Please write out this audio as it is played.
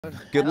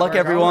Good luck,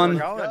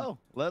 everyone.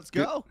 Let's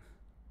go.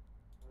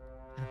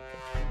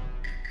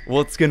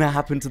 What's gonna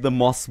happen to the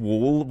moss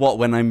wall? What,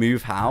 when I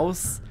move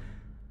house?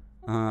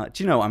 Do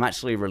you know, I'm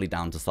actually really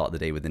down to start the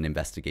day with an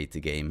investigator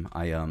game.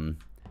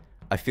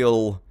 I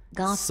feel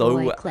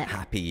so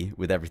happy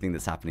with everything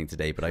that's happening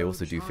today, but I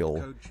also do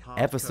feel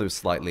ever so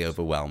slightly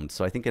overwhelmed.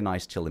 So I think a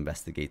nice chill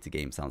investigator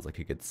game sounds like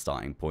a good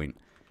starting point.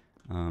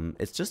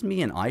 It's just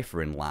me and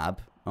Ifer in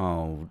lab.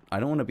 Oh,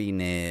 I don't want to be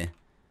near...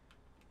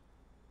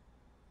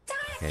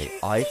 Okay,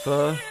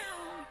 Ifer.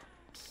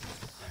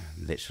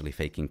 Literally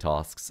faking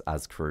tasks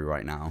as crew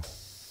right now.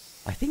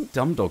 I think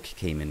Dumdog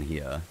came in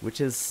here, which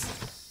is...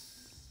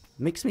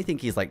 makes me think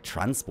he's like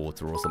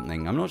transporter or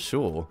something. I'm not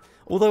sure.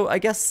 Although I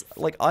guess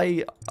like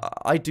I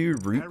do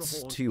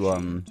routes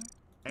to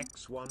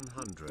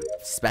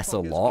Spec a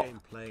lot.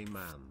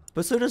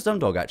 But so does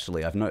Dumdog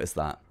actually. I've noticed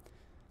that.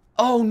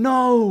 Oh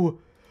no!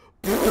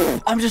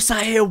 I'm just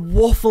sat here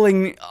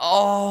waffling.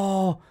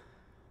 Oh,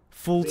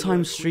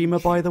 full-time streamer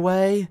by the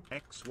way.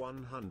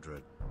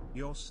 X100.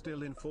 You're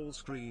still in full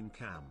screen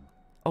cam.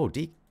 Oh,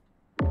 D.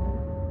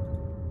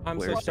 I'm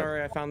so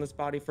sorry I found this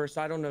body first.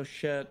 I don't know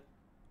shit.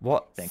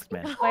 What? Thanks,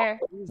 man. Where?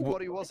 Whose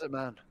body was it,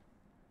 man?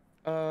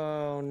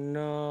 Oh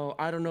no,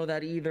 I don't know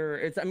that either.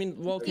 It's, I mean,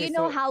 well, okay, Do you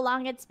know how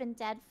long it's been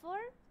dead for?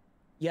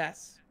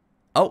 Yes.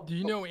 Oh. Do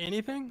you know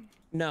anything?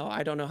 No,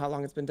 I don't know how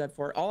long it's been dead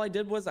for. All I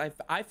did was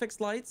I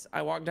fixed lights.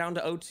 I walked down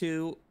to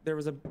O2. There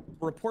was a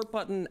report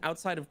button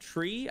outside of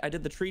tree. I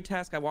did the tree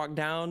task. I walked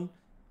down.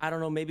 I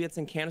don't know. Maybe it's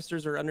in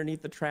canisters or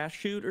underneath the trash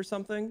chute or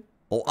something.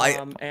 Well,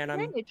 and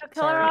I'm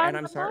sorry. And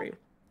I'm sorry.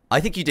 I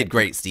think you did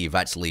great, Steve,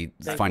 actually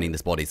finding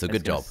this body, so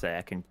good job. Say,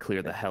 I can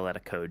clear the hell out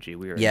of Koji.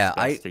 We were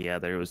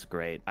together. It was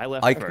great. I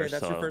left first, Okay,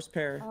 that's so... your first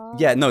pair.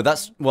 Yeah, no,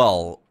 that's...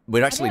 well,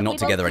 we're actually not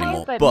together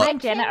anymore, but... Me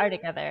and Janet are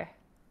together.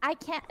 I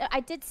can't...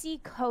 I did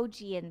see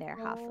Koji in there,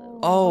 Hafu.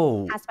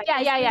 Oh.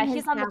 Yeah.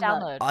 He's on the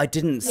download. I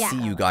didn't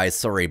see you guys,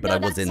 sorry, but I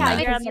was in there.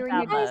 You're on the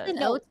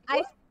download.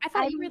 I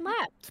thought you were in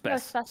lab. Spec.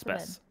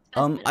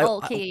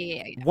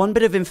 One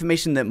bit of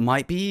information that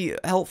might be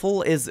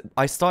helpful is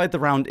I started the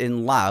round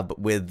in lab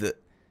with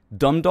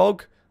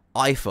Dumdog,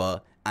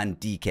 Ifer, and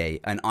DK,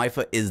 and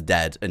Ifer is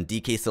dead, and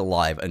DK's still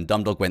alive, and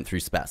Dumdog went through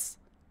Spec.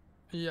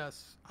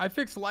 Yes. I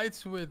fixed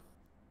lights with...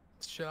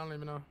 shit, I don't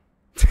even know.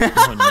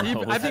 Oh, no.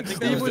 Steve, I think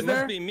Steve was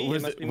there.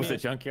 Was it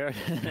Junkyard?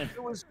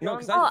 It was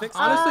honestly,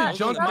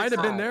 Junk might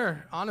have been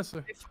there,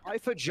 honestly. If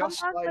Ifer just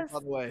died, by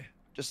the way.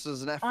 Just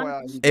as an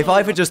FYI. If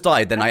Ifer just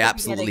died, then I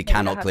absolutely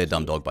cannot clear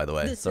Dumdog, by the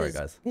way. Sorry,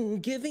 guys.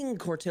 Giving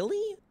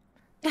Cortilli?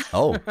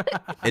 Oh,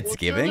 it's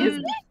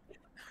giving?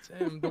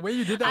 Damn, the way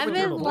you did that with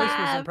your voice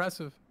was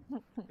impressive.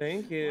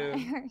 Thank you.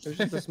 It was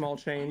just a small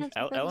change.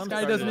 This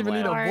guy doesn't even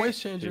need a voice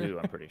changer. Too,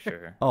 I'm pretty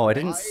sure. Oh, I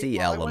didn't see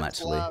I Ellum, went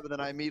actually. To lab and then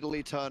I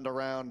immediately turned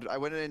around. I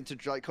went into,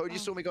 like, Koji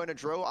saw me going to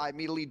drill. I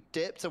immediately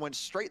dipped and went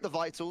straight to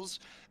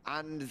vitals.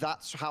 And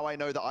that's how I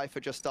know that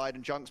Ifer just died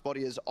and Junk's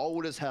body is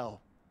old as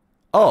hell.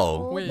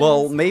 Oh, Wait.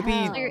 well, maybe...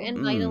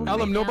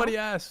 Ellum, nobody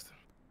asked.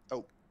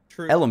 Oh,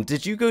 true. Ellum,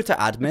 did you go to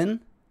admin?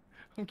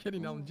 I'm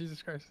kidding, Ellum.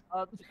 Jesus Christ.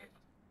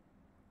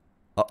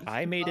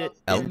 I made it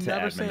Ellum? into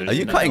admin. Are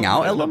you cutting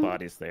out, Ellum?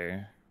 Bodies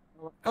there.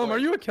 Ellum, are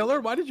you a killer?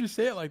 Why did you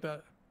say it like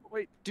that?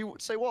 Wait,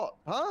 say what?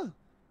 Huh?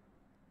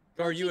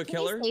 Are you a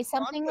killer? Can you say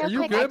something real Are you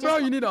quick? good, bro?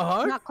 You need a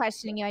hug? I'm not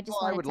questioning you. I just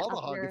Well, I wanted would to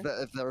love a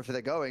hug if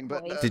they're going,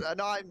 but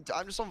no,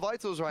 I'm just on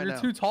vitals right now.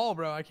 You're too tall,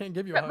 bro. I can't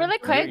give you a hug. Really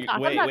quick,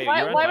 Wait,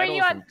 why were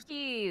you on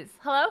keys?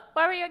 Hello?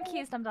 Why were you on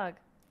keys, Dumdog?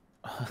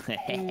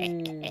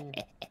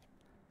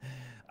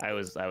 I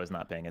was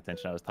not paying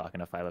attention. I was talking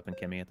to Philip and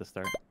Kimmy at the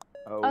start.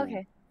 Oh.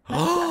 Okay.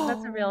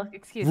 That's a real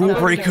excuse. Rule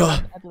breaker.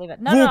 I believe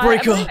it. No, Rule I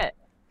breaker. believe it.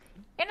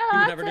 You're not He would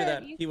allowed never do to-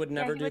 that. He would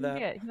never do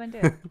that. He wouldn't do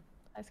it.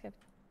 That's good.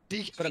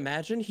 But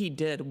imagine he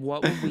did.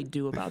 What would we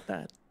do about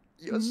that?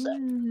 You're sick.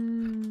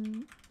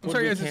 I'm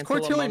sorry, guys. Is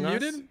Cortilli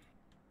muted?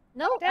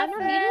 No, I'm not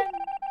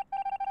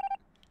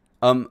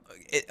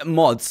muted.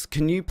 Mods,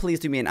 can you please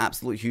do me an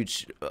absolute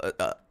huge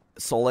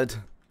solid?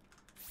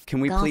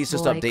 Can we please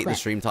just update the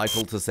stream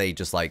title to say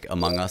just like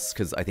Among Us?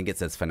 Because I think it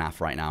says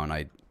FNAF right now and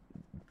I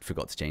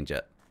forgot to change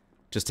it.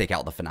 Just take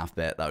out the FNAF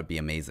bit. That would be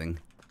amazing.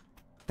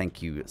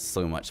 Thank you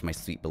so much, my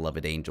sweet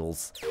beloved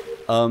angels.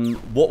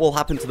 What will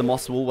happen to the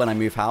moss wall when I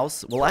move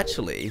house? Well,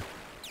 actually,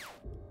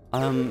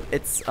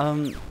 it's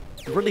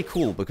really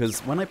cool because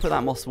when I put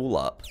that moss wall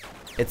up,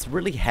 it's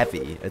really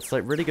heavy. It's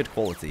like really good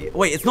quality.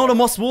 Wait, it's not a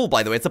moss wall,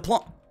 by the way. It's a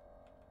plot.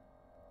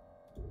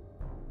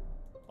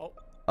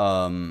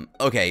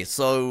 Okay,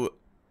 so...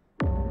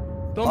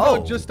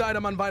 Dumbo just died.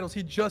 I'm on vitals.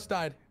 He just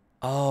died.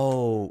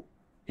 Oh,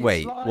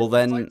 wait. Well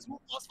then...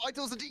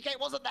 Vitals, the DK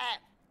wasn't there.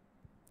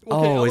 Okay,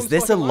 oh, is Ellum's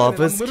this a fucking lying. I'm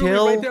lover's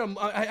literally kill?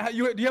 Right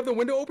there. Do you have the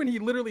window open? He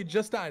literally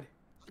just died.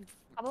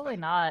 Probably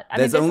not. I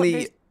There's mean,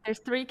 only... There's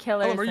 3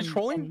 killers. Ellum, are you and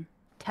trolling?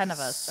 10 of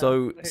us.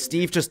 So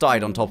Steve just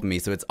died on top of me,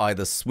 so it's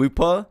either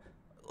swooper,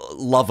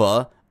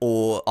 lover,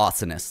 or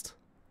arsonist.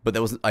 But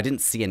I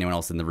didn't see anyone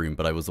else in the room,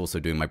 but I was also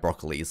doing my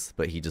broccolis,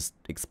 but he just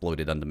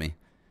exploded under me.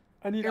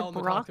 I need Your Ellum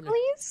to talk to me.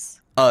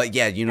 broccolis?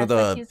 Yeah, you know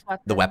That's like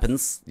the his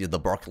weapons, the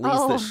broccolis.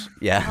 Oh.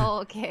 Yeah. Oh,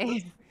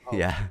 okay. Oh.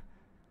 Yeah.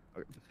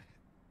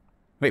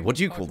 Wait, what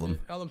do you call them?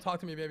 Ellum, talk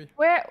to me, baby.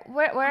 Where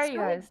are you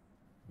guys?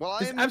 Well,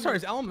 I'm sorry,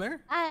 is Ellum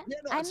there?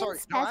 I'm sorry.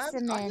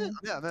 in No, I am. specimen.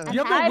 Yeah,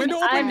 You have the window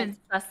open? I'm in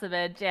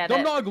specimen, Janet.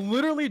 Dumb dog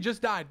literally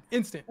just died.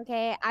 Instant.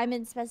 Okay, I'm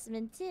in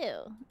specimen too.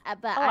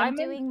 But Oh, I'm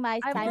doing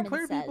my I'm Simon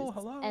clear, Says. people.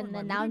 Hello, And am I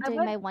then now I'm muted?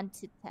 doing my 1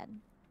 to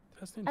 10.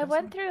 Testing, I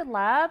went testing. through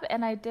lab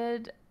and I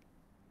did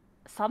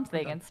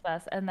something Okay. in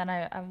spec, and then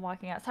I'm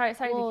walking out. Sorry,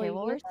 Whoa, DK.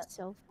 What you're was that?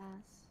 so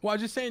fast. Well, I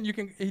was just saying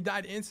he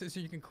died instant, so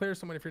you can clear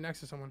someone if you're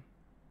next to someone.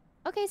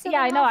 Okay, so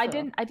Yeah, I then know.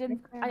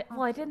 Hafu.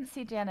 I didn't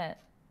see Janet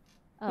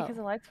Oh. because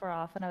the lights were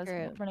off, and I was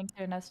True. running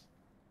through. And I think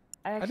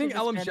actually just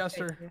Ellum's ran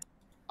straight Jester.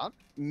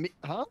 through.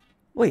 Huh?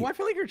 Wait, Well, I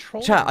feel like you're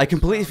trolling. chat, I this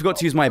completely round. forgot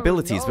to use my Oh,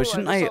 abilities, no, but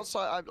shouldn't I'm I... just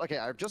outside, okay,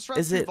 I've just ran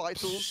Is through it...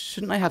 vitals.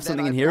 Shouldn't I have and then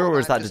something in I've here, gone or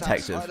is that just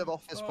detective? Outside of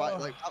office,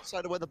 like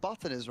outside of where the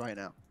button is right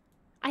now.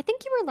 I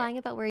think you were lying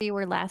about where you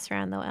were last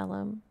round, though,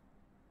 Ellum.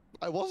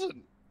 I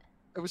wasn't.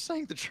 I was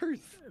saying the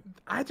truth.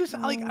 I just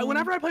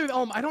whenever I play with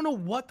Ellum, I don't know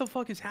what the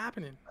fuck is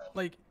happening.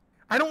 Like,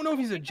 I don't know if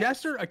he's a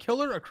jester, a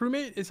killer, a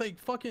crewmate. It's like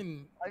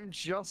fucking. I'm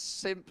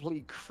just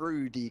simply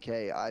crew,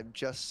 DK. I'm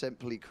just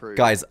simply crew.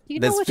 Guys, Do you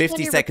know there's which one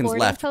 50 you're seconds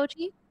recording, left.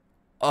 Koji?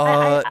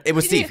 It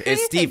was Who do you- Steve. who do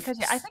It's you think, Steve.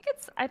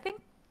 Koji? I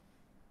think.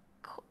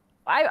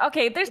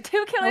 Okay, there's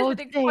 2 killers. Oh, I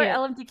think 4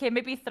 damn. LMDK,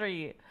 maybe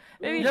 3.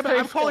 Maybe Yeah, but 3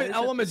 I'm calling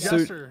killers. Ellum a So-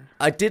 jester.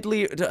 I did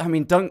leave... I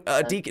mean,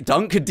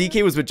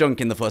 DK was with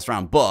Junk in the first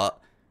round, but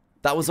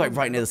that was like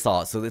right near the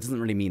start, so that doesn't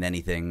really mean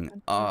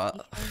anything.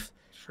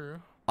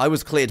 True. I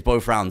was cleared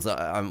both rounds. Well,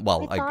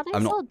 I thought I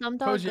I'm saw not... Dumb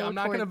Dog Koji, go I'm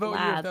not gonna towards vote you if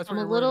lab. that's what I'm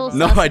a you're worried little about.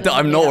 No, sus of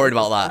I'm not you. worried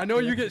about I that. know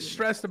you get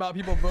stressed about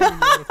people voting you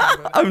all the time.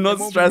 But I'm it not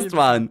won't stressed, be me.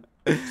 man.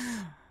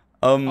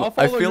 I'll I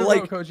follow feel your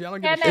like... vote, Koji. I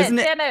don't give a Janet, shit. Isn't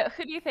it- Janet,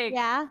 who do you think?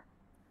 Yeah.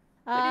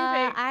 do you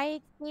think?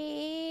 I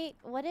think.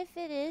 What if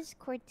it is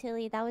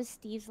Cortilli? That was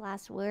Steve's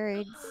last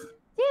words.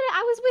 Damn it,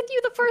 I was with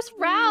you the first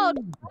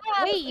round.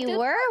 Wait, you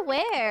were?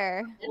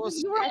 Where? You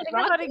were I think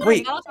I'm voting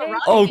Wait. DK.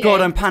 Oh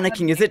god, I'm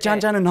panicking. Is it Jan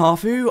Jan and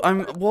Hafu?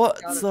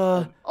 What's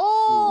Oh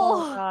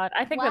Oh! God,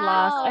 I think we Wow,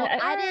 lost.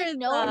 I didn't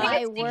know I my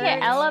think it's words.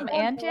 DK, Ellum,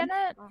 and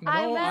Janet.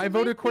 No, I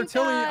voted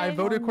Cortilli. I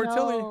voted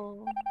Cortilli.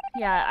 No.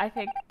 Yeah, I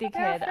think DK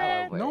and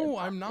Ellum. were No,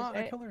 I'm not a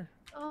right? killer.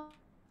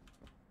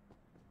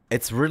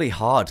 It's really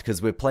hard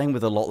because we're playing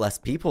with a lot less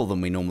people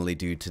than we normally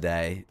do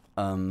today.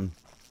 I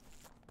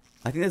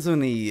think there's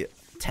only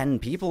 10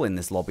 people in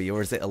this lobby,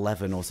 or is it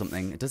 11 or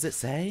something? Does it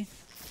say?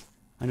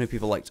 I know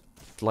people like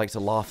to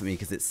laugh at me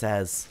because it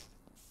says,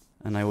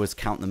 and I always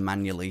count them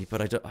manually,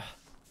 but I don't.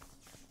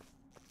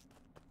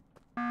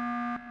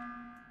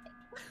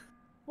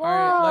 All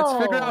right,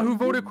 let's figure out who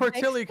Whoa. voted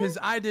Cortilli because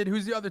I did.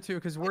 Who's the other two?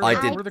 Because we're I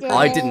we're the did.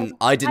 killers.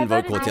 I didn't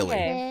vote voted Cortilli.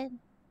 DK.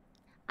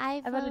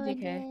 I voted voted.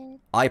 DK.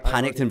 I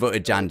panicked and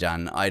voted Jan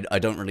Jan. I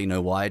don't really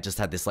know why. I just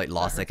had this like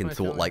last hurts second my thought,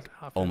 feelings. like,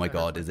 Hafu, oh my that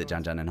hurts god, my is it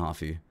Jan feelings. Jan and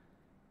Hafu?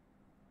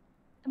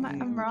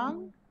 I'm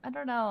wrong? I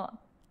don't know.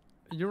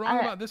 You're wrong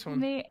about this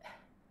one.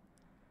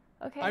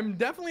 Okay. I'm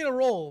definitely in a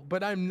role,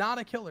 but I'm not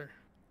a killer.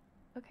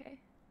 Okay.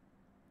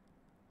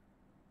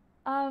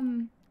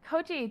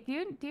 Koji,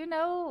 do you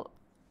know?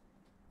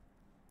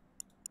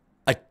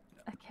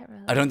 I can't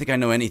really. I don't think I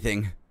know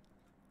anything.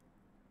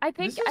 I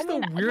think This is the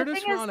the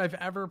weirdest thing is, round I've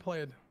ever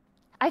played.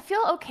 I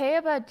feel okay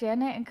about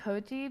Janet and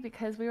Koji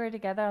because we were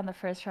together on the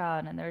first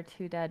round and there were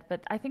 2 dead.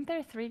 But I think there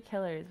are 3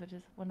 killers, which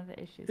is one of the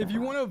issues. If you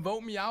want to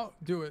vote me out,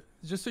 do it.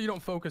 Just so you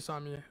don't focus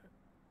on me.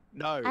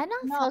 No. I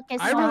don't No, focus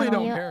I on really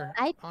don't you. care,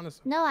 I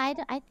honestly. no, I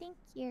think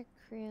you're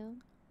crew.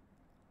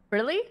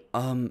 Really?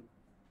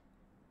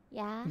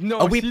 Yeah. No,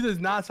 Are we- she does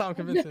not sound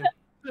convincing.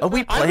 Are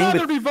we I'd playing rather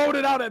with? be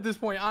voted out at this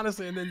point,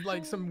 honestly, and then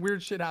like some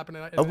weird shit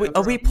happening.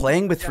 Are we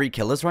playing with 3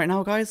 killers right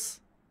now, guys?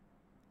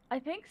 I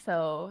think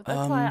so.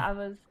 That's why I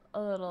was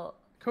a little.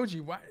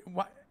 Koji, why?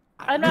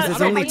 I know, Because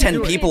there's I only mean, 10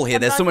 you- people here.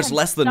 There's so much Dumb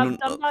less than. Dumb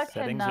Dog can,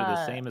 Settings are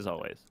the same as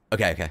always.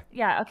 Okay.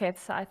 Yeah. Okay.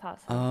 So I thought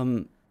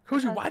so.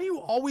 Koji, why do you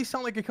always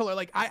sound like a killer?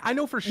 Like I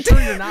know for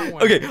sure you're not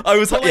one. Okay, I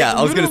was But, like, yeah,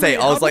 I was gonna say literally,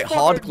 I was how the like fuck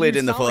hard do cleared you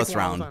in the sound like first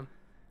one all the round. time?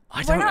 I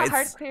We're don't. not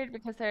hard It's, cleared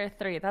because there are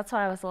 3. That's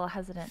why I was a little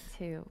hesitant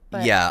too.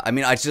 But yeah, I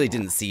mean, I actually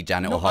didn't see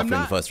Janet or I'm Hoffa in the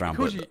not- first round,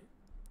 Koji, but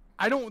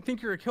I don't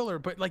think you're a killer,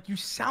 but like you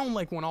sound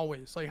like one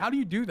always. Like how do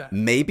you do that?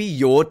 maybe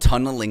you're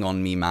tunneling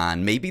on me,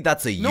 man. Maybe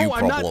that's a you No,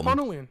 I'm problem. not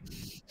tunneling.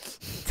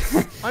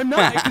 I'm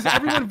not because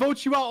everyone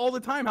votes you out all the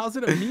time. How's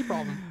it a me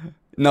problem?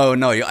 No,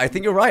 I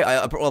think you're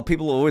right. Well,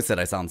 people always said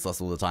I sound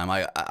sus all the time.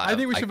 I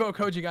think we should vote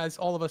Koji, guys,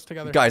 all of us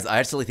together. Guys, I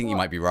actually think you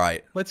might be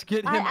right. Let's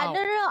get him out.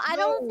 I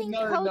don't think no,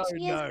 Koji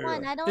no. is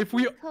one. I don't If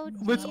we think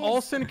Koji let's all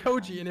is- send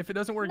Koji, and if it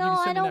doesn't work, you No, can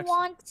I send me don't next.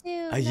 want to.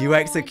 Are No, you I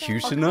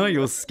executioner? don't.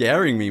 You're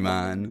scaring me,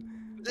 man.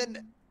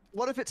 Then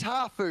what if it's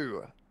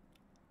Hafu?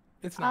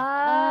 It's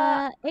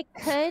not. It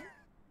could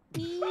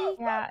be.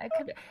 yeah, it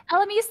could be.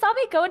 Ellum, you saw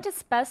me go into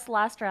Spec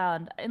last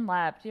round in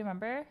lab. Do you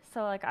remember?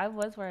 So like I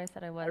was where I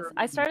said I was.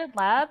 I started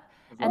lab,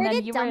 and Where then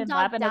did you were in Dumb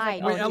lab, Dog and I was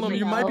like, die? oh, Wait, Ellum,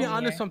 you might be over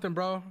onto here. something,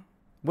 bro.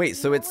 Wait,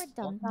 so You know it's where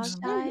Dumb Dog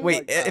died?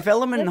 wait. If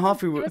Ellum and He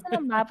Hafu, was in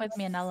a lab with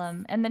me and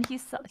Ellum, and then he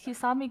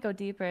saw me go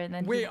deeper, and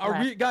then Wait, he are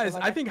we left. guys? So,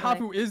 like, I think feel like-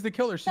 Hafu is the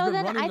killer. She's So been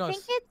then running I us.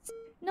 think it's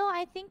No,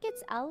 I think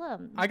it's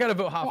Ellum. I gotta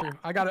vote Hafu.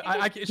 I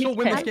gotta. She'll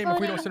win this game if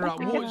we don't sit her out.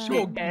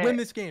 She'll win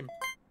this game.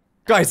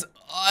 Guys,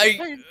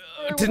 I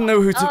didn't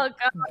know who to. Oh god.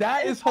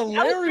 That is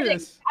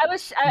hilarious.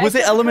 Was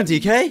it Ellum and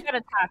DK? Got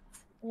attacked.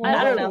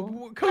 I don't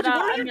know. Koji, what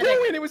are you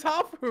doing? It was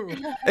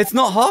Hafu. It's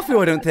not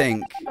Hafu, I don't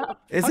think.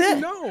 Is How do it?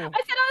 you know? I said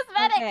I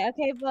was medic.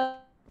 Okay,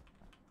 but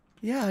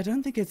Yeah, I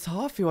don't think it's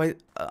Hafu.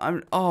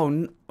 I'm.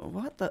 Oh,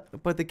 what the?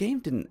 But the game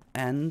didn't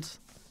end.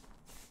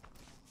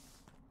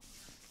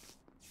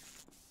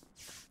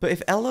 But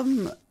if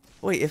Ellum,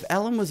 wait, if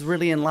Ellum was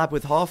really in lab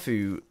with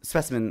Hafu,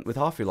 specimen with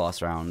Hafu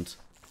last round,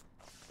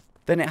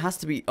 then it has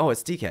to be. Oh,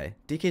 it's DK.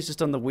 DK's just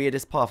done the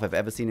weirdest path I've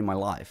ever seen in my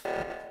life.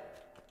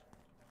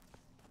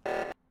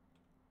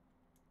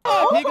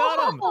 Oh, he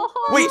got him.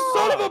 Wait,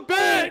 Son of a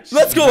bitch!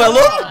 let's go, Ellum.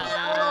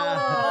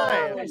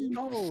 Let's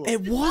go.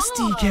 It was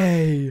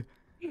DK.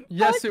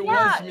 Yes, it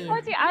was me.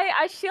 Koji,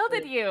 I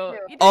shielded you. You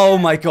didn't Oh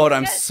even my god,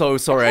 I'm get- so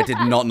sorry. I did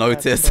not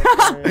notice.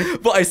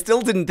 But I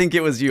still didn't think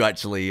it was you,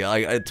 actually.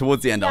 I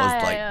towards the end, I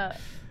was like, yeah.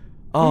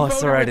 oh, Who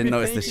sorry, I voted didn't with me?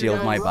 notice the Thank you,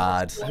 shield. My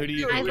guys. bad. Who do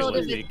you I think it voted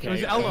was, with- DK? It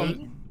was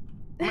Ellum.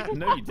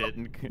 No, you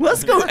didn't.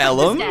 Let's go,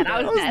 Ellum. dead,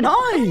 I That was was dead.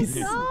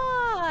 nice. God.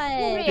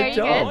 Are you job.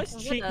 good? Nice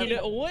cheeky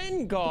little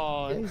win,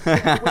 guys.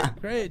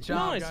 Great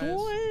job, Nice guys.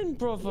 win,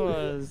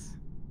 brothers.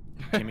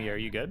 Kimmy, are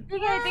you good? DK.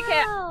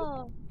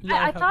 Wow.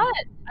 Yeah, I thought.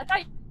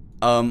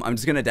 I'm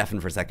just gonna deafen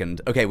for a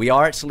second. Okay, we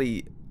are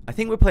actually. I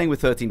think we're playing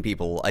with 13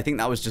 people. I think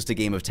that was just a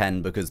game of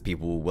 10 because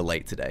people were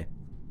late today.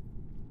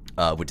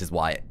 Which is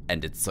why it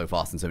ended so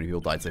fast and so many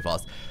people died so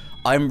fast.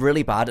 I'm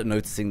really bad at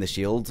noticing the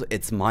shield.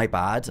 It's my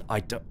bad. I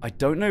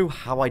don't know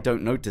how I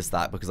don't notice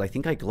that because I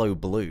think I glow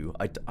blue.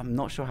 I'm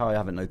not sure how I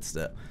haven't noticed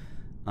it.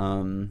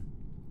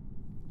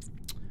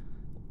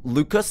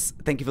 Lucas,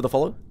 thank you for the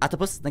follow.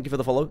 Atopus, thank you for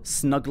the follow.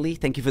 Snuggly,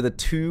 thank you for the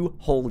 2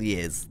 whole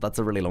years. That's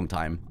a really long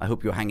time. I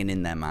hope you're hanging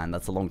in there, man.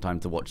 That's a long time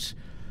to watch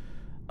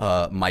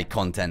my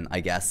content,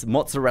 I guess.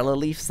 Mozzarella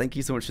Leafs, thank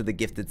you so much for the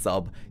gifted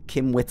sub.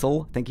 Kim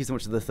Whittle, thank you so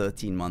much for the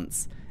 13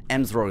 months.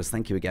 Ems Rose,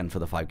 thank you again for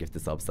the 5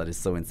 gifted subs. That is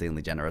so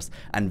insanely generous.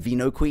 And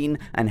Vino Queen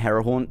and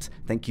Herahaunt,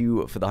 thank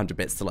you for the 100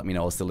 bits to let me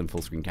know I was still in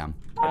full screen cam.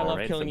 I love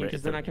Alright, killing you so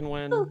because then I can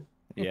win.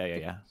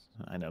 Yeah.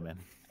 I know, man.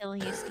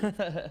 Killing you, Steve.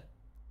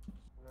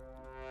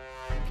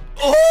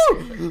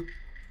 Oh!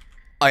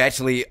 I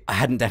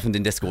hadn't deafened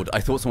in Discord. I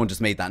thought someone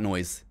just made that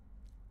noise.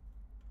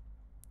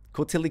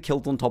 Cortilli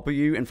killed on top of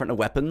you in front of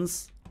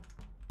weapons?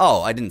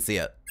 Oh, I didn't see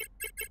it.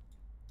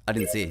 I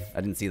didn't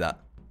see that.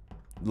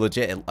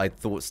 Legit, I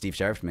thought Steve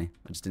sheriffed me.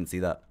 I just didn't see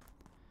that.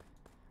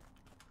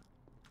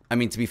 I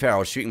mean, to be fair, I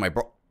was shooting my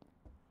bro...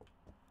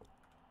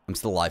 I'm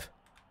still alive.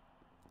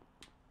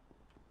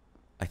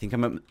 I think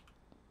I'm at...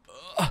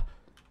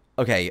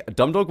 Okay,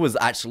 Dumdog was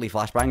actually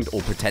flashbanged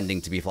or pretending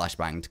to be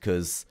flashbanged,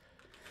 because...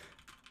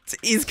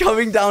 He's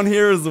coming down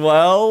here as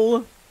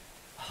well.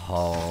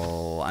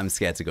 Oh, I'm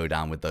scared to go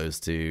down with those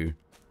two.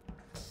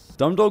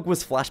 Dumdog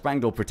was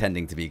flashbanged or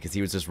pretending to be, because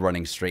he was just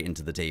running straight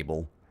into the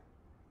table.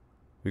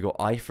 We got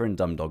Ifer and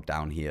Dumdog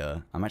down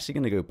here. I'm actually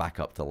going to go back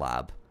up to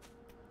lab.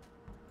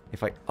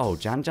 If I... Oh,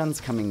 Jan's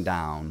coming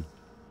down.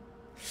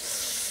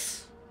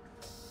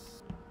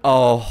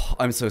 Oh,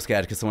 I'm so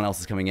scared because someone else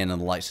is coming in and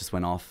the lights just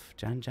went off.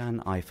 Jan,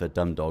 Ifer,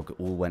 Dumdog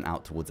all went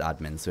out towards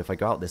admin. So if I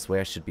go out this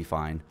way, I should be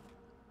fine.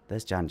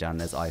 There's Jan,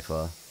 there's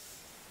Ifer.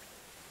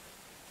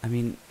 I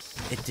mean,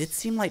 it did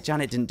seem like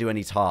Janet didn't do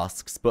any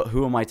tasks, but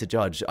who am I to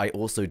judge? I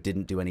also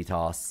didn't do any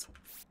tasks.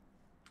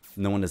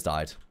 No one has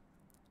died.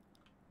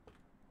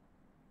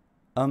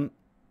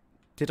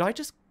 Did I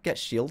just get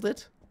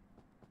shielded?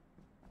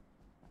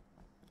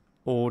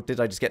 Or did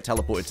I just get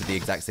teleported to the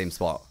exact same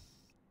spot?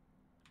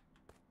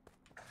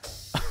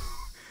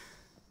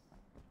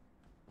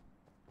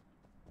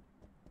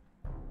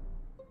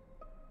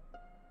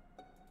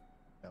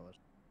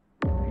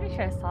 I'm pretty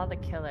sure I saw the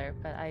killer,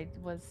 but I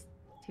was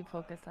too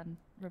focused on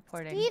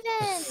reporting.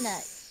 Steven!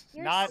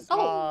 You're Not, so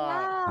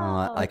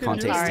wow. I can't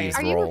take Are Steve's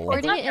Are you role.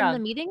 recording it in the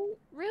Background. meeting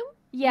room?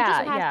 You just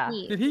Yeah, passed yeah.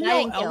 me. Did he I yell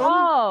didn't kill him.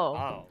 Oh.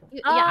 Oh.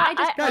 Yeah, I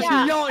just... Guys,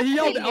 Yeah. he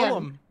yelled Yeah.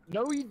 Ellum.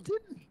 No, he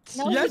didn't.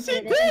 No, Yes, he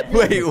didn't. did.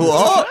 Wait,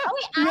 what? Oh,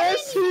 wait, I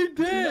Yes, he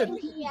did.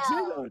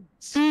 Yeah.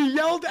 He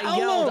yelled I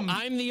yelled, Ellum.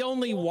 I'm the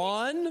only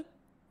one?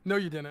 No,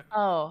 you didn't.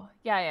 Oh.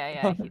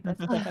 Yeah.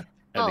 That's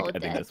I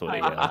think that's what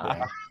it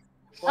is.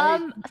 So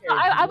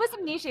I was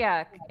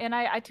amnesiac, and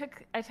I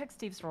took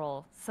Steve's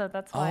role, so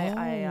that's why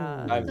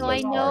I'm So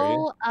I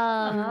know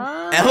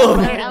Ellum.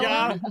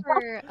 Ellum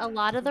for a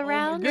lot of the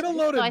rounds. Get a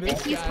load So of I think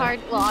this he's guy. hard.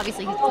 Well,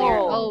 obviously he's clear.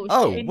 Oh.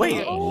 Oh, shit.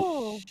 wait.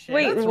 Oh.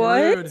 Wait, That's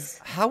what? rude.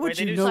 How would Wait,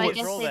 they you do know So I switch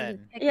guess role they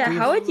then. pick Yeah, his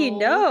how would you role.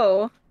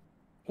 know?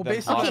 Well,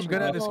 basically, I'm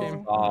good at this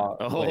game. Oh,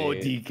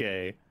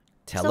 DK.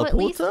 So at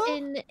least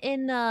Teleporter?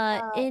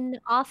 in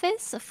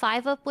office,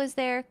 5-Up was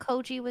there,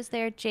 Koji was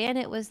there,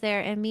 Janet was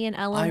there, and me and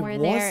Ellen I were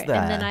was there, and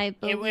then there. I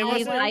It believe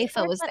wasn't-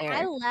 Ifa was But there.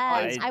 I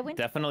left. I went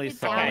definitely to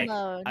saw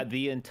download.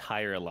 the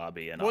entire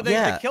lobby. And Well, all. the,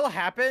 Yeah. the kill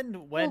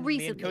happened when me and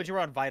recently. Koji were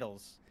on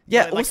vitals.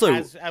 Yeah, Like, also,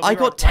 as we I were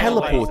got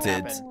on vitals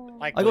teleported. happened.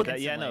 Like, I got-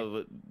 Yeah,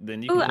 no.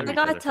 Then you Ooh, can I kill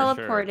got each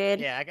other for sure. teleported.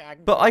 Yeah,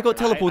 But I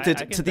got I teleported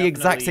can to the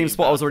exact same definitely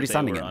spot I was vouch already that they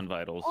standing were in. on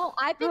vitals. Oh,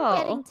 I've been Oh.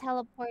 getting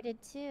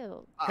teleported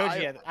too.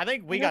 Koji, I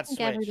think we I don't got think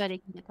switched. everybody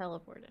can get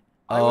teleported.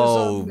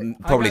 Oh, I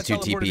probably got two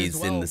teleported as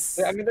TPs well. in this.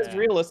 I mean, there's Yeah.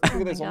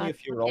 realistically, Oh there's my only a God.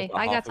 few rolls. Okay, that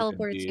I got Hafu could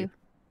teleported be. too.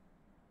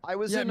 I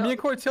was Yeah, in. me and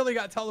Cortilli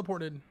got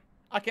teleported.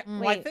 Okay, well,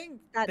 I Wait, think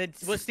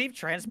that's- was Steve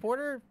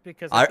transporter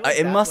because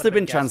It must have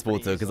been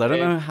transporter because I don't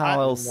know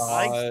how else.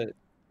 Not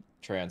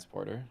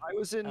transporter. I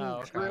was in. Oh,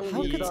 okay. drill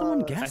How could with,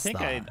 someone uh, guess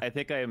that? I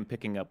think I am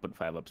picking up what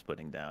 5-Up's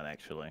putting down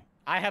actually.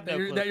 I have no That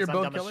clue. you're- that you're 'cause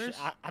I'm both dumb as killers?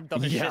 I'm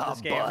dumb as shit in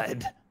this game.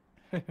 bud.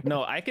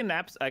 No, I can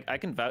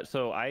vouch.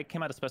 So I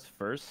came out of Spec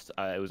first.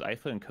 It was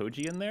IFA and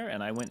Koji in there,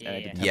 and I went and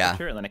I did Yeah.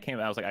 temperature, and then I came.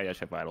 I was like, I gotta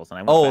check vitals, and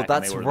I went Oh, back, and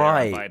that's they were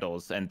right. there on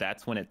vitals, and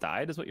that's when it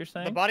died. Is what you're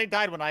saying? The body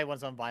died when I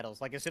was on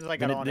vitals. Like as soon as I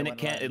got on, then it it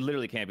can't. went It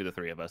literally can't be the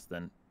three of us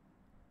then.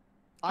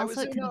 I was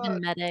Also, it in. could have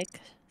been medic.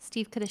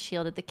 Steve could have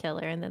shielded the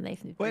killer, and then they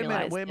Wait a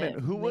realized minute.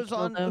 it, Who and they was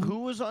killed on? him. Who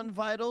was on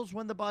vitals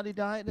when the body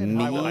died? And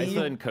Me. how was IFA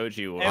it? and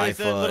Koji were. It was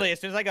IFA. literally as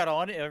soon as I got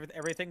on,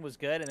 everything was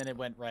good, and then it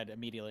went red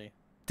immediately.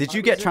 Did you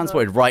I get was in,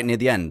 transported right near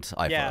the end,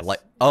 IFA? Yes.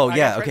 Like, oh I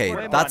yeah, got okay.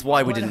 transported That's on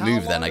why we But didn't how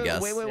move then, I long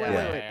guess. Wait.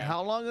 Yeah.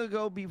 How long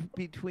ago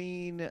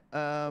between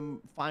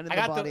finding I the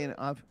got body and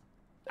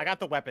I got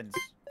the weapons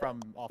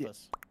from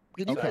office.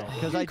 Okay.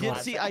 because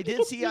I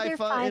did see Either IFA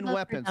 5-Up in or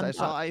weapons. I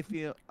saw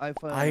IFA. I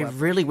weapons.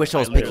 really wish I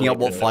was I picking up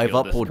what literally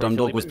 5-Up this or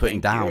Dumdog was putting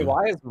Wait, down.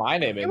 why is my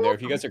name in there?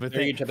 If you guys are But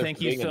clearing each other thank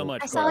for you being so in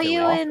much. I saw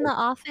you Cortilli. in the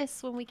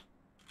office when we.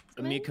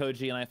 Me,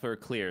 Koji, and IFA are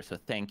clear, so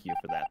thank you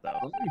for that,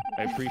 though.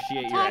 I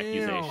appreciate your Damn.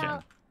 accusation.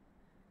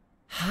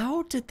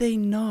 How did they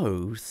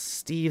know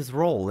Steve's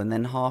role and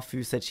then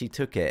Hafu said she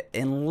took it?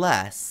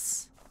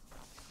 Unless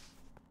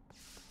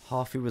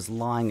Hafu was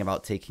lying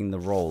about taking the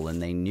role and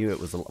they knew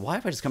it was a... Why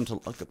have I just come to...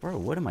 Bro,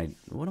 what am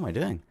I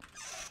doing?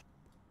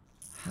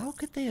 How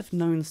could they have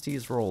known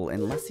Steve's role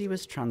unless he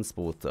was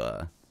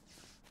transporter?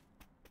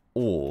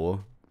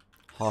 Or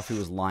Hafu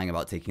was lying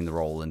about taking the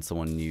role and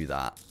someone knew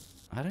that?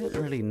 I don't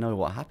really know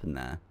what happened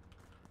there.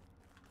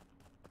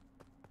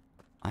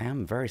 I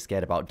am very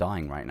scared about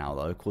dying right now,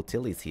 though.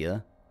 Cortilli's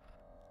here.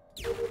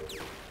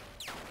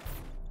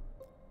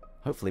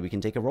 Hopefully we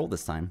can take a roll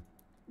this time.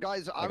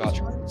 Guys, I was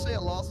trying to say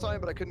it last time,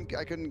 but I couldn't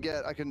get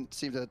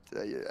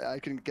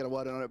a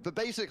word on it. But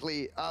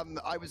basically,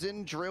 I was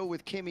in drill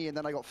with Kimmy, and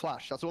then I got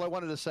flashed. That's all I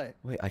wanted to say.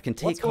 Wait, I can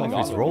What's take going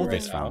Hafu's on roll right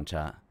this now? round,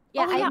 chat.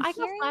 Yeah, Oh, yeah, I'm I got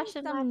hearing flashed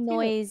in some that too.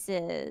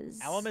 noises.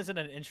 Alum is in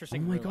an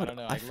interesting Oh my room. god, don't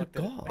know. I looked at it.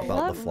 forgot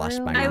about the What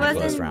room? flashbang I in the was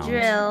first in round.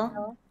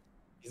 drill.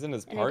 He's in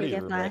his And I did party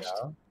get room right flashed.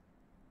 now.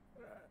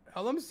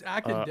 Alum's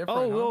acting different.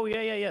 Oh, huh?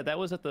 yeah. That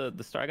was at the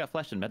start. I got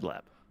flashed in med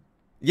lab.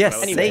 Yes,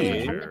 That was same.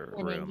 in your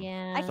room.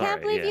 I can't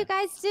Sorry, believe yeah. you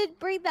guys did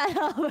bring that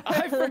up.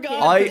 I forgot.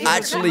 I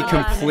actually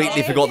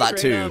completely forgot that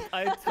too.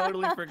 I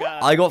totally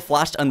forgot. I got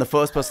flashed, and the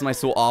first person I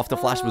saw after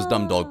flash was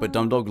Dumdog, but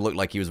Dumdog looked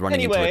like he was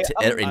running Anyway,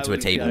 into a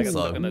table,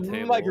 so...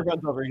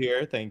 Microphone's over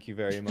here. Thank you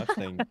very much.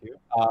 Thank you.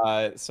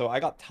 So I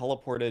got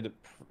teleported,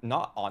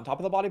 not on top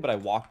of the body, but I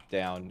walked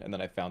down, and then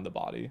I found the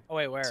body. Oh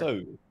wait, where?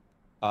 So,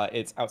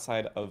 it's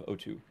outside of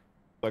O2.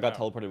 So I got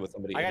teleported with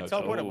somebody. I in got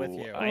O2. teleported with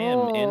you. I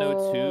am in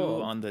O2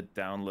 Oh. on the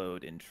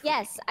download in tree.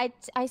 Yes,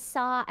 I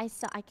saw. I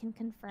can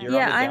confirm.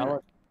 You're on the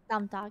download-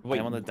 Dumb dog. Wait,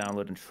 I'm on the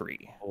download in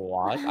tree.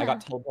 What? I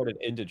got teleported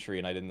into tree,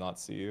 and I did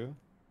not see you.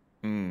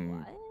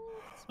 Hmm.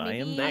 I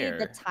am Maybe there.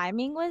 the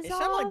timing was It off.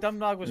 sounded like Dumb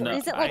Dog was. No,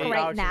 Is it like I-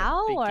 right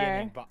now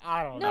or? But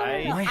I don't No, know.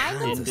 no, no. My I know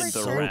hands for are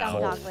so sure Dumb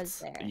Dog cold. was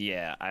there.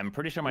 Yeah, I'm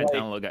pretty sure my Like-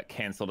 download got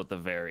canceled at the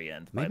very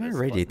end. by Maybe my this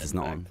radiator's button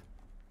not on. impact.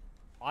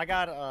 I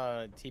got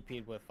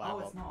TP'd with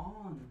 5-Up.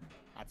 on.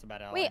 That's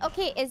about it. Wait,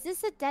 okay, is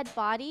this a dead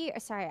body? Or,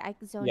 sorry, I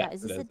zoned Yes, out.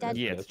 Is it this a is. dead?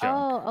 Yeah, it's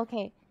junk. Oh,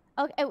 okay.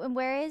 Okay, and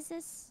where is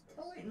this?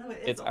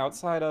 It's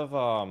outside of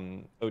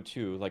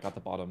O2, like at the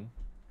bottom.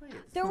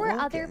 There were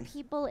other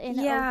people in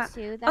Yeah.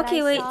 O2 that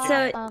Okay, I wait, saw.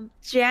 so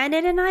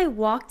Janet and I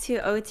walked to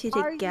O2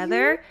 Are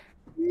together,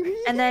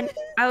 and then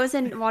I was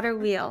in water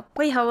wheel.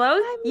 Wait, hello?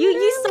 I'm You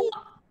literally-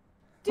 saw?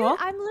 Dude, Huh?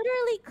 I'm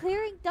literally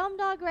clearing Dumb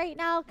Dog right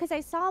now because I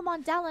saw him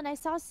on download. I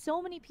saw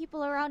so many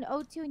people around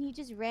O2, and he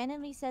just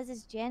randomly says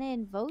it's Janet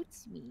and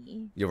votes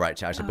me. You're right,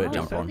 chat. I should put a Oh,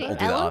 jumper on. okay. I'll do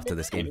that Ellen after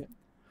this game.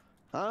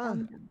 Huh?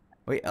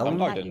 Wait, Dumb Ellen?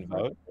 Dog didn't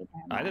vote.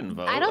 I didn't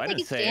vote. I don't I think didn't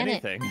it's say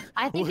Janet. anything.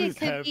 I think What it is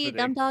could be happening?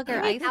 Dumb Dog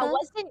or Wait, that Ifa.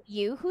 wasn't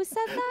you who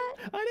said that?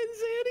 I didn't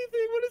say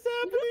anything. What is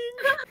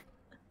happening?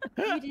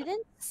 You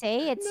didn't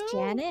say it's No.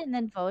 Janet and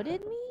then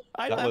voted me?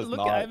 That I'm was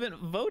looking. not- I haven't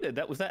voted.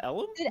 Was that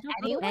Ellen? Did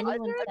anyone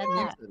Anyone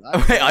said said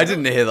that? Wait, I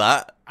didn't hear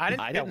that. I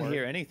didn't, I didn't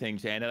hear anything,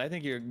 Janet. I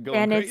think you're going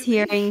Janet's crazy.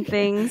 hearing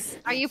things.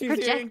 Are you She's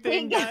hearing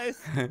projecting? things,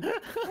 guys.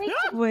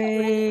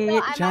 Wait.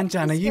 No, I'm Jan,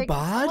 Jan, actually are you scared. Can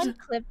someone bad?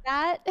 clip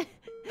that?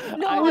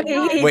 No, I I'm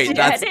didn't- not. Wait,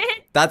 that's Janet?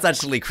 that's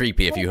actually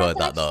creepy if you heard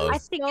that though.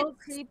 That's so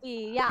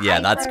creepy. Yeah, Yeah, I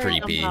that's heard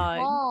creepy. them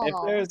all.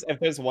 If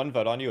there's one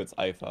vote on you, it's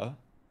IFA.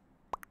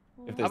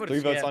 If there's would've- 3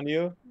 votes yeah. on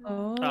you,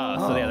 Oh.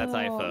 So yeah, that's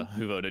Ifa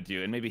who voted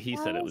you, and maybe he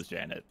said it was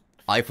Janet.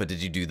 Ifa,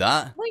 did you do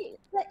that? Wait,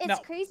 but it's No.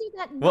 crazy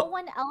that no What?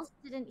 one else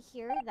didn't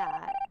hear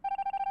that.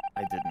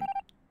 I didn't.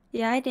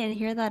 Yeah, I didn't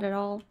hear that at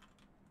all.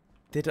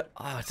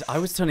 I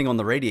was turning on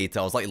the radiator.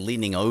 I was like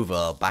leaning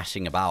over,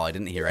 bashing about. I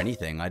didn't hear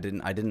anything. I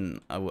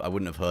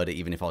wouldn't have heard it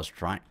even if I was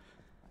trying.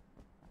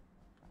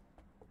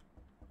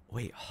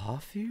 Wait,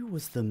 Hafu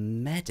was the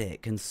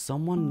medic and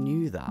someone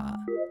knew that.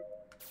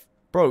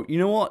 Bro, you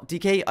know what?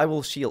 DK, I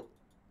will shield.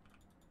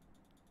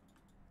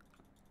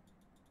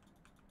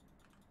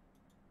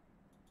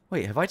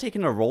 Wait, have I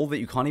taken a role that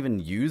you can't even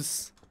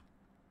use?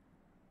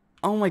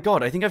 Oh my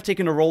god, I think I've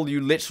taken a role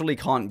you literally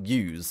can't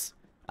use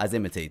as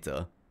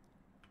imitator.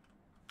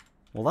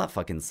 Well, that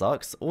fucking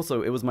sucks.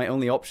 Also, it was my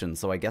only option,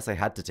 so I guess I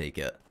had to take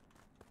it.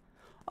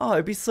 Oh,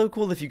 it'd be so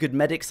cool if you could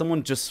medic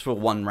someone just for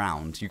 1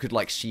 round. You could,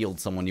 like, shield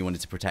someone you wanted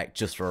to protect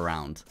just for a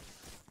round.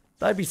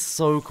 That'd be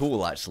so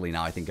cool, actually,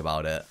 now I think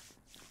about it.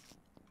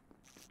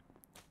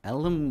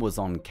 Ellum was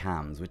on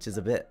cams, which is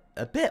a bit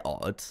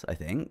odd, I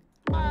think.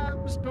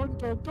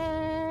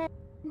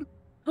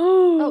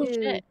 Oh,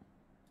 shit.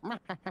 Let's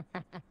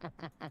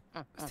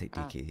take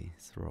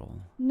DK's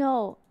roll.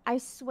 No, I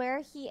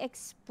swear he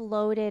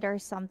exploded or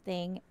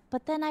something.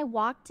 But then I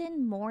walked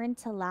in more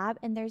into lab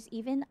and there's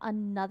even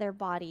another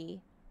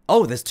body.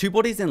 Oh, there's 2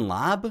 bodies in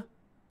lab?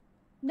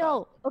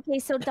 No. Okay,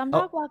 so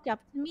Dumdog walked up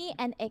to me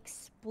and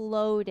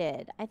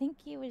exploded. I think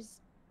he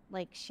was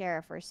like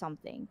sheriff or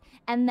something.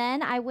 And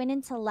then I went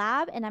into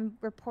lab and I'm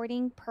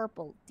reporting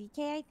purple.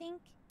 DK, I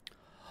think?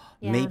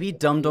 Yeah. Maybe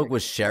Dumdog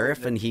was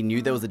sheriff and he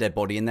knew there was a dead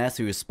body in there,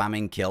 so he was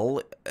spamming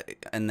kill,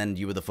 and then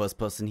you were the first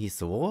person he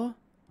saw?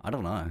 I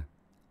don't know.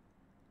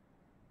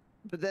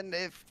 But then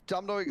if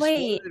Dumdog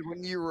exploded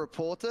when you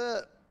report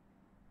it...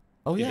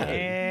 Oh,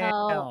 yeah.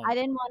 No, I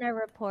didn't want to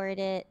report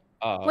it.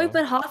 Wait,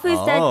 but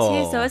Hafu's dead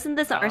too, so isn't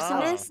this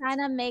arsonist? Trying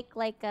to make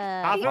like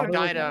a...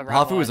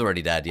 Hafu was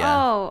already dead, yeah.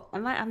 Oh,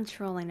 I'm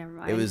trolling, never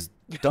mind. It was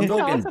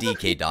Dumdog and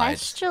DK died.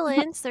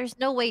 Pestilence? There's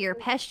no way you're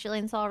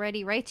pestilence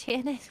already, right,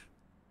 Janet?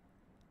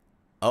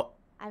 Oh.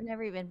 I've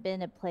never even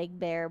been a plague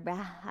bearer, but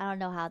I don't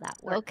know how that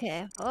works.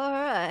 Okay,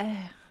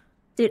 alright.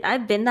 Dude,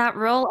 I've been that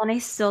role and I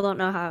still don't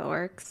know how it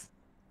works.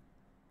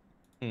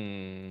 I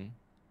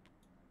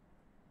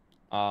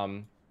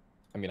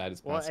mean, I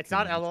just Well, passed it's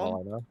not Kim, that's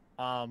all Ellum.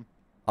 I know.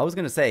 I was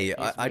going to say,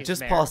 I he's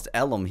just mayor. passed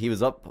Ellum. He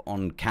was up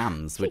on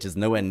cams, which is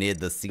nowhere near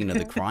the scene of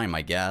the crime,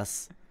 I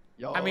guess.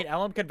 I mean,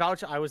 Ellum can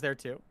vouch. I was there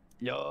too.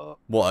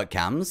 What, at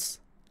cams?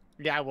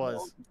 Yeah, I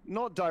was.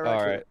 Not directly.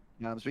 Alright.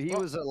 But he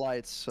was at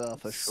lights for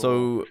sure.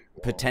 So,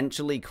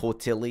 potentially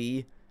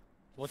Cortilli,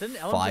 Well, didn't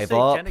Ellum just 5 say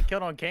up. Janet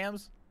killed on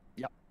cams?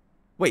 Yep.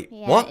 Wait,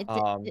 Yeah, what?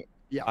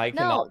 Yeah. I No,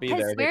 cannot be there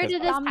where because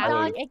did this dog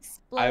I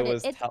exploded?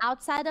 was It's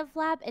outside of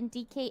lab and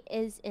DK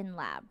is in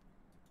lab.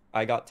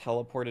 I got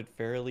teleported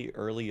fairly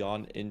early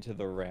on into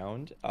the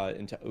round,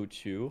 into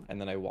O2, and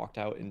then I walked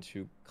out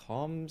into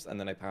comms, and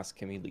then I passed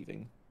Kimmy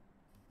leaving.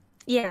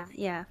 Yeah.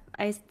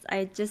 I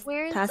just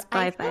Where's passed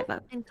by Ifa 5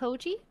 up. and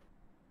Koji?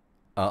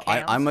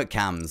 I'm at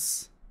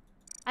cams.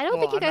 I don't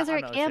think you guys are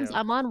at cams.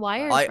 I'm on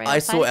wires. right I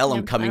saw outside Ellum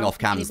cams. I coming don't off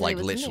think cams like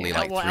anybody was in literally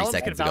there. like well, 3 Ellum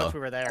seconds can vouch ago. we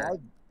were there.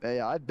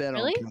 Yeah, I've been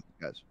Really? on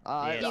campus,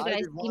 guys. You guys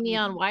did see me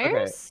on Okay,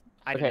 wires?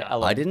 okay,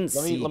 Ellum, I didn't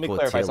let see me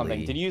clarify something.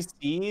 Cortilli. Did you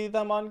see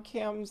them on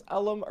cams,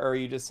 Ellum, or are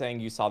you just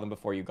saying you saw them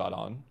before you got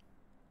on?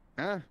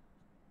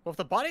 Well, if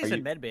the body's Are in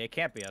you- medbay, it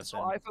can't be us. So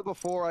Ifa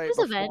before I There's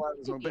a before vent. I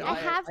was on, but I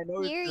have I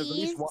know there's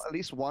theories. at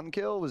least one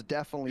kill was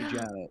definitely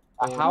Janet.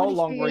 How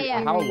long were you?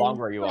 Yeah. How long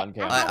were you on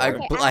Wait, cams?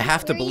 I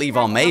have to believe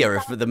our mayor.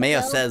 If the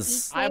mayor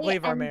says, I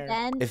believe our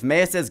mayor. if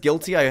mayor says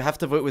guilty, I have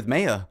to vote with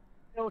mayor.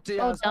 Guilty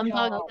Oh, as Dumdog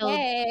hell. killed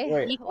Okay.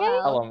 Wait,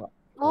 Well, Ellum,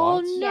 Oh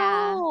what?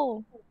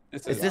 no!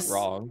 This Is is this-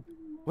 wrong.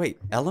 Wait,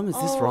 Ellum, is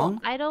this Oh, wrong?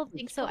 I don't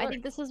think so. I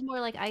think this is more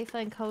like Ifa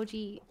and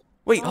Koji.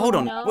 Wait, Oh, hold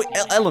on. no. Wait,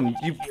 Ellum,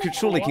 you could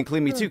surely can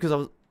clear me too, because I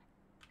was.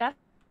 Yeah.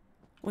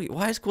 Wait,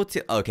 why is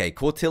Cortilli? Okay,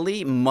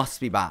 Cortilli must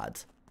be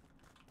bad.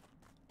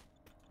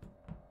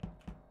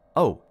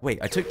 Oh, wait,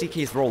 I took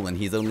DK's role and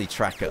he's only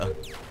tracker.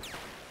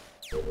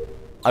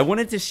 I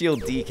wanted to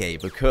shield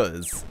DK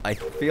because I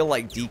feel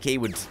like DK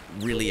would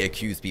really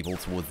accuse people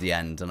towards the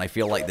end, and I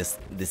feel like this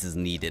is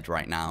needed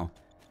right now.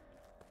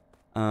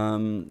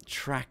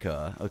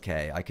 Tracker.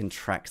 Okay, I can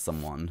track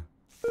someone.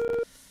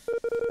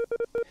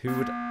 Who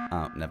would...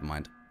 Oh, never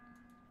mind.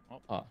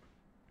 Oh.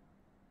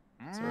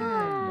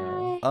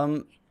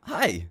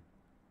 Hi.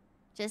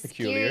 Just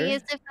Peculiar.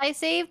 curious if I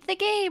saved the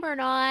game or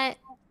not.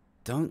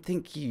 Don't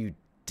think you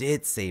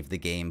did save the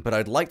game, but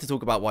I'd like to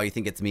talk about why you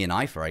think it's me and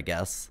Ifa, I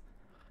guess.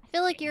 I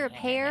feel like you're a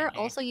pair.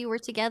 Also, you were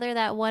together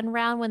that one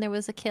round when there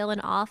was a kill in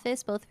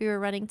office. Both of you were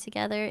running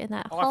together in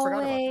that Oh, I forgot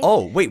about hallway.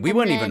 Oh, wait, we And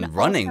weren't then even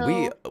running.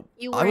 also,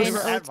 you I were was... in We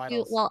were at O2.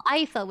 Vitals. Well,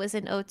 Ifa was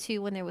in O2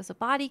 when there was a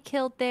body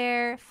killed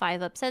there.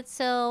 5 up said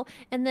so.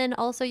 And then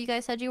also you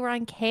guys said you were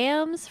on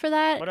cams for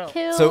that What else?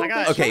 kill. So, I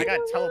got okay.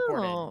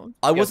 teleported.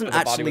 I Yes, wasn't but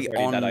the body actually was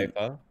already on... dead,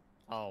 Ifa.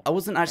 Oh, I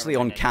wasn't actually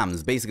never on mind.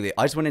 cams. Basically,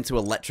 I just went into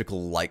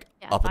electrical, like,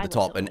 Yeah, up at I the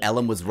top, and wasn't.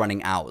 Ellum was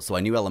running out, so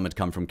I knew Ellum had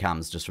come from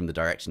cams just from the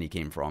direction he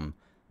came from.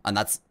 And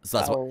that's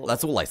Oh.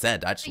 that's all I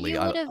said, But actually. you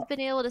would have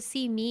been able to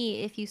see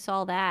me if you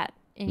saw that.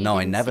 And you No,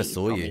 I didn't never see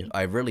saw you. me.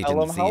 I really didn't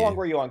Ellum, see how long you.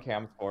 were you on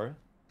cams for?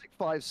 Like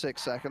 5-6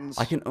 seconds.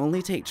 I can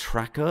only take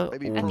tracker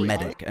Maybe or probably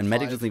medic, and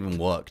medic 5. doesn't even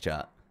work,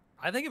 chat.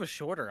 I think it was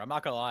shorter. I'm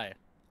not gonna lie.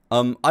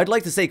 I'd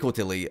like to say,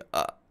 Cortilli,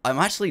 I'm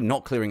actually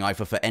not clearing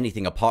Ifa for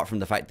anything apart from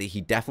the fact that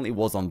he definitely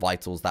was on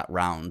vitals that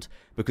round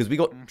because we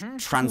got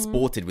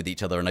transported with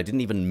each other and I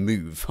didn't even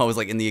move. I was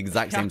like in the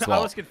exact same spot.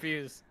 I was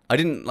confused. I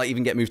didn't like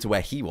even get moved to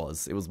where he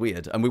was. It was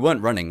weird, and we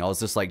weren't running. I was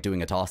just like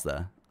doing a task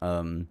there.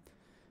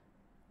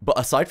 But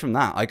aside from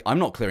that, I'm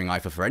not clearing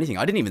Ifa for anything.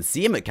 I didn't even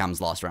see him at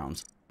Cam's last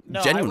round.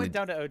 No, Genuinely. I went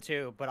down to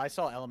O2, but I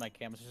saw Elm at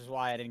Cam, which is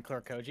why I didn't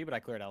clear Koji, but I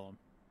cleared Elm.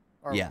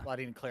 Or, Yeah. well, I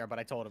didn't clear, but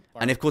I told him.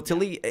 And if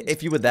Cortilli,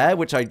 if you were there,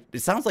 which it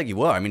sounds like you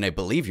were. I mean, I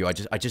believe you. I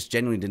just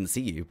genuinely didn't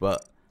see you.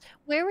 But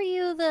Where were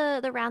you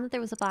the round that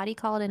there was a body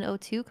called in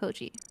O2,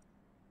 Koji?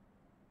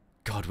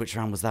 God, which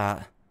round was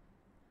that?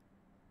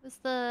 It was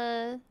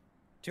the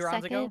 2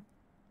 rounds ago, second?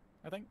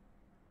 I think.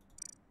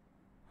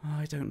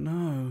 I don't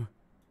know.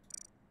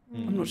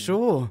 I'm not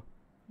sure.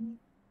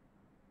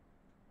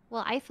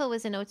 Well, Ifa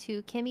was in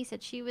O2. Kimmy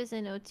said she was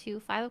in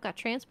O2. Five got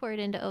transported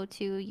into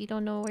O2. You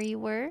don't know where you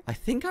were? I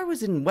think I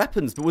was in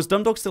weapons, but was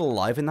Dumdog still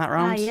alive in that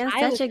round? you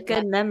have such a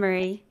good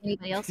memory.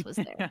 Anybody else was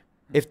there?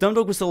 If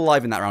Dumdog was still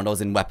alive in that round, I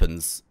was in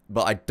weapons,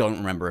 but I don't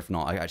remember if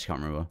not. I actually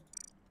can't remember.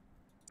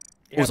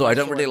 Yeah, Also, I for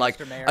don't sure, really like.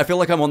 Mr. Mayor. I feel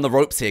like I'm on the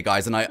ropes here,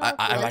 guys, and I've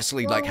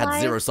actually like had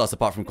zero sus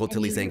apart from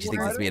Cortilli saying she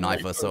thinks it's me and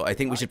Ifa. So I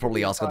think we should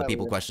probably ask other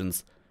people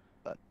questions.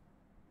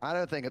 I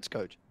don't think it's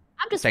Coach.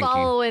 I'm just Thank you.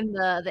 following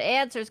the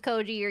answers,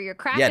 Koji, or you're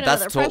cracking Yeah, under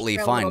that's the pressure totally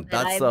a fine. little bit.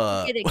 That's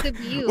It could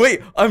be you.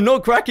 Wait, I'm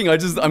not cracking.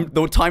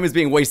 The time is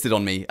being wasted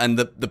on me, and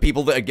the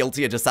people that are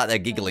guilty are just sat there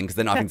giggling because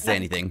they're not having to say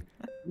anything.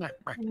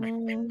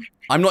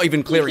 I'm not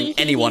even clearing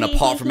anyone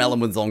apart from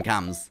Elements on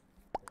cams.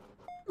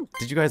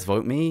 Did you guys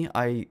vote me?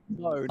 No.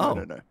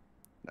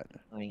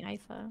 Voting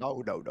Ifa.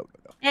 No.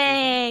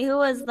 Hey, who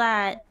was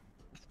that?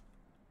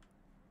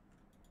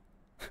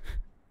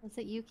 Was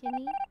it you,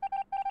 Kimmy?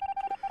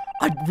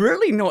 I'm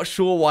really not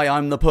sure why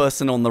I'm the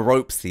person on the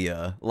ropes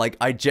here. Like,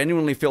 I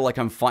genuinely feel like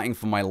I'm fighting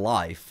for my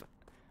life.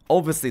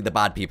 Obviously, the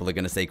bad people are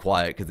going to stay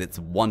quiet because it's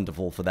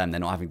wonderful for them.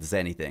 They're not having to say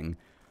anything.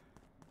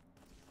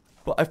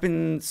 But I've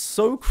been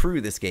so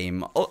crew this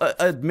game.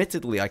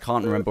 Admittedly, I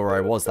can't remember where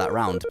I was that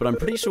round. But I'm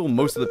pretty sure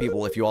most of the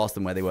people, if you asked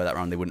them where they were that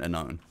round, they wouldn't have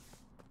known.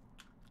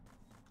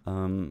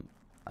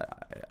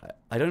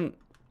 I don't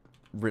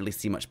really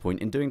see much point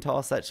in doing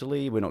tasks,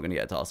 actually. We're not going to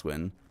get a task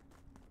win.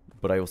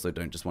 But I also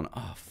don't just want to...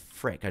 Oh,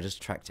 frick. I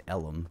just tracked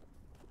Ellum.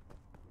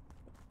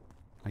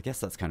 I guess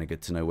that's kind of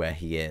good to know where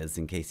he is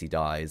in case he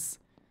dies.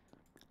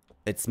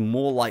 It's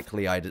more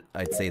likely I'd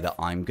say that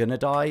I'm going to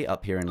die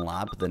up here in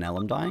lab than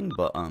Ellum dying,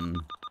 but...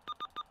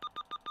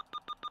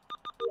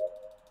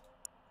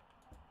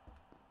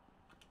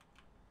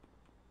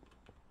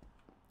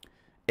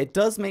 It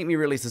does make me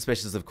really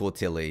suspicious of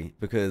Cortilli,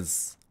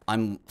 because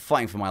I'm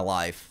fighting for my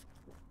life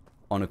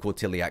on a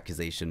Cortilli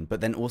accusation,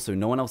 but then also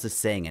no one else is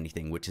saying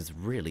anything, which is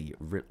really...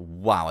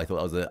 wow, I thought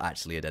that was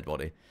actually a dead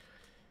body.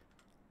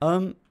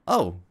 Oh.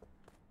 Oh,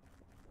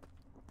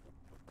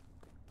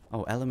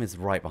 Ellum is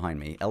right behind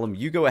me. Ellum,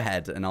 you go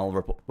ahead and I'll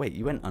report... Wait,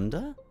 you went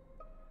under?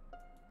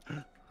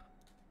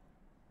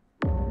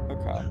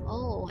 Okay.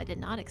 Oh, I did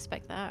not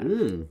expect that.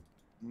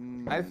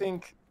 I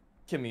think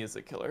Kimmy is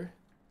a killer.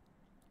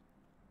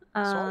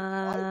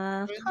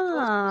 Huh.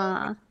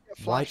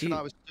 Flash and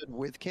I was stood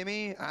with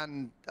Kimmy,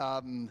 and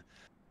I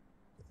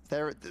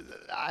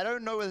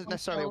don't know whether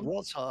necessarily it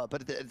was her,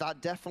 but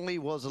that definitely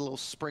was a little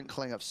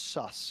sprinkling of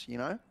sus, you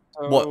know?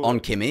 So What,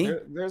 on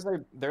Kimmy?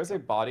 There's a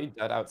body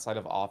dead outside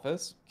of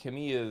office.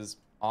 Kimmy is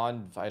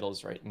on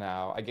vitals right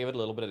now. I gave it a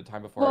little bit of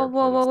time before.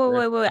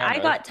 Whoa. I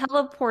got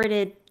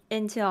teleported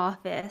into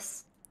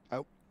office.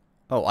 Oh,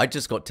 I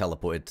just got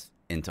teleported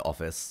into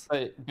office.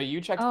 But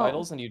you checked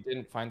vitals and you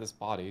didn't find this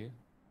body.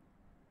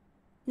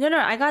 No,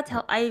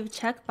 I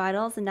checked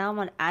vitals and now I'm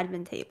on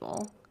admin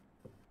table.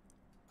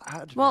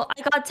 Well,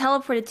 I got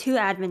teleported to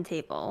admin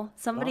table.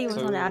 Somebody was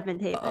on admin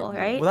table,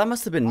 right? Well, that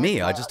must have been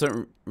me. I just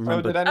don't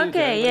remember.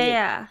 Okay,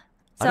 yeah.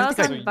 So I was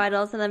think on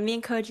vitals and then me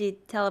and Koji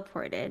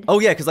teleported. Oh,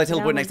 yeah, because I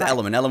teleported Now next to I'm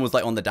Ellum, and Ellum was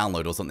like on the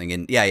download or something.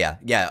 And yeah,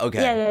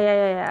 okay.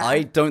 Yeah.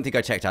 I don't think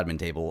I checked admin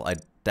table. I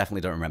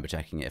definitely don't remember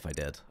checking it if I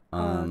did.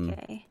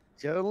 Okay.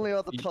 The only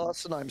other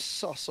person I'm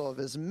sus of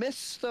is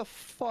Mr.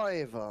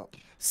 5-Up.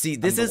 See,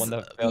 this is...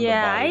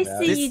 Yeah, I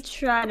see you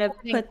trying to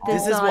put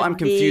this This is what on I'm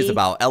confused me.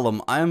 about.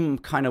 Ellum, I'm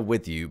kind of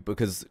with you,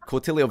 because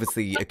Cortilli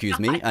obviously accused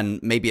me,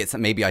 and maybe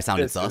I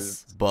sounded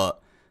sus,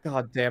 but...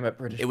 God damn it,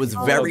 British. It was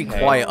very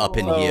quiet up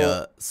in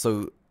here,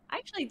 so... I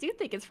actually do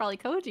think it's probably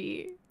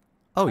Koji.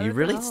 Oh, you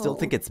really still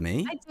think it's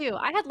me? I do.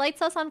 I had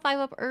lights us on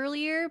 5-Up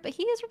earlier, but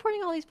he is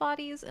reporting all these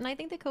bodies, and I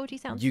think that Koji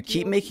sounds You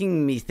keep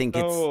making me think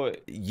it's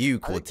you,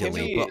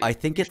 Cortilli, but I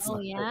think it's...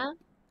 Oh, yeah?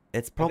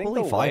 It's I think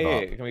probably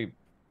 5-Up.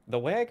 The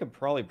way I could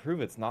probably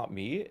prove it's not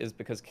me is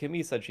because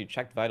Kimmy said she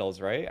checked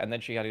vitals, right? And then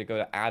she had to go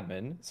to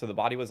admin, so the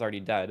body was already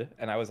dead,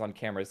 and I was on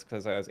cameras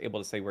because I was able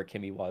to say where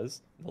Kimmy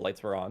was. The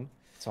lights were on.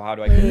 So how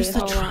do I... Who's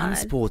the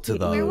transporter,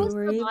 though? Where was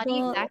the body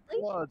exactly?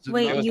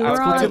 Wait, you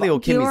were on,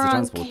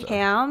 transporter.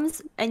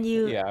 cams and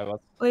you... Yeah, I was.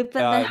 Wait,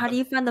 but then how do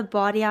you find the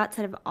body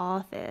outside of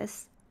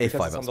office?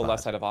 Because it's on the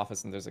left side of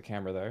office and there's a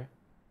camera there.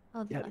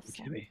 Oh, the left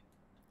side.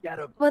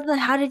 But then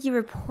how did you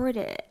report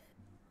it?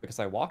 Because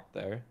I walked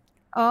there.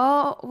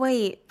 Oh,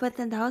 wait, but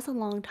then that was a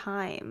long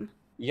time.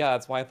 Yeah,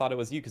 that's why I thought it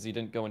was you, because you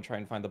didn't go and try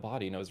and find the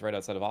body, and it was right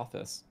outside of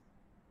office.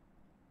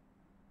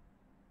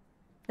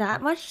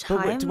 That much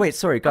But time? wait,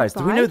 sorry guys,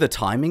 do we know the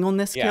timing on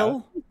this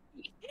kill?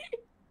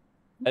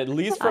 At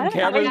least from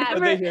cameras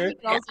when they hear.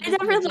 I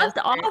never left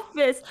the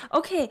office.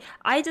 Okay,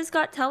 I just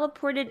got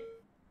teleported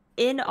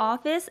in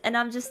office, and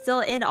I'm just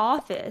still in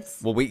office.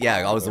 Well,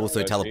 I was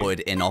also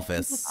teleported in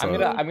office. So.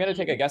 I'm gonna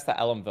take a guess that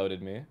Ellen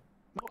voted me.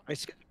 No, I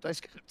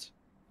skipped.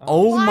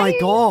 Oh my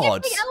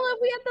god! Ellen,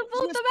 we have to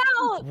vote them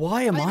out.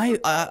 Why am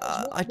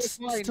I'm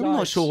still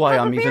not sure why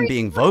I'm even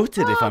being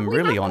voted, if I'm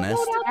really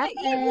honest.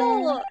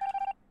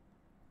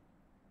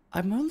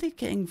 I'm only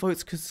getting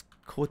votes because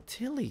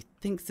Cortilli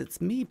thinks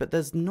it's me, but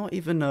there's not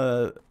even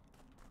a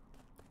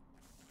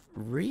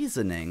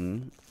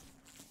reasoning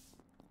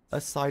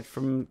aside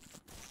from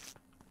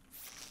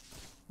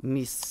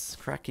me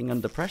cracking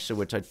under pressure,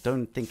 which I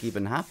don't think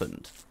even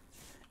happened.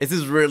 This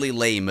is really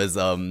lame as,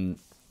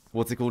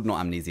 what's it called?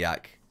 Not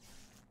amnesiac.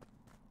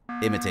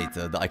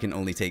 Imitator, that I can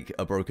only take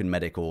a broken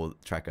medic or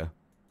tracker.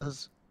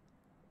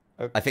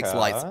 Okay. I fixed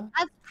lights.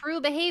 That's crew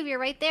behavior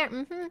right there.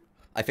 Mm-hmm.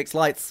 I fixed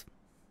lights.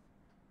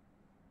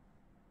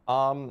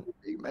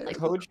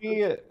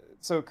 Koji,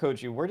 so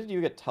Koji, where did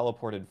you get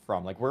teleported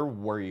from? Like, where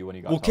were you when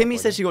you got Well, teleported? Kimmy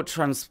said she got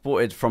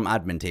transported from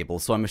admin table,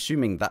 so I'm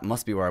assuming that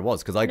must be where I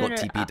was, because I got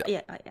TP'd.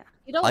 Yeah.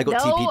 You don't I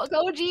got know, TP'd.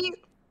 Koji?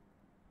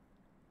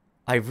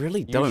 I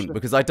really don't,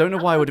 because I don't know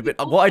why I would have been.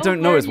 What I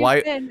don't know is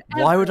why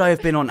would I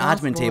have been on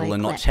admin table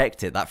and not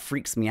checked it? That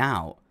freaks me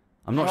out.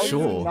 I'm not How do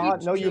sure. you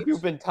not know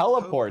you've been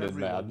teleported,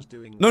 man?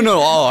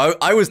 No,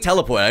 I was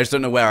teleported. I just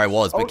don't know where I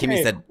was, but Kimmy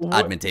Okay, said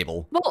admin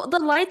table. Well, the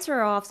lights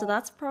are off, so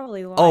that's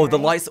probably why. Oh, the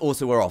right? lights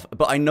also were off.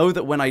 But I know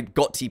that when I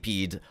got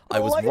TP'd, I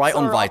was lights right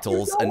on are off.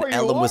 vitals, You know and where you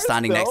Ellen was are,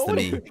 standing next to though.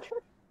 me.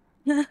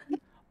 What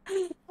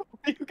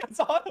are you guys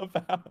on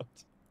about?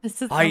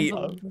 This is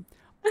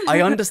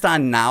I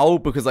understand now,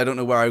 because I don't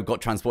know where I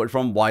got transported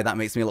from, why that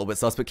makes me a little bit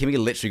sus, but Kimmy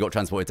literally got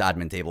transported to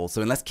admin table.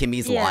 So unless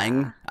Kimmy's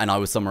lying and I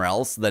was somewhere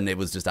else, then it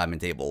was just admin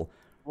table.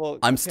 Well,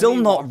 I'm still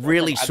Kimmy not walked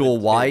really from sure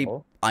admin why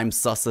table. I'm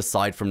sus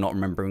aside from not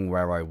remembering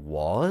where I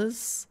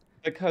was.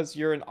 Because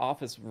you're in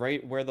office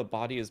right where the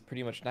body is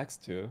pretty much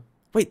next to.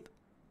 Wait,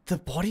 the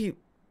body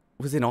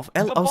was in office?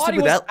 The body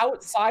was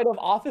outside of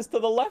office to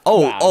the left.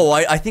 man.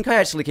 I think I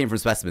actually came from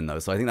specimen though,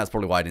 so I think that's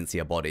probably why I didn't see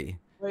a body.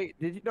 Wait,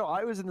 did you know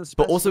I was in the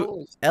But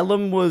also,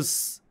 Ellen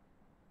was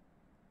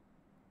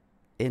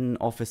in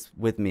office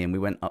with me, and we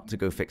went up to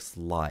go fix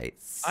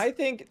lights. I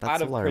think That's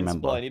out of all I principle,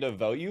 remember. I need to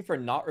vote you for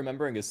not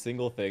remembering a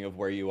single thing of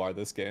where you are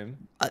this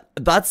game.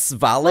 That's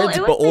valid, Well, it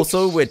but was like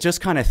also we're just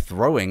kind of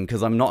throwing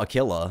because I'm not a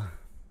killer.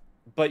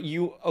 But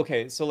you,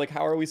 okay, so like,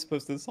 how are we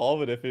supposed to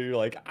solve it if you're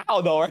like, I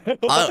don't know.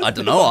 I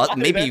don't know.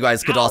 Maybe you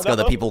guys could ask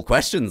other people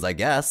questions, I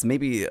guess.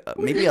 Maybe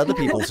other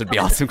people should be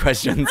asking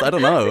questions. I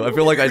don't know. I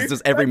feel like it's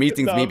just every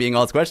meeting's me being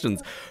asked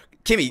questions.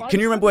 Kimmy, can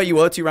you remember where you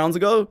were 2 rounds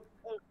ago?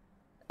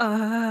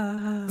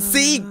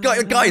 See,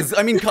 guys,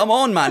 I mean, come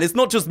on, man. It's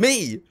not just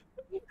me.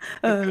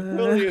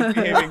 Lily is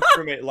behaving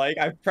crewmate like.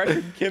 I've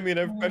pressured Kimmy and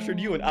I've pressured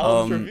you, and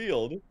Alan's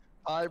revealed.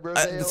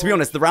 To be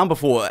honest, the round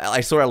before,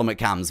 I saw Ellen at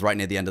cams right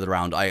near the end of the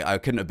round. I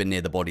couldn't have been near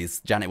the bodies.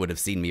 Janet would have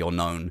seen me or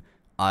known.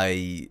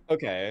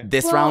 Okay.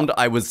 This round,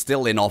 I was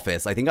still in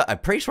office. I think I'm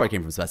pretty sure I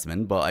came from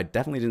specimen, but I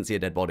definitely didn't see a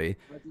dead body.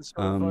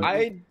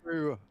 I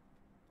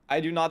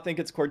do not think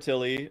it's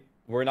Cortilli.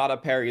 We're not a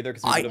pair either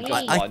because we would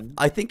have got one.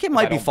 I think it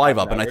might be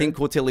 5-up, and I think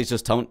Cortilli's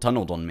just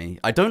tunneled on me.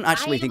 I don't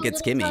actually think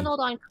it's Kimmy. I tunneled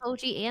on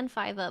Koji and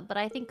 5-up, but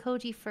I think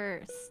Koji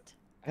first.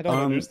 I don't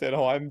understand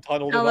how I'm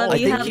tunneled at Ellen, all.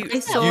 you have my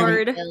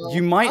sword.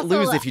 You might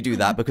Also, lose if you do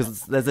that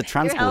because there's a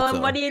transporter. Ellen,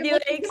 what are you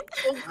doing?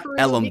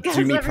 Ellum,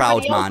 do me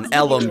proud, man.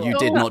 Ellum, you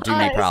did not do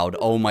me proud.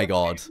 Oh my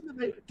god.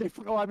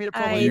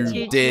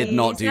 You did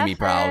not do me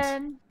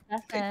proud.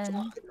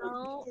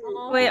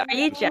 Wait, are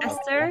you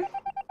Jester?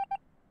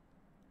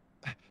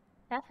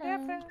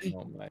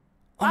 Oh my.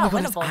 Oh my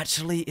god,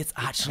 it's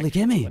actually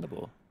Kimmy.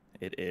 Winnable.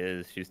 It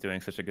is. She's doing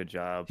such a good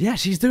job. Yeah,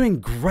 she's doing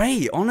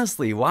great.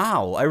 Honestly,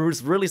 wow. I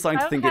was really starting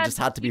to think it just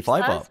had to be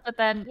 5-up. But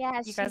then Yeah,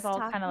 you guys all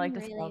kind of like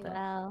really dispelled it.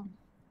 well.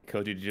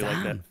 Koji, did you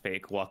like that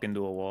fake walk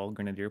into a wall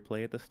grenadier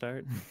play at the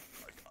start?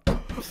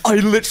 I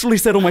literally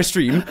said on my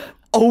stream,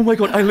 oh my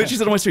god, I literally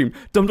said on my stream,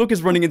 Dumdog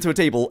is running into a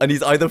table and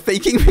he's either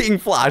faking being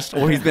flashed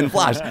or he's been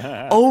flashed.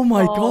 Oh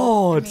my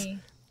god.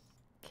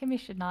 Kimmy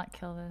should not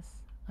kill this.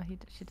 Oh, she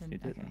didn't. She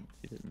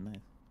didn't. Nice.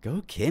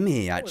 Go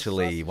Kimmy,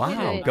 actually.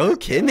 Wow, go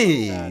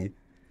Kimmy.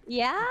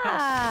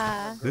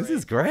 Yeah. This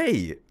is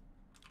great.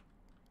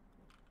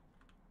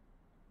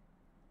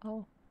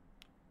 Oh.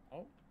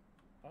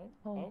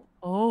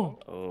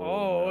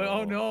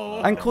 Oh no.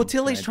 And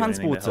Cortilli's Can I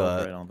do anything to help her? I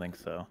transporter. don't think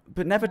so.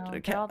 But never. No,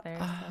 they're all there,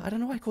 so I don't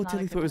know why it's not a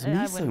Cortilli good- thought it was I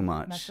me so wouldn't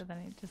much. mess with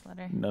any, just let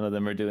her. None of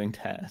them are doing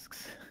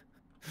tasks.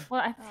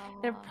 Well,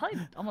 they're probably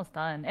almost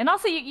done. And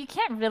also, you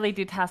can't really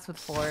do tasks with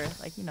 4.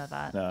 Like, you know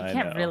that. No, you I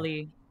can't know.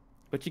 really.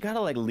 But you gotta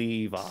like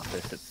leave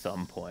office at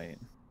some point.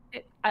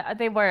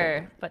 They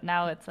were, but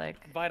now it's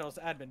like. Vitals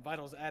admin,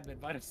 vitals admin,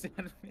 vitals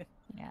admin.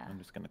 Yeah. I'm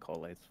just gonna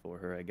call lights for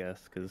her, I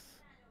guess, because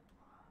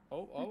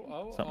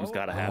something's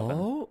gotta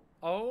happen.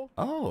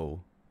 Oh.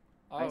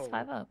 Where's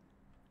 5-Up?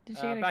 Did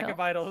she get a back kill? at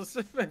vitals.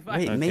 Wait,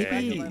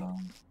 maybe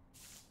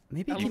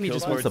Kimmy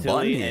just wants the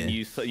button here. And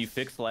you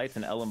fix lights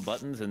and LM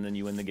buttons, and then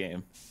you win the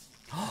game.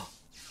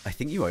 I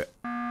think you are.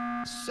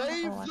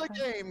 Save the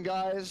game,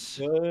 guys.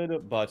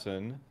 Good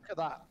button. Look at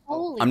that.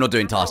 I'm not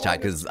doing task chat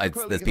because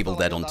there's people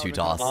dead on 2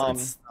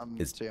 tasks.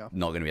 It's not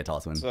going to be a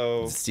task win.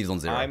 So Steve's on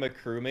 0. I'm a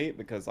crewmate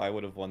because I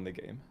would have won the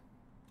game.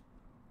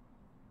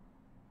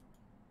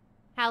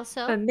 How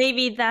so? But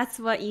maybe that's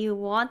what you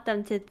want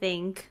them to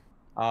think.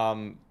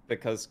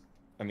 Because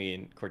I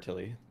mean,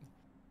 Cortilli,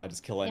 I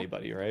just kill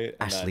anybody, right?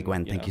 And Ashley then,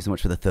 Gwen, thank you so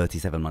much for the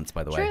 37 months,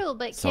 by the way. True,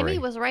 but Sorry.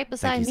 Kimmy was right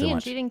beside so me, and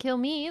much. she didn't kill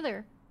me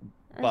either.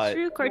 That's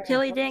true.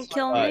 Cortilli didn't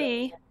kill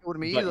me. But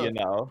you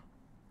know.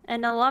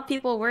 And a lot of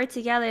people were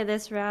together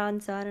this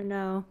round, so I don't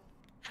know.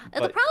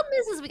 The problem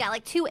is we got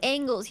like 2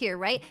 angles here,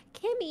 right?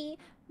 Kimmy,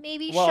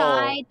 maybe Well-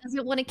 shy,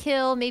 doesn't want to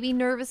kill, maybe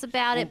nervous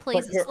about it,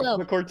 plays it slow.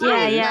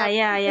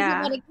 Yeah.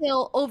 Doesn't want to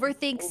kill,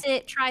 overthinks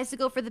it, tries to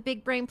go for the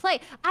big brain play.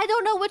 I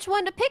don't know which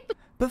one to pick.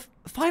 But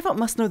 5-Up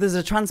must know there's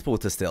a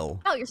transporter still.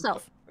 Tell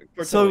yourself.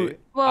 So,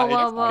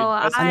 Whoa.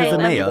 and there's a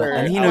mayor,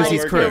 and he knows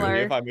he's crew,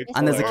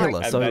 and there's a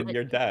killer, and so then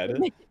you're dead.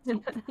 The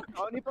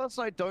only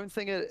person I don't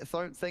think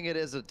it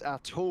is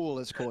at all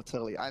is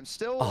Cortilli. I'm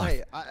still, Oh.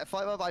 hey,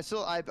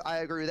 I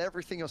agree with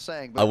everything you're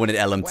saying. I wanted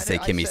Ellen to when say I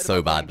Kimmy said so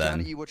about bad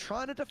Johnny, then. You were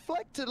trying to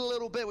deflect it a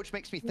little bit, which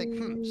makes me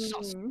think,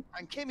 sus. And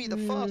Kimmy, the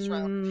first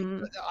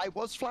round, I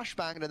was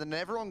flashbanged, and then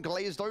everyone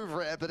glazed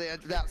over it, but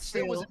that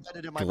still was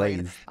embedded in my brain.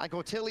 Glazed. And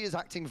Cortilli is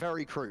acting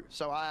very crew,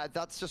 so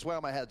that's just where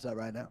my head's at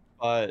right now.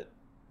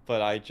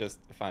 But I just,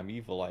 if I'm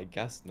evil, I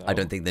guess no. I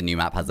don't think the new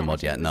map has a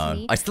mod yet, no.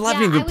 Me. I still Yeah,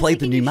 haven't even was played the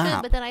thinking new you should,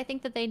 map. but then I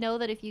think that they know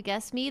that if you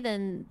guess me,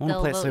 then I wanna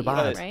they'll play it vote so you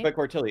bad. in, right? But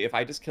Cortilli, if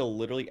I just kill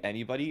literally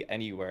anybody,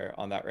 anywhere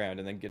on that round,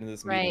 and then get in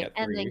this meeting Right, at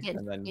 3, and then get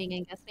and then... meeting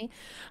and guess me.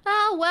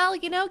 Oh, well,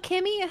 you know,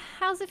 Kimmy,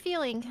 how's it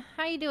feeling?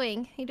 How you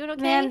doing? You doing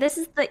okay? Man, this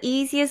is the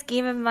easiest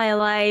game of my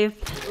life.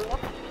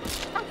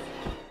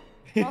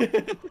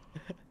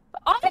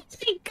 Oh my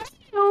god,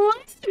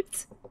 what?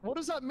 What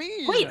does that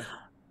mean? Wait.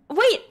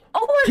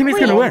 Oh, Kimmy's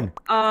gonna win.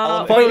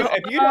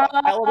 If you don't,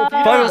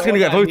 Five-Up's gonna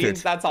get voted.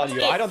 Means, that's on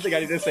you. I don't think I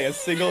need to say a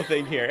single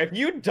thing here. If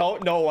you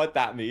don't know what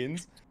that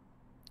means,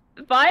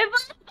 5?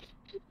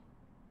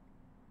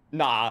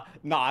 nah,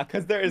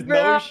 because there is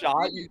no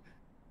shot.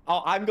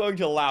 Oh, I'm going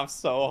to laugh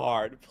so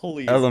hard.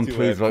 Please, Ellen, do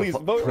please it. vote.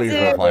 Please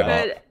vote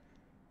 5-Up.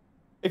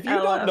 If you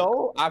don't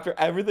know after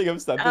everything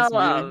I've said this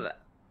meeting,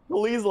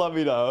 please let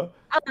me know.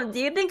 Do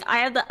you think I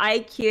have the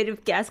IQ to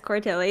guess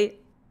Cortilli?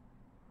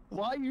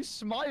 Why are you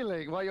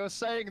smiling while you're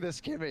saying this,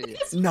 Kimmy?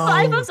 No.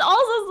 5-Up's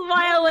also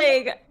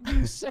smiling. You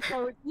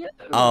sicko.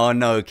 Oh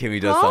no,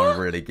 Kimmy does sound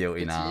really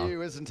guilty It's now.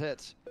 you, isn't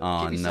it?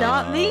 Oh Kimmy's no.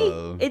 Not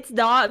me. It's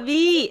not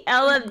me.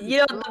 Ellen,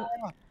 you know.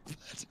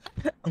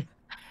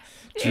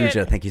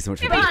 Juja, thank you so much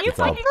for Come on, being you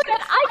yourself. fucking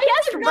said I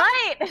guessed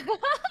right.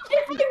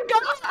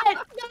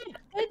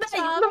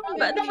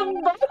 That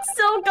mic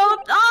still goes.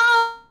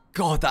 Oh.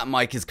 God, that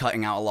mic is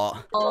cutting out a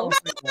lot. Oh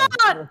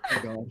God.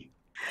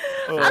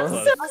 I'm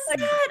so sad.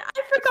 I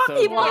forgot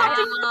people have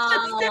to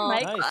fix their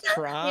mic. Nice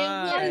try.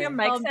 Yeah, your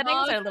mic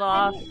settings are a little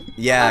off.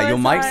 Yeah, Oh, your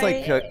mic's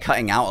sorry. like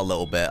cutting out a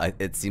little bit.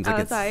 It seems like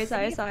Oh, it's.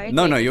 sorry.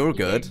 No, you're all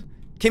good.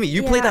 Kimmy,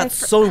 you Yeah, played that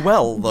so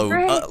well, though.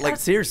 Great. Like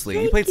seriously,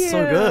 you Thank played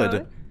so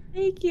good.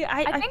 Thank you.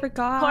 I think,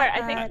 forgot. Court,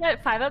 I think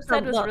that 5-Up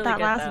said was really that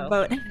good, last though.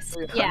 vote. I'm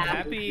Yeah.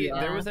 happy.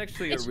 There was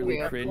actually a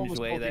really cringe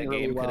way that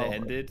game could have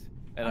ended,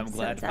 and I'm so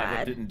glad 5-Up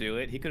sad. didn't do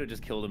it. He could have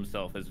just killed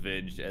himself as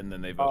Vidge, and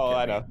then they voted. Oh,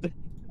 I know.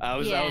 I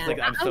was Yeah. like,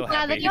 I'm so glad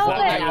happy. that you He's not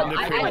voted. doing the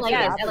I cringe. like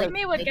it.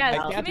 Kimmy would guess. I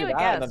can't Kimmy do would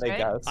that, and guess, then they right?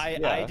 guess.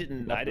 I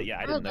didn't know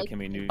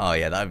Kimmy knew. Oh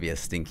yeah, that would be a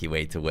stinky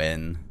way to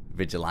win.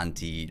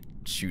 Vigilante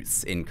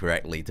shoots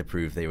incorrectly to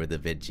prove they were the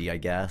Vigi, I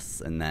guess,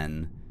 and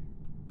then.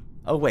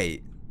 Oh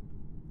wait.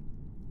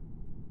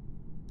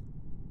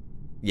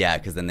 Yeah,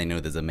 because then they know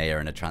there's a mayor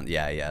and a trans.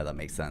 Yeah, that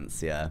makes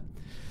sense. Yeah.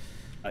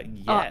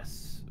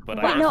 Yes,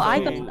 but Wait, no, I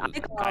also- got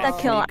the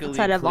kill sneakily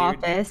outside of cleared-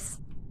 office.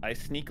 I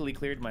sneakily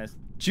cleared my.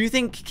 Do you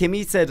think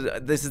Kimmy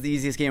said this is the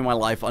easiest game of my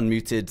life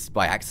unmuted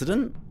by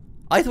accident?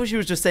 I thought she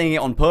was just saying it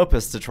on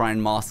purpose to try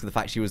and mask the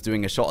fact she was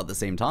doing a shot at the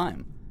same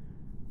time.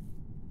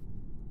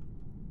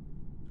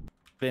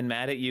 Been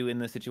mad at you in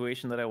the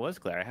situation that I was,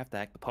 Claire. I have to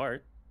act the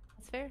part.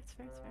 It's fair. It's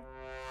fair. It's fair.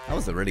 That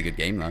was a really good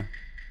game, though.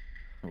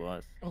 It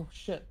was. Oh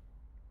shit.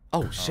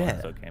 Oh shit.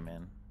 It's okay,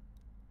 man.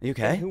 You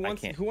okay? Who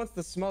wants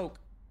the smoke?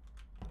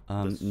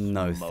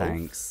 No smoke?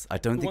 thanks. I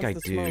don't Who think I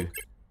wants the do. smoke?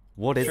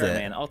 What is Sure, it?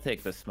 man. I'll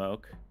take the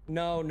smoke.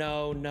 No.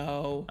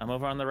 I'm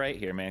over on the right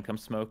here, man. Come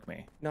smoke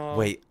me. No.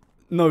 Wait.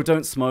 No,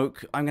 don't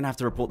smoke. I'm gonna have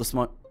to report the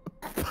smoke.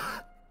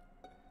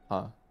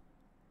 Huh?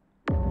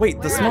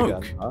 Wait, the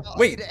smoke.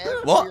 Wait,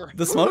 what?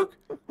 The smoke?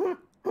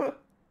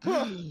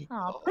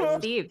 Oh, poor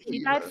Steve.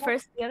 He died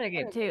first the other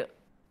game, too.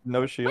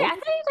 No shield? Wait, I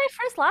thought he died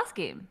first last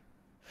game.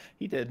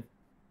 He did.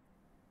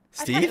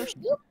 Steve?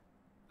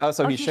 Oh,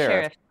 so he's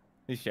sheriff.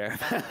 He's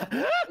sheriff.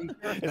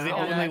 It's the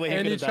only way he and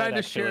could he have tried died, to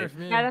actually. sheriff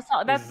me. Yeah,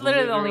 that's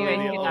literally the only way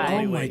he could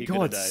die. Oh my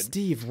god,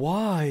 Steve,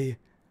 why?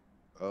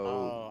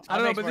 Oh. I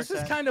don't know, but this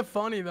is kind of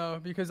funny though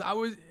because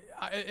I'm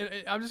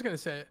just gonna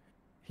say it.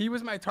 He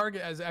was my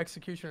target as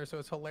executioner, so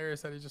it's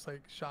hilarious that he just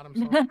like shot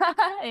himself.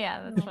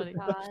 Yeah, that's funny.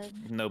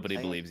 Nobody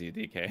believes you,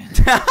 DK.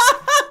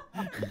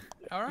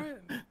 All right.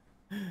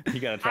 You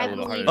gotta try a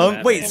little harder. Than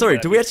that, Wait, man. sorry. You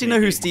Do gotta we be actually know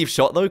who sneaky. Steve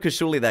shot though? Because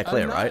surely they're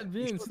clear, I'm right? not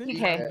being sneaky.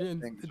 DK. I'm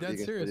being dead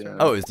serious. Right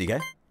Oh, it was DK.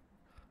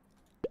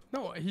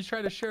 No, he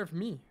tried to sheriff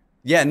me.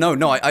 Yeah, no.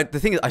 The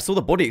thing is, I saw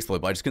the body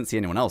explode, but I just couldn't see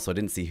anyone else, so I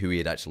didn't see who he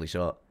had actually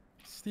shot.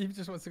 Steve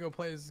just wants to go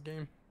play his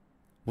game.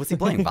 What's he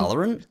playing?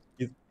 Valorant?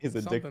 He's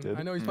addicted.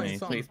 I know he's playing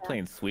something. He's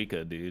playing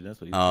Suika, dude. That's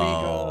what he's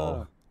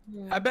Oh.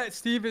 I bet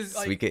Steve is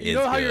like, Suika you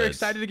know is how you're good.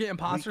 excited to get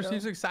imposter?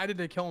 Steve's excited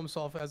to kill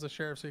himself as a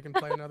sheriff so he can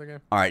play another game.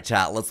 All right,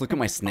 chat. Let's look at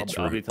my snitch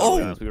I'll be route.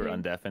 totally Oh, honest, we were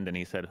undeafened, and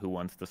he said, "Who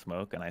wants to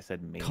smoke?" And I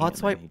said, "Me." card and then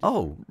swipe. he just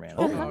Oh, ran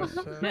oh,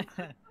 away.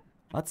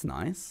 that's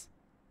nice.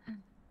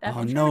 That's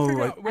Oh I'm no, trying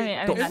to I figure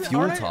out- got that's-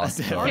 fuel alright.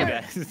 toss. Alright.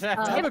 guys.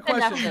 I have a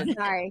question.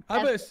 Sorry. I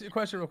have a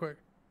question real quick.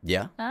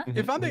 Yeah. Huh?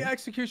 If I'm the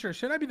executioner,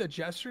 shouldn't I be the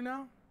jester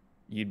now?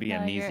 You'd be No,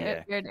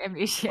 amnesiac. you're an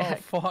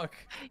amnesiac. Oh fuck.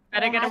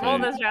 Better get a roll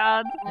this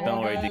round.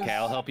 Don't worry, DK.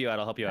 I'll help you out.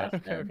 I'll help you out.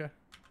 Okay.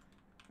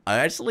 I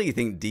actually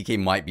think DK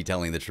might be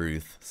telling the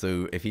truth.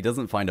 So if he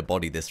doesn't find a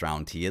body this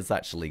round, he is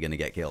actually going to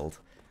get killed.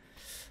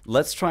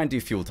 Let's try and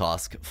do fuel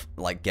task,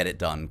 like get it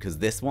done, because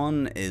this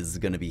one is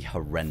going to be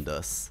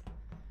horrendous.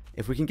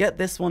 If we can get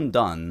this one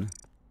done,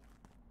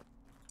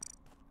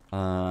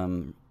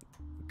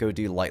 go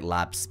do like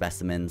lab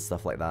specimens,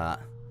 stuff like that,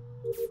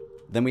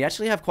 then we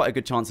actually have quite a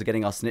good chance of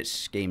getting our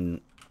snitch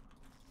game.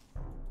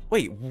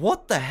 Wait,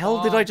 what the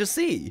hell did I just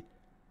see?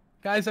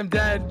 Guys, I'm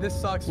dead. This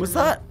sucks. Was for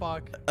me. that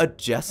Fuck.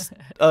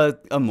 a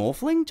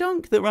morphling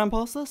junk that ran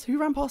past us? Who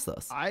ran past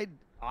us? I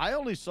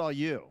only saw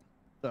you.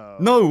 So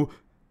No,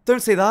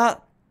 don't say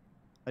that.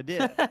 I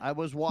did. I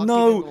was walking. in the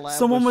No, lab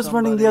someone with was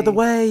running the other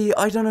somebody. way.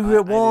 I don't know who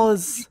it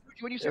was.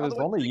 When you It was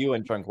only you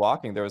and Drunk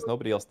walking. There was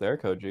nobody else there,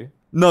 Koji.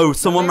 No,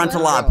 someone ran to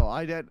lab. No,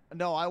 I did.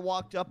 No, I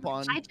walked up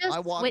on. I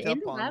just walked went up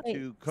in lab.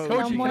 onto Koji,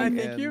 Koji. can I and-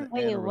 thank you? and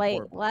Wait, a wait,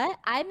 report. what?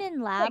 I'm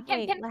in lab. Can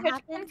Wait, what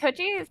happened?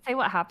 Koji say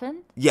what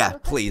happened? Yeah,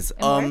 please.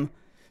 And where?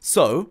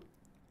 So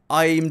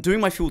I'm doing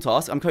my fuel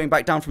task. I'm coming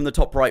back down from the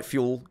top right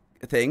fuel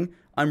thing.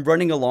 I'm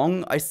running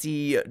along. I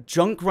see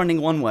junk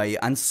running one way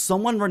and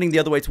someone running the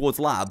other way towards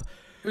lab.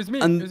 It was me.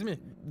 And It was me.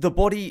 the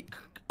body.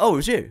 Oh, it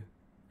was you.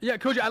 Yeah,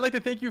 Koji, I'd like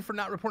to thank you for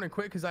not reporting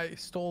quick because I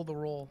stole the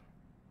role.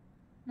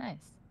 Nice.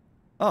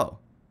 Oh.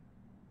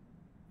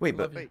 Wait,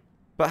 Love but you.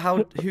 but how?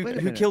 Wait a Who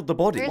minute. killed the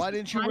body? Why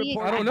didn't you Body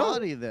report I don't the know.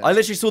 body then? I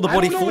literally saw the I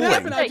body don't know what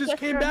happened. falling. I just Just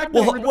came back.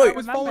 remember- when Well, I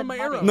was wait. following my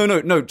arrow.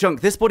 No,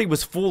 junk. This body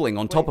was falling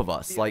on top of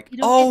us. Like, You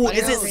don't oh, get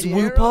is the it arrow. The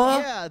arrow- Swooper?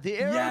 Yeah, the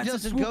arrow Yeah, it's a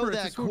doesn't swooper, go it's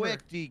a that swooper.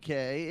 quick,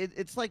 DK.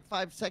 It's like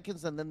 5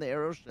 seconds and then the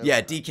arrow shows Yeah,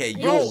 up. DK, Yo,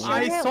 you're Yo,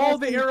 I Sure, saw it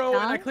the wasn't arrow and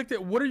I done. clicked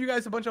it. What are you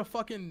guys, a bunch of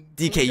fucking...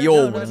 DK, Yeah,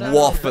 you're no, no, no.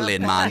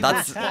 waffling, man.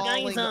 That's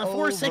Guys,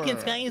 4 seconds,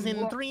 over. guys,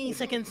 in 3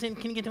 seconds. And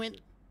can you get to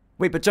it?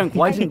 wait, but junk.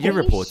 Why didn't you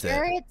report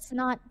sure it? it's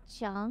not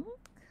junk?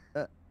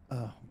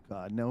 Oh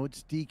God, no,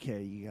 it's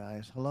DK, you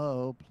guys.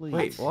 Hello, please.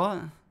 Wait,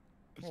 what?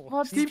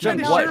 Well, Steve Junk,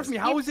 tried to what? sheriff me.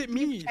 How is it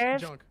me,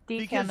 Sheriff Junk?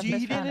 DK on Because the he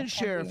first round. didn't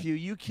sheriff you.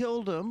 You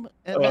killed him.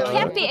 And It now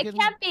can't be. you're It fucking-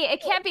 can't be.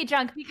 It can't be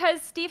junk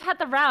because Steve had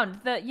the round.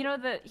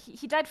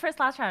 He died first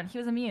last round. He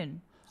was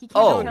immune. He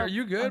can't Oh. be Are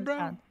you good, on this bro?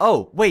 round.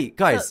 Oh, wait,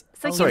 guys.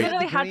 So he Sorry.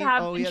 literally had to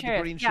have Oh, been he had the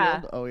sheriff. green Yeah.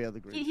 shield? Oh, yeah, the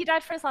green He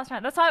died first last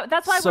round. That's why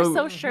we're So-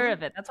 so sure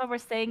of it. That's why we're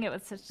saying it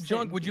was such.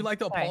 Junk, would you like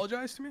to Sorry.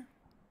 apologize to me?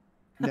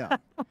 No.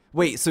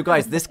 Wait, so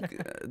guys,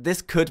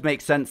 this could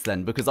make sense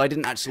then because I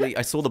didn't actually.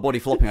 I saw the body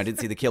flopping. I didn't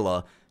see the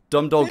killer.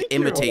 Dumb Dog Thank you.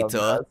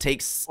 Imitator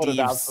takes What an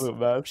Steve's absolute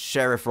mess.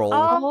 sheriff role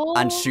Oh.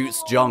 and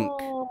shoots Junk,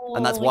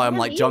 and that's why I'm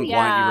like, Junk, why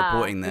aren't you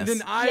reporting And this?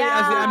 then I, Yeah.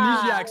 as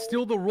the amnesiac,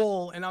 steal the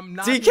role, and I'm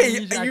not the DK, amnesiac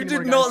you anymore, did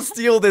guys. not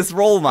steal this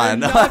role, I'm man.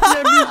 not the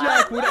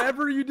amnesiac.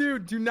 Whatever you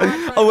do not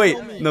try Oh to wait,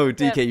 kill me. no,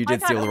 DK, you My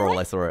did steal God, the role. what-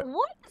 I saw it.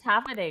 What is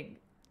happening?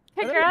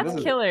 This Congrats,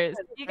 is- killers.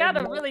 You got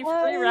a really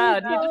free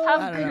round. You just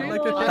have I don't know.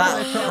 Like the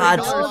That thing had- I I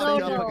tried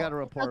to no. got a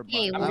report.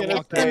 Okay, but we'll I get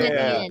walked to out it with a at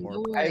the end. report.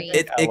 Don't I worry.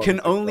 think It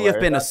can only have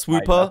been a That's fine,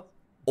 swooper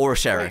or a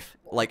sheriff.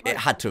 Like it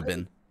had to have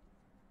been.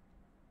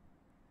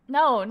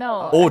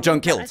 No. Or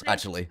Junk I killed, think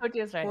actually.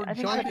 Koji is right. Or I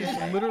think Junk Koji is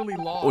right. is literally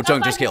lost. Or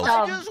Junk just That's killed.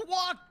 why I he's just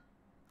walked.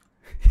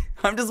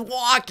 I'm just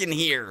walking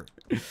here.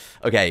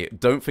 Okay,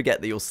 don't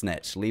forget that you'll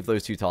snitch. Leave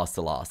those 2 tasks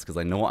to last, because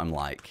I know what I'm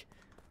like.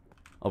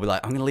 I'll be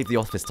like, I'm going to leave the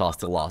office task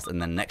to last,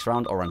 and then next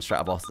round, I'll run straight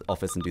out of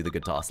office and do the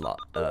good task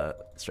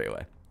straight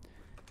away.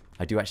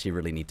 I do actually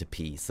really need to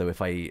pee, so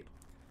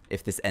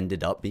if this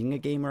ended up being a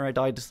game where I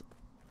died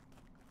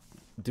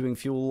doing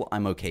fuel,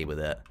 I'm okay with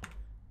it.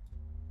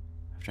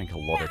 I've drank a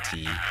lot of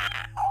tea.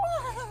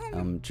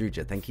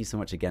 Druja, thank you so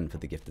much again for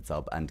the gifted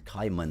sub, and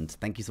Kaimund,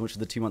 thank you so much for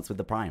the 2 months with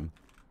the Prime.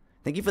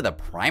 Thank you for the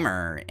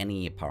primer.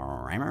 Any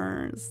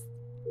primers?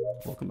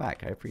 Welcome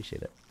back. I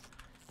appreciate it.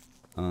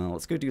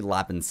 Let's go do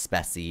lab and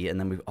speci, and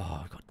then we've...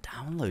 Oh, I've got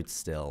downloads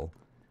still.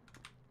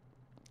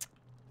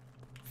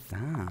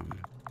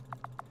 Damn.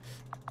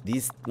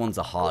 These ones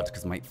are hard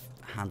because my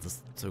hands are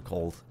so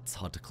cold. It's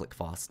hard to click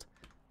fast.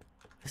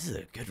 This is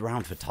a good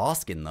round for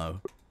tasking,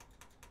 though.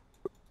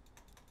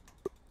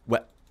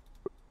 What?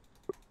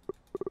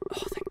 Oh,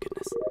 thank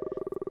goodness.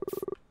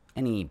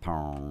 Any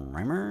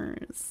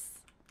primers?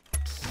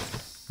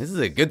 This is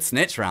a good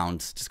snitch round.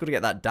 Just got to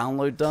get that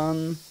download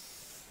done.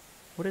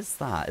 What is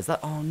that? Is that...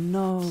 Oh,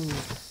 no.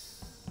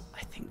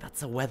 I think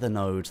that's a weather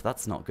node.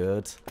 That's not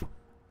good.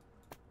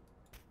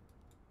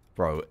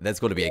 Bro, there's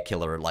got to be a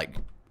killer, like,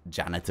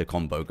 janitor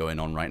combo going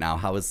on right now.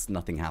 How has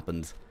nothing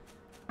happened?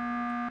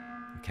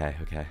 Okay,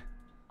 okay.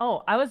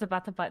 Oh, I was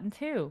about to button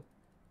too.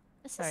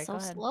 This Sorry, is so go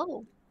ahead.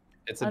 slow.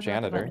 It's a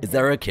janitor. Is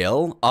there a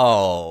kill?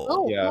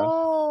 Oh. Yeah.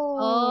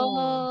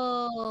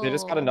 Oh. They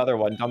just got another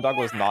one. Dumdog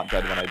was not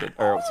dead when I did.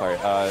 Or sorry,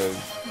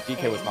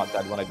 DK was not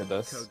dead when I did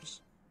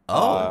this.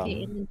 Oh.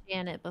 Okay, and then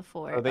Janet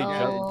before. Oh, they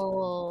jumped.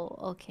 Oh,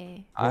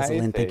 okay.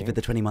 Rosalind, thank you for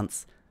the 20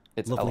 months.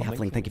 It's Lovely Element.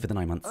 Halfling, thank you for the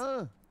 9 months.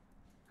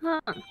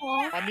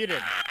 I'm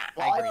muted.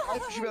 Well, I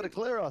thought you were able to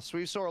clear us.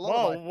 We saw a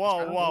lot Whoa, of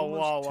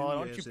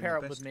whoa! Don't you pair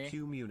up with me.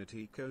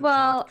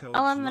 Well,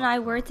 Ellen and I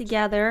were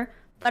together,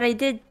 but I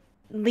did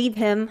leave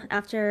him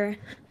after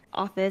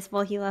office.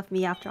 Well, he left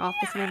me after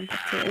office and then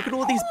back to. Look at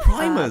all these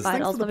primers. But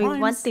Thanks also for the we went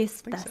primes. through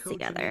spec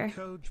together.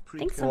 I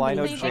think Well, I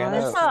know somebody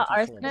Janet- was.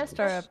 Arsonist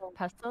or a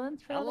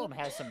pestilence for Ellum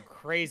has some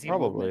crazy.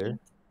 Probably.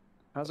 movement.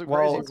 How's it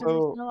Well, crazy?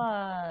 so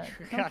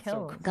There's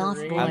no kills.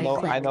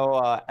 I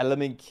know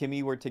Elam and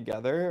Kimmy were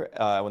together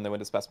when they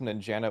went to specimen, and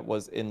Janet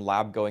was in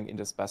lab going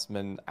into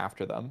specimen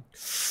after them.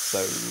 So.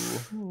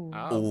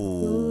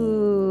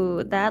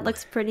 Ooh, that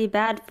looks pretty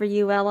bad for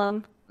you,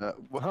 Ellum. I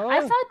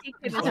saw DK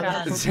this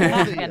round from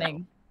the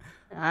beginning.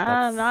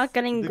 I'm not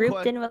getting The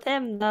grouped que- in with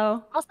him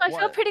though. Also, I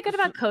feel pretty good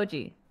about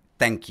Koji.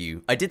 Thank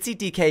you. I did see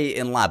DK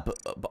in lab. But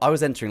I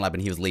was entering lab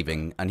and he was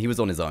leaving, and he was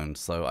on his own,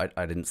 so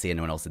I didn't see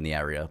anyone else in the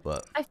area,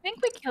 but... I think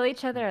we kill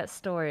each other at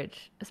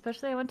storage.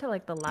 Especially I went to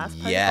like the last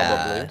part.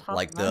 Yeah, top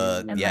like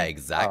left, and, yeah, like,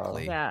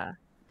 exactly. Yeah.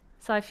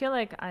 So I feel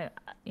like I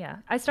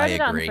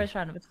started out in the agree. first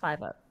round with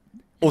 5 up.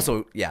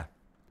 Also, yeah.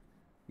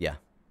 Yeah.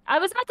 I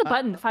was at the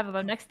button 5 up.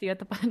 I'm next to you at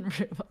the button room.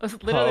 I was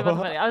literally about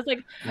the button. I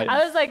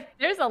was like,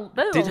 this is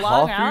Did a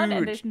long round Hafu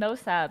and there's no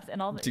sabs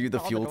and all the Do the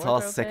all fuel doors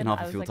task, are second open. half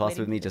I of was, fuel like, task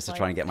with me waiting just to for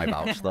try and get my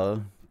flight. vouch,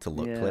 though, to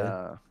look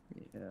clear.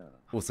 Yeah.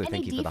 Also, Any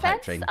thank you for the defense,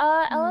 hype train.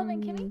 Ellen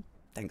and Kimmy?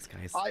 Thanks,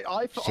 guys.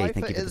 I Shay,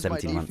 thank you for the is my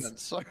 17 months.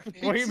 defense, so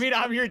What do you mean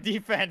I'm your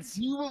defense?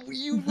 You were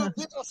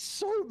with us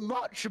so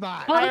much,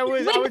 man. I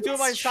was doing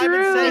my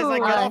Simon Says,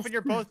 like, get off and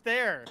you're both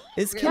there.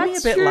 Is Kimmy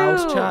That's a bit loud,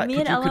 true. chat? Me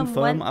Could and you Ellen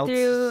confirm? went I'll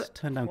through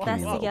turn down Kimmy a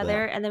best little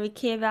together, bit. and then we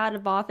came out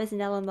of office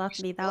and Ellen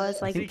left me. That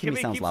was like. think Kimmy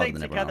sounds keep louder saying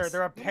than everyone together. else.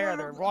 They're a pair.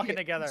 They're walking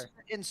together.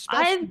 In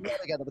special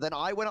together, but then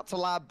I went up to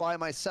lab by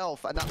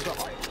myself, and that's what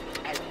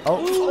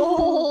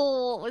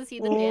Oh, was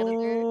he the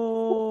janitor?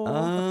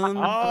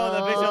 Oh,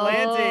 the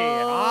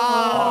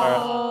vigilante.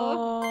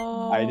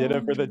 I did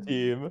it for the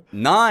team.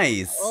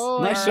 Nice.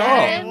 Nice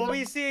shot. We'll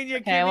be seeing you,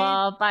 Kimmy. Okay,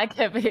 well, bye,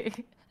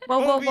 Kimmy.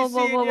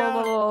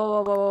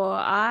 Whoa.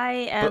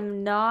 I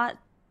am not.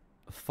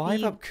 5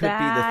 the up could be the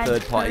bad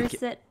third party.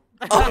 person.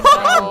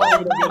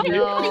 Oh,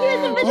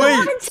 no. Wait.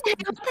 What the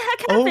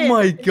heck Oh happened?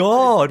 my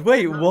god.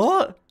 Wait,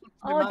 what?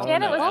 Oh,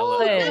 Janet was Oh,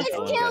 you good. guys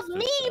killed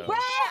me, bro!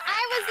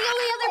 I was the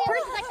only other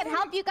person that could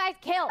help you guys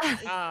kill.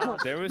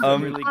 There was a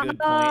really good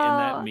point in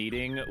that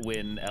meeting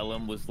when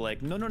Ellum was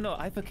like, no,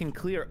 Ifa can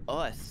clear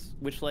us,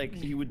 which, like,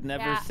 he would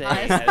never say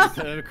as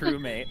a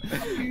crewmate.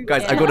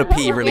 Guys, I gotta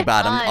pee really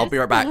bad. I'll be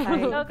right back.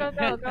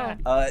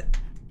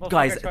 Go.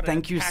 Guys,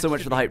 thank you so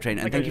much for the hype train,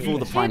 and thank you for all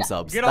the prime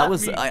subs. Get That off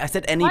was, me. I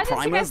said any Why did you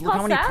primers? guys Look how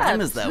call many Sabs?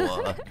 primers there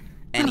were.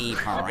 Any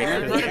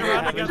primers? We're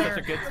having such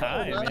a good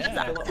time.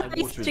 Yeah.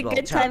 Such a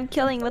good time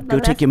killing with Go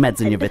my take your best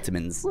meds and your friend.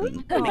 vitamins.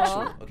 And make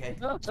sure, okay?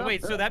 So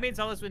wait, so that means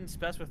Ella's been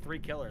spec with 3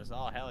 killers.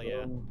 Oh, hell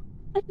yeah.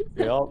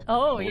 Yep.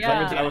 Oh,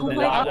 yeah. I was in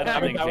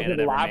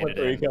the lab with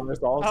 3 killers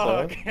also. Oh,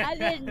 okay. I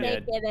didn't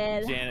make it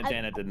in.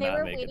 Janet did They not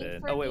were make it waiting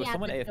in. for Oh wait, me was at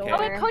someone the AFK? door. Oh,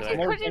 wait, Cody's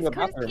I'm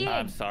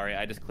peeing. sorry,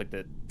 I just clicked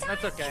it.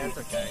 That's okay. That's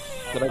okay.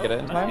 Did I get it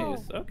in time?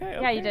 Nice. Okay.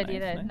 Yeah, you okay, did. You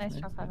nice, did. nice,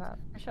 Nice job, 5 up.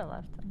 I should have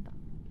left.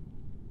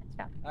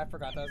 I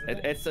forgot that was the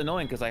thing. It's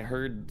annoying because I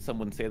heard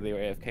someone say they were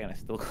AFK and I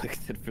still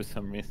clicked it for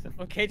some reason.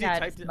 Well, KJ Yeah,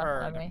 typed it's it, not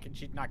or funny.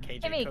 not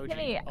KJ, Kimmy, Koji.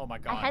 Kimmy, Oh my I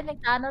god. had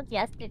McDonald's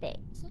yesterday.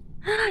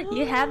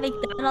 You have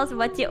McDonald's.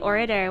 What's your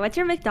order? What's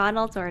your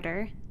McDonald's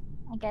order?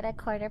 I get a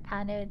quarter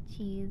pounder with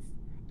cheese,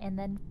 and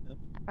then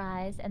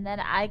fries, and then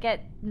I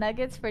get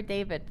nuggets for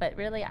David. But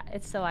really,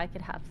 it's so I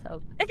could have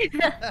soap. Oh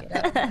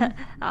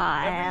hell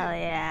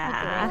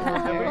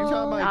yeah! Every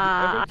time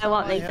I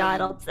want I have-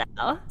 McDonald's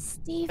now.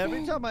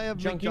 Every time I have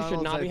Junk, you should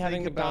McDonald's, not be I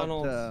having think about,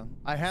 McDonald's.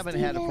 I haven't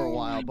had it for a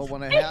while, but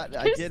when I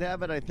did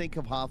have it, I think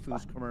of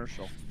Hafu's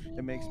commercial.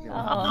 It makes me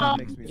laugh.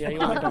 It makes me Yeah, you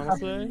smile. want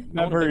McDonald's today?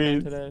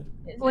 Memories. Today.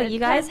 Wait, you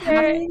guys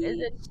tender? have- Is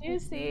it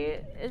juicy?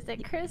 Is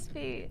it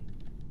crispy?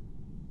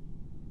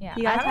 Yeah.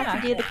 You guys I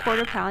have to do the haven't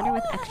quarter pounder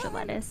with extra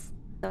lettuce.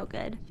 So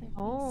good.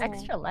 Oh.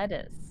 extra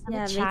lettuce. I'm Yeah,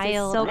 a it makes it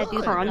child. so I do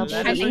crunchy. triangle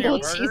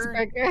That's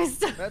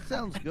cheeseburgers. That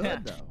sounds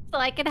good, though. So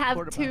I can have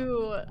Quarter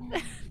 2.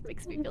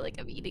 Makes me feel like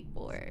I'm eating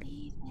more.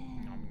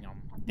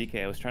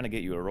 DK, I was trying to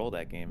get you a roll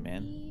that game,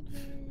 man.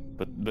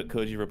 But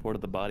Koji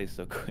reported the body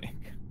so quick.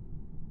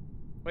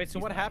 Wait, so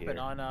He's what not happened here.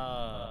 on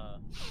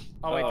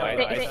Oh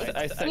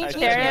wait, Steve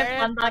Sheriff,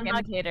 Unlock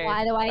Indicator.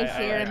 Why do I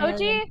hear a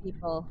million Koji,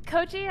 people?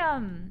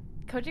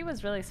 Koji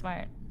was really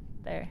smart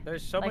there.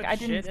 There's so Like, much I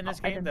didn't shit in this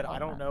I game didn't that follow I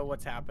don't that. know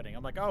what's happening.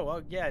 I'm like, oh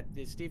well, yeah,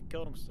 Steve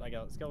killed him.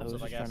 Killed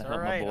himself, I guess. trying to All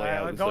help my right, boy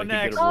out I'm so going he could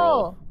get next. a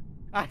roll.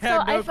 I So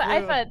had no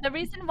Ifa, the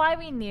reason why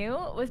we knew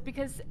was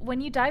because when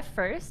you die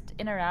first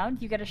in a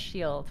round, you get a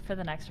shield for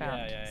the next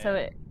round.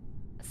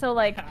 So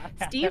like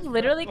Steve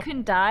literally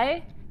couldn't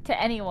die to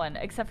anyone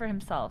except for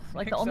himself.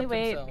 Like the only Except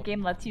way himself. the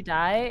game lets you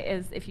die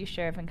is if you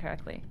sheriff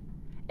incorrectly.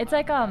 It's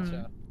like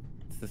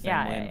It's the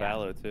same way in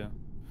Valor too.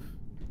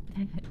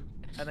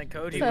 And then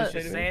Koji So- was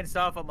just saying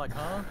stuff. I'm like,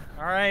 huh?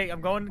 All right, I'm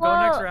going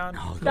next round.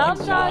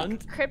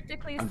 Dumbdog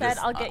cryptically I'm said,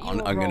 just- "I'll get you a I'm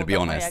roll. gonna be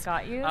Don't worry, honest. I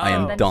got you." I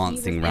am And then he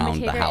dancing was around the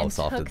imitator and house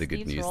after took the good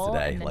Steve's news role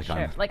today. and then Like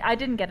sheriff. Like I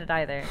didn't get it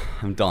either.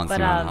 I'm dancing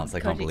But, around the house. I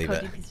can't Koji- believe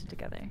Koji it. pieced it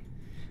together.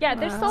 Yeah,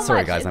 there's so Sorry,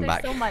 much. guys, I'm there's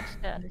back. so much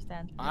to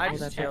understand. I Oh,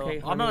 just that's chill.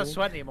 okay, I'm not a honey.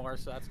 sweat anymore,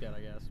 so that's good,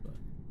 I guess. But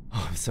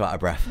Oh, I'm so out of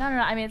breath. No.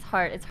 I mean, it's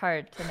hard. It's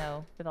hard to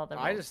know with all the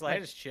rules. I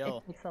just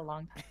chill. It takes a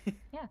long time.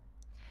 Yeah.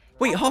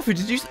 Wait, Hafu,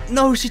 did you?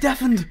 No, she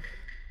deafened.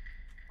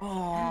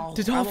 Oh.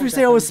 Did I Hafu won't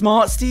say I was deafen.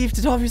 smart, Steve?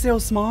 Did Hafu say I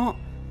was smart?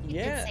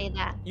 Yeah. Say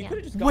that. You yeah. could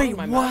have just gone Wait, with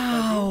my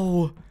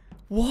mouth, wow.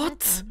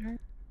 What?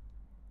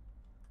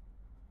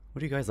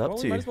 What are you guys up Well,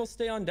 we to? might as well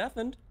stay on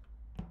deafened.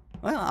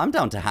 Well, I'm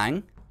down to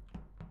hang.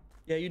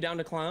 Yeah, you down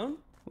to clown?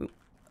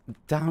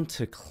 Down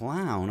to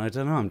clown? I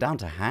don't know. I'm down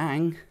to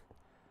hang.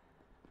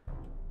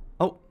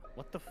 Oh.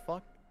 What the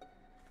fuck?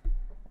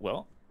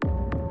 Well.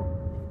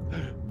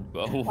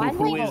 Why am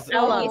Who I- is?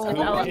 Ella, it's who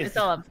Ella, is- it's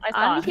Ella. I saw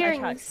I'm it.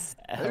 hearing. I checked.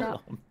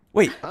 Ella.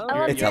 Wait,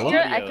 Ella, it's you're, Ella?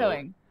 you're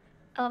echoing.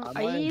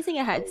 Are you using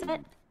a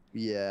headset?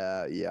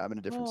 Yeah, I'm in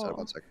a different set.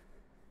 1 second.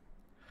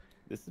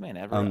 This is my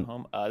never at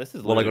home. This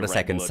is. Well, I got a literally right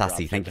second. below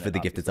Sassy, dropship thank you and for the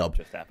it gifted obviously sub.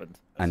 just happened.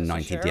 And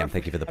 19 DM,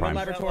 thank you for the prime.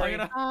 Laboratory.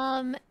 Ella, It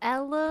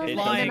and doesn't-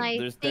 then I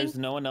there's think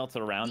no one else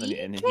around, and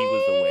he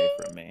was away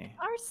from me.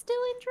 are still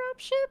in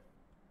dropship.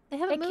 They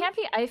haven't It moved. can't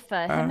be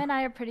Ifa. Him and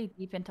I are pretty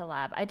deep into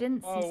lab. I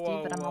didn't see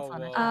Steve, but I'm also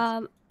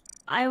on it.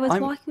 I was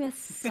I'm- walking with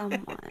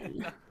someone.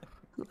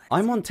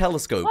 I'm on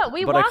telescope, What?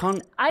 We but walked. I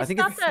can't. I think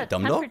stopped it's the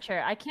Dumb Dog.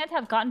 temperature. I can't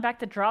have gotten back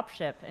to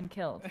dropship and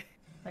killed.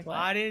 Like what?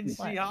 I didn't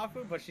What? see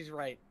Hafu, but she's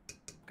right.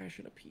 I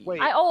should have peed. Wait.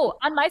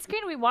 On my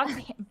screen we walked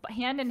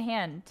hand in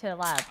hand to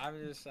lab. I'm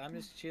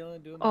just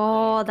chilling, doing my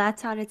Oh, that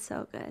sounded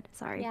so good.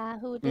 Sorry. Yeah,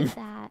 who did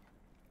that?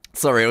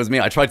 Sorry, it was me.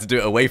 I tried to do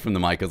it away from the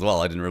mic as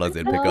well. I didn't realize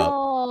it'd pick up.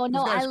 Oh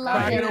no, I love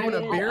cracking it. open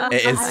a beer?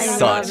 It is I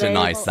love such a it.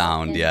 nice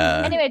sound,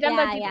 yeah. Anyway,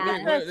 Dumbo,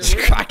 Yeah, did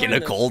you Cracking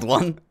a cold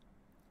one.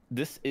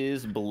 This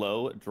is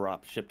below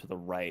drop ship to the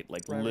right,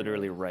 like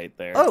literally right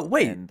there. Oh,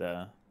 wait. And,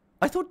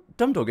 I thought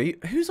Dumb Dog.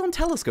 Who's on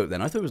telescope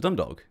then? I thought it was Dumb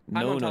Dog.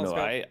 no.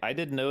 telescope. I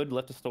did node,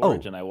 left to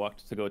storage, and I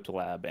walked to go to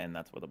lab, and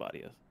that's where the body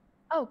is.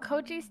 Oh,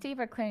 Koji, Steve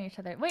are clearing each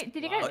other. Wait,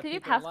 did you guys? Did you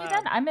people pass me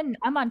then? lab.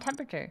 I'm on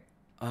temperature.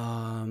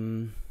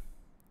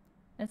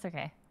 It's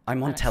okay.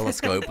 I'm on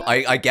telescope.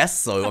 I guess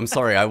so. I'm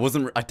sorry. I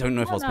don't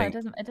know if I was No, paying.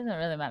 it doesn't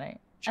really matter.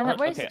 And then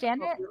where's Okay.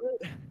 Janet?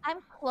 I'm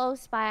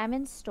close by. I'm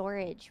in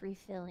storage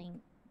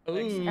refilling. That's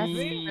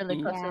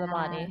really close to the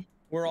body.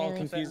 We're all Really?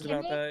 confused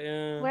about that,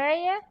 yeah. Where are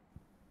you?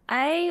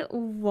 I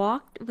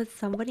walked with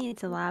somebody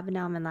into lab and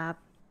now I'm in lab.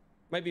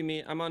 Might be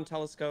me. I'm on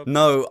telescope.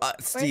 No,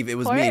 Steve, it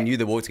was me Court? and you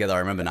that walked together. I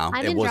remember now.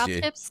 I'm It in was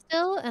you. dropship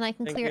still, and I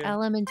can Thank clear you.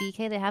 LM and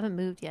DK. They haven't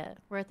moved yet.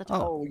 We're at the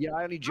top. Oh yeah,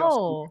 I only just.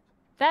 Oh,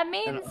 that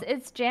means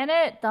it's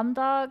Janet,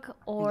 Dumbdog,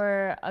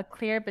 or a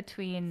clear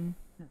between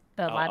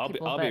the lab I'll be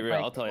people. real.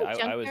 but, I'll tell you,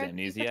 I was junkyard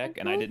amnesiac,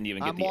 and I didn't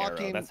even get I'm the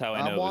walking. arrow. That's how I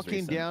know I'm it was walking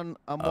recent. down.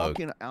 I'm Oh.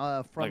 walking from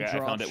Like, I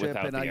found it dropship,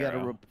 without and the I got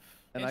arrow.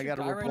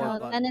 a report Well,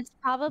 button. then it's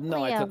probably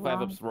No, I a took 5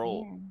 wrong ups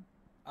roll. plan.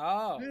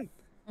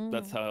 Oh.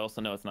 That's how I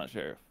also know it's not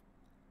sheriff.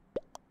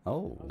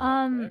 Oh.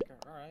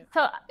 Alright.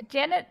 So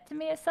Janet to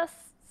me is sus.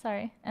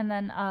 Sorry, and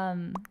then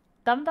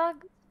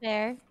Dumbdog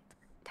Fair.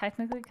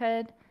 technically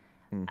could.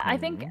 I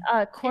think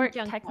Court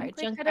Junkyard.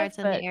 technically could have, Junkyard's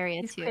in the but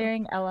area, he's too.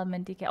 clearing LM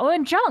and DK. Oh,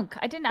 and Junk.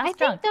 I didn't ask I think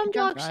Junk. Dumb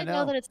Dog I should know.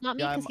 know that it's not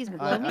me Yeah, because he's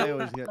I below me.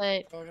 always get. But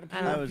I don't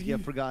I know. always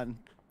get forgotten.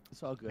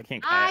 It's all I good.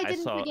 can't. I I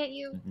didn't saw forget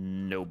you.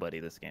 nobody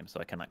this game, so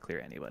I cannot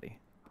clear anybody.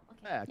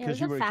 Yeah, it because was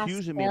you a were fast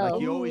accusing me like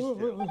you kill. always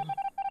do.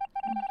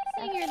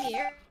 So you're in the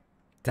air.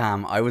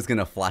 Damn, I was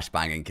gonna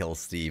flashbang and kill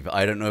Steve.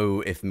 I don't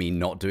know if me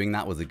not doing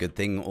that was a good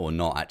thing or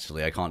not,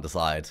 actually. I can't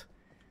decide.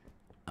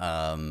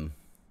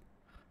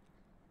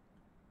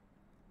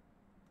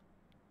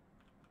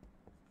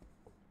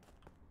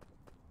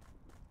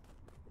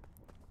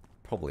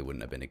 Probably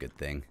wouldn't have been a good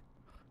thing.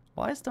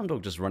 Why is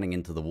Dumbdog just running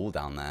into the wall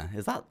down there?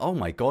 Is that... Oh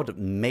my god,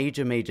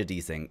 major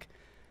desync.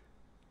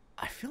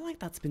 I feel like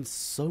that's been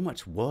so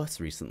much worse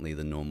recently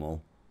than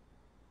normal.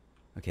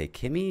 Okay,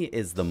 Kimmy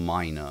is the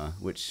miner,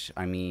 which,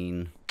 I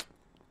mean...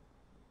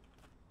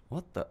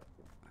 What the...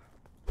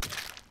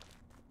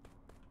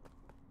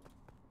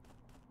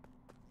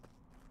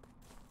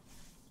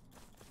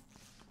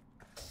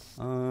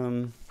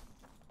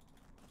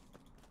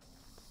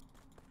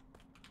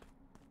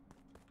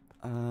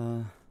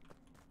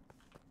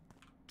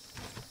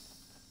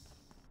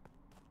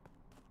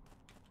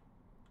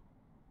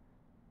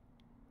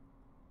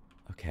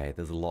 Okay,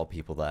 there's a lot of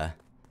people there.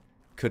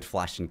 Could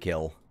flash and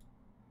kill.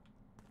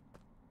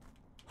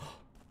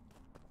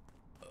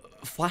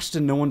 Flashed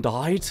and no one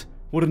died?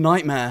 What a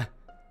nightmare.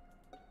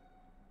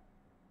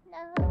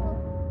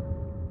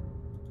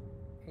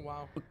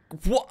 Wow.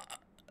 What?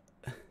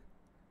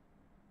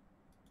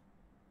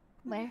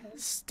 Where?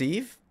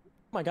 Steve? Oh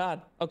my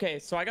god. Okay,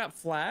 so I got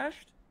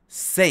flashed.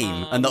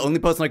 Same. And the only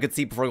person I could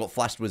see before I got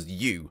flashed was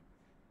you.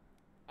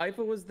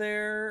 Ifa was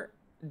there.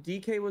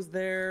 DK was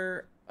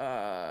there.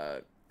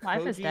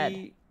 Ifa's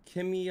dead.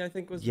 Kimmy, I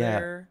think, was Yeah.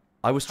 there.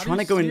 I was How trying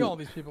do to go you see in. all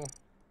these people?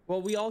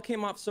 Well, we all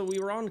came off, so we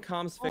were on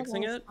comms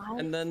fixing there's it,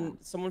 and then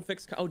someone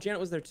fixed. Oh, Janet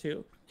was there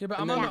too. Yeah, but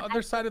And I'm on then- the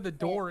other side of the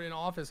door in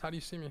office. How do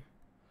you see me?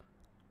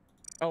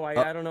 Oh,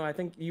 I don't know. I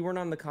think you weren't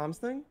on the comms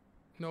thing.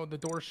 No, the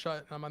door's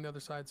shut. I'm on the other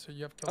side, so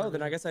you have killer. Oh,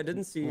 then I guess I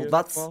didn't see you. Well,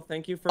 that's. Well,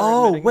 thank you for.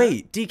 Oh, admitting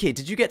wait. DK,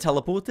 did you get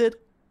teleported?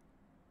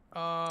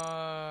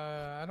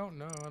 I don't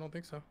know. I don't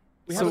think so.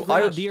 We So have a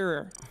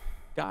grenadier,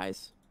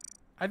 guys.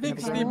 I think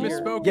We have a Steve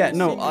grenadier. misspoke. Yeah, and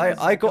no, Steve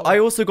means I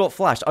also got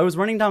flashed. I was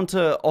running down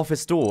to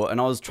office door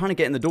and I was trying to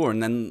get in the door,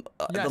 and then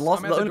Yes, the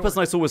I'm at the only door.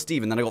 person I saw was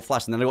Steve, and then I got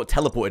flashed, and then I got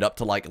teleported up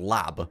to like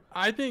lab.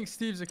 I think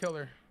Steve's a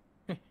killer.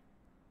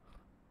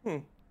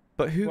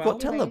 But who Well-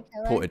 got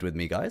teleported with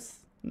me,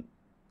 guys?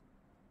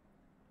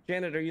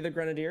 Janet, are you the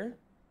grenadier?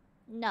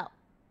 No.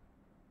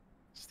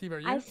 Steve, are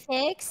you? I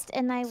fixed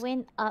and I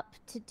went up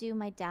to do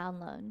my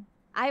download.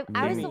 I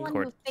was the one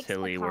who fixed the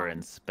Cortilli were in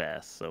comms.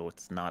 Spess, so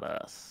it's not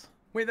us.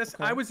 Wait, that's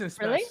I was in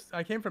Spess. Really?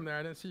 I came from there.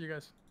 I didn't see you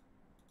guys.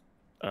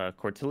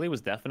 Cortilli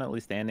was definitely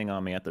standing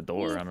on me at the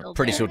door. I don't...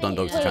 Pretty sure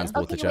Dundog's Wait,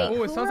 transport to okay, chat. wait,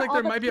 Oh, it who sounds were like all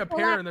there the might be a people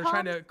pair at and they're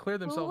trying to comms? clear Who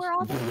themselves. were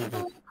all the people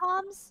in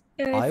comms?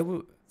 It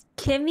was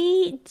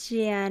Kimmy,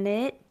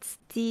 Janet,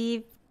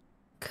 Steve,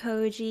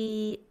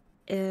 Koji,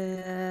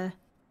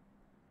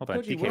 Hold on,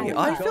 Koji, DK. where were you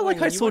I feel like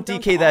going? I You saw went down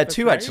DK to there office,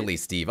 too, right? actually,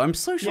 Steve. I'm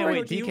so sure. Yeah, I-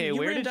 wait, DK,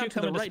 where ran did down you to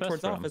come the into right Spess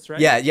towards from? office, right?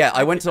 Yeah,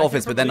 I went to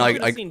office, but then You I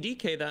would have seen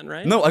DK then,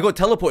 right? no, I got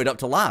teleported up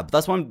to lab.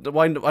 That's why I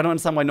don't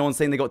understand why no one's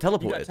saying they got You got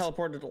teleported.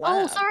 teleported to Oh,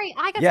 lab. sorry,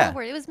 I got Yeah.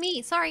 teleported. It was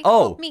me. Sorry.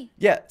 Oh, me.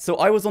 yeah. So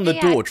I was on the Yeah,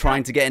 I door got-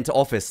 trying to get into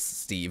office,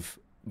 Steve,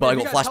 but I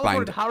You got teleported.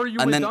 flashbanged. How are you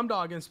and with then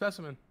Dumdog and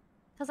Specimen?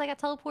 Because I got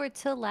teleported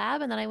to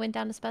lab, and then I went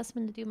down to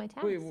specimen to do my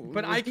task.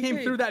 But I came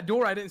through that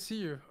door. I didn't see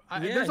you. Yeah,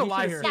 There's a he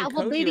lie should've here. Yeah,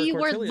 well, maybe you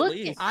weren't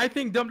looking. I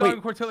think Dumdog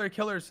and Cortilla are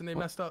killers, and they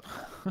messed up.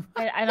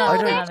 I No, I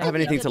they don't actually have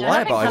anything to did. lie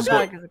I about. I think just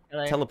got Dumdog is a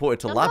killer. teleported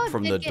to lab Dumdog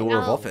from did the get door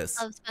of out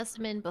office. Of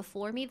specimen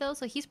before me though,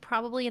 so he's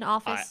probably in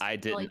office. I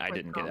didn't like,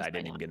 get. comms I right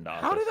didn't now. even get into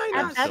office. How did I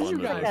not That's see you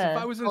like guys a- if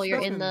I was in Oh, you're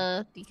in specimen?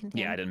 the decontamination.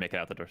 Yeah, I didn't make it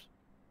out the doors.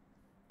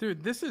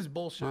 Dude, this is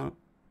bullshit. Oh.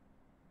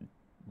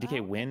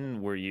 DK,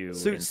 when were you?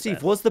 So, in Steve,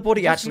 Spess? was the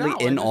body Just actually now,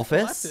 I in just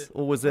office, left it.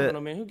 or was I it don't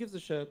know, man. Who gives a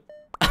shit?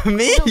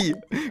 me?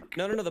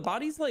 No, the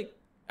body's like.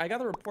 I got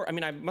the report. I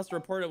mean, I must have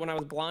reported it when I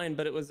was blind,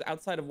 but it was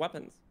outside of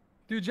weapons.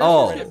 Dude,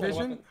 Oh. just get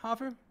vision,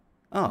 Hafu?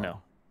 Oh,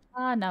 No.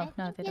 Oh, no, I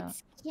no, think they don't.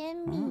 it's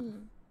Kimmy.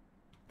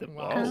 The,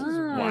 Wow, oh, this is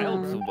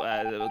wild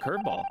weird.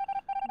 curveball.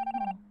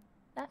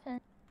 Definitely.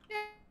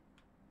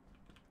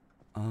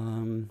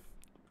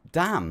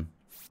 damn.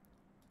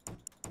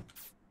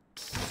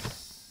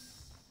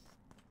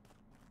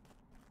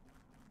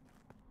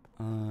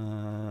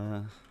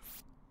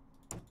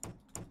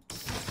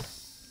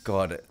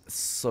 God, it's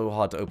so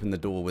hard to open the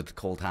door with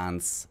cold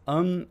hands.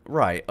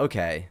 Right,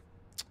 okay.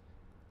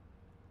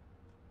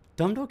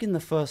 Dumdog in the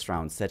first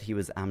round said he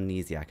was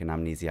amnesiac and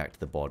amnesiac to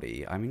the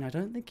body. I mean, I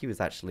don't think he was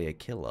actually a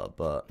killer,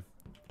 but...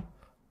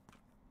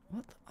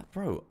 What?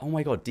 Bro, oh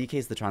my god,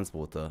 DK's the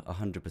transporter,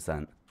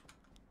 100%.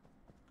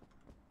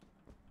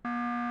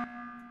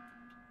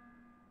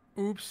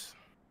 Oops.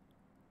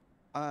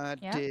 I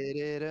Yeah? did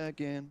it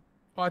again.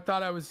 Oh, I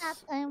thought I was...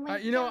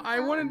 you know, I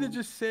wanted to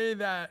just say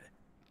that,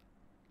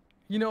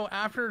 you know,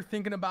 after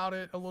thinking about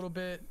it a little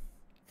bit,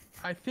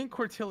 I think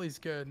Cortilli's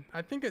good.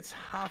 I think it's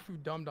Hafu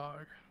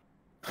Dumdog.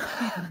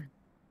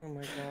 Oh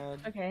my god.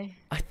 Okay.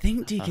 I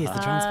think DK's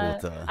the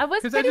transporter. I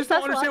was Because I pretty just don't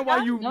sus understand last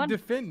why you round. No one-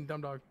 defend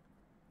Dumdog.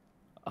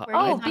 Oh,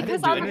 I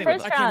because didn't do on the anything.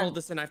 first I can't hold round,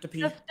 this in. I have to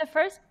pee. the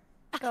first,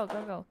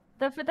 go.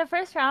 The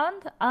first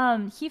round,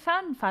 he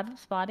found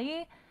 5-Up's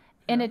body,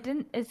 and it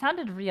didn't. It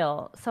sounded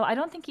real, so I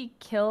don't think he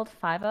killed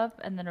 5-Up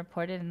and then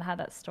reported and had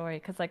that story.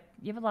 Because like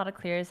you have a lot of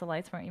clears, the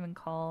lights weren't even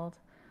called.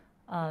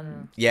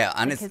 Yeah,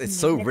 and like, it's his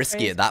so music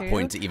risky is at that true.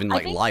 point to even I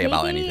like think lie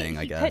about maybe anything,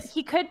 I he guess.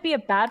 he could be a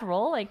bad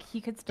roll. Like he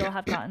could still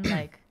have gotten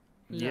like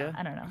Yeah.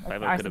 I don't know.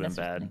 Like 5-Up could have been arsonist or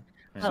bad. something. Yeah.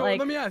 But, So like,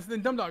 let me ask,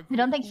 then Dumdog. I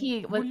don't think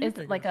he was who do you is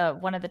think like it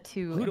is? one of the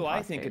two. Who do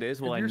I think it imposters.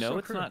 is? Well, If I you're know so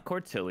it's crude. not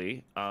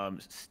Cortilli.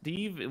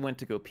 Steve went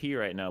to go pee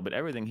right now, but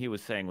everything he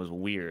was saying was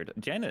weird.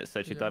 Janet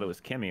said she thought it was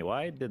Kimmy.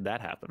 Why did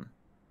that happen?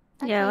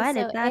 Yeah, why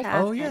did that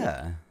happen? Oh,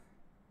 yeah.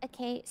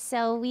 Okay,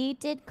 so we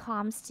did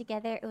comms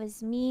together. It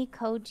was me,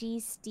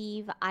 Koji,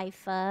 Steve,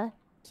 Ifa,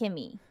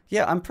 Kimmy.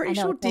 Yeah, I'm pretty I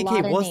know, sure it's a lot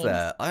DK of was names.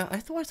 there. I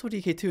thought I saw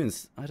DK too,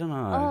 and I don't know.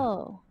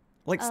 Oh.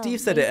 Like, Oh,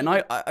 Steve said it, and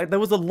maybe. I there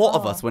was a lot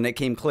of Oh. us when it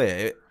came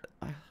clear.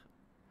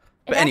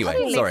 But It anyway,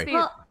 actually makes sorry. me-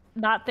 Well,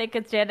 not think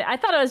it's Janet. I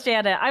thought it was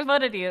Janet. I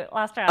voted you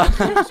last round.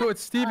 So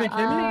it's Steve and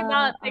Kimmy? Do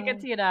not think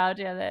it's you now,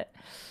 Janet.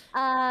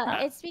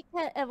 It's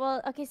because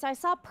well, okay, so I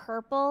saw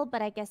purple,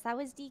 but I guess that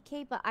was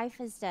DK, but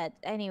Ifa's dead.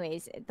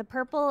 Anyways, the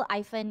purple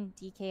Ifa and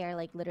DK are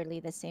like literally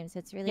the same, so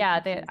it's really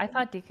confusing. I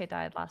thought DK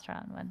died last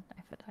round when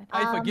Ifa died.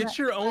 Ifa, get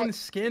your own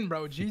skin,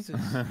 bro. Jesus.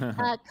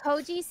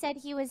 Koji said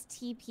he was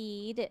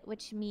TP'd,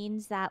 which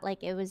means that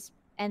like it was,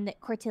 and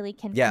that Cortilli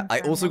can. Yeah, I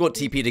also got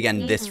TP'd TP'd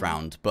again this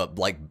round, but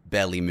like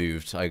barely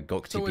moved. I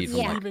got So TP'd it's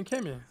from like... Steve and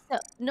Kimmy. So,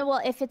 no,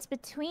 well, if it's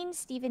between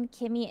Steve and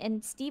Kimmy,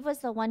 and Steve was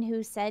the one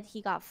who said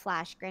he got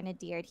flash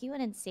grenadiered, he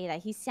wouldn't say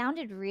that. He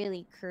sounded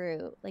really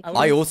cruel. Like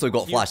I also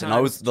got flashed, and I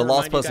was the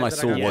last person I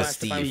saw was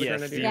Steve.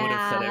 Yes, Steve would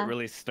have said it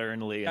really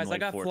sternly. Guys, and,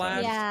 like, I got 4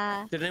 flashed. times.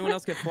 Yeah. Did anyone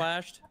else get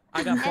flashed?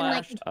 I got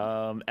flashed.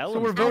 Ellen So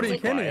we're voting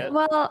Kimmy.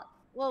 Well,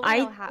 Well,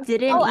 I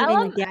didn't Oh, even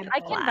Ellen, get I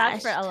can vouch for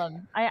flashed.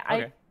 Ellen.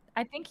 Okay.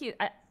 I think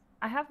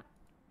I have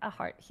a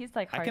heart. He's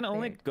like I heart can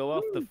only cleared. go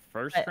off the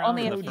first But round.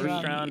 only In if the you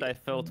first do. round, I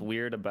felt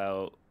weird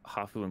about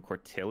Hafu and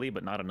Cortilli,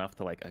 but not enough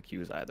to like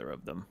accuse either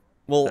of them.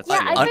 Well, That's Yeah,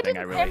 the I only didn't thing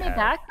I clear really me had.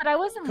 back, but I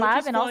was in Coach lab,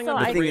 is and flying also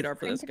on the I radar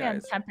for this, to be on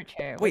guys.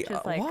 temperature, Wait, which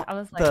is like what? I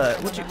was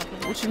like,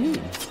 What you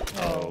mean?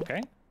 Oh,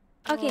 okay.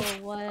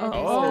 Okay.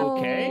 Oh,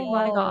 okay. Oh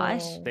my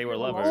gosh. They were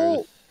lovers.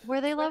 Oh,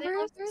 were they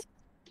lovers?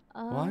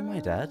 Why am I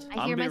dead? I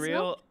I'm hear be myself.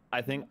 real.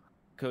 I think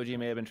Koji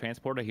may have been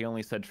transporter. He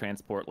only said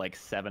transport like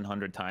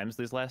 700 times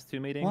these last 2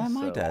 meetings. Why am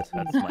I so dead?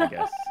 That's my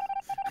guess.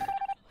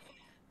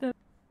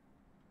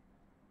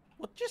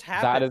 What just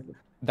happened?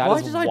 That Why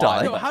is did I wild.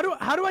 die? No,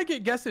 how do I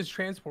get guessed as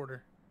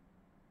transporter?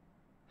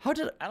 How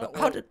did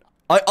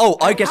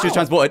don't I guess you was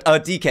transported.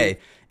 DK.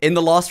 In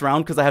the last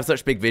round, because I have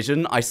such big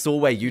vision, I saw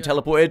where you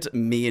teleported,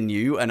 me and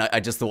you, and I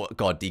just thought,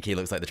 God, DK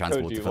looks like the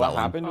transporter Koji, for what that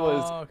one. happened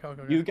was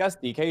okay. you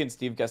guessed DK and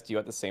Steve guessed you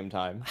at the same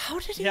time. How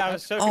did he? Yeah, I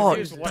was so Oh,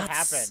 confused. What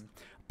that's- happened?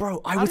 Bro,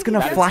 I How was did you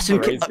gonna guess flash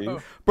and crazy?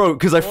 bro,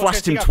 because I Well, flashed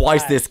 'cause he him got twice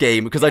flashed. this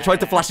game. Because I tried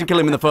to flash and kill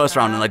him in the first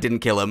round and I didn't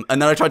kill him, and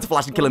then I tried to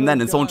flash and kill him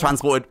then, and someone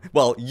transported.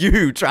 Well,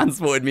 you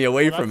transported me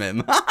away from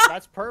him.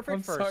 That's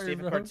perfect for sorry,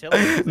 Stephen bro.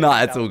 Cortilli.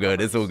 Nah, it's all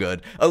good. It's all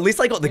good. At least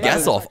I got the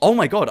guess off. Oh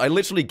my God, I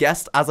literally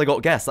guessed as I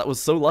got guessed. That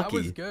was so That lucky.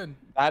 was good.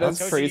 That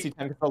is Koji- crazy,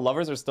 because the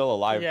lovers are still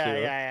alive Yeah,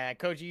 too. yeah.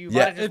 Koji, you Yeah.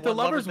 might have just If the won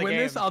lovers the win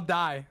this, game. I'll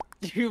die.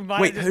 You might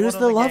Wait, have just who's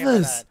won the game with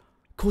lovers? that.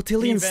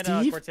 Cortilli and Steve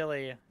Steve?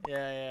 Cortilli.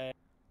 Yeah.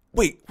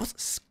 Wait,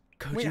 what's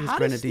Koji Wait, was how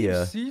does Steve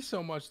Grenadier? see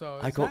so much though?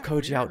 I Is got that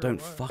Koji weird out. or Don't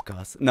what? fuck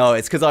us. No,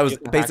 it's because I was He's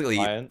a hack basically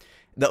client.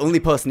 the only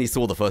person he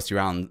saw the first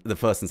and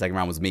second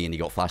round was me, and he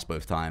got flashed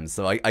both times.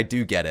 So I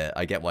do get it.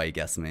 I get why he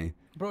guessed me.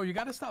 Bro, you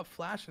gotta stop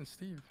flashing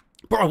Steve.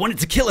 Bro, I wanted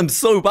to kill him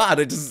so bad.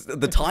 The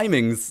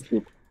timings.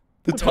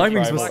 The timings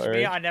Tribal was. Watch Eric.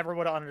 me, I never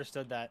would have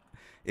understood that.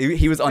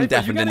 He was Hey, but you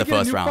undeafened in gotta the get a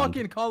first new round.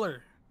 fucking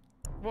color.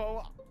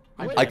 Well,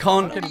 I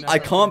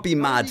can't be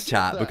mad,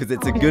 chat, because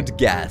it's a good I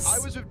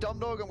guess was with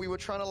Dumdog and we were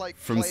trying to like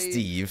from play,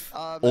 Steve.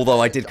 the Although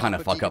I head did kind of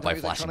with fuck up by Deacon, he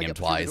was, like, flashing trying him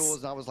to get through the twice. doors,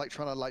 and I was like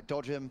trying to like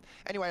dodge him.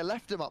 Anyway, I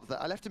left him up there.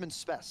 I left him in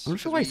Spess. I'm not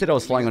sure because why I we- said I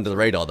was we flying went under the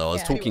through- radar though. I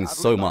was Anyway, talking I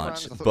so looked up around much,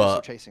 'cause I thought he was still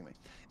but chasing me.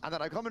 And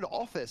then I come into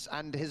office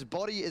and his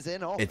body is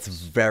in office. it's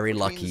very which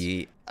means lucky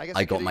guess I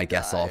he got could my e-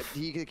 guess off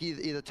He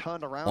either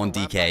turned around on or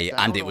ran DK, back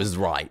and down it was or-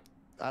 right.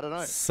 I don't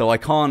know. So I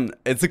can't.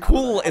 It's a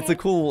cool. It's a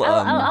cool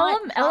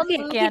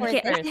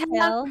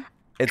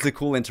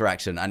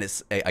interaction, and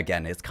it's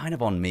again, it's kind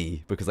of on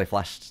me because I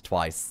flashed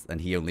twice,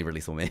 and he only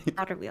really saw me.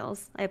 Outer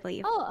wheels, I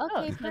believe. Oh,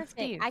 okay, that's perfect.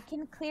 Steve. I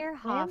can clear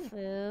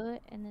Hafu,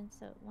 and then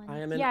so one. I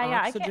am in Yeah,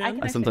 I oxygen.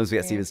 can I sometimes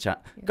forget Steve's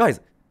chat. Guys,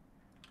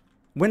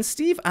 when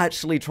Steve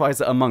actually tries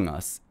it Among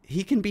Us,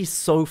 he can be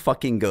so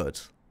fucking good.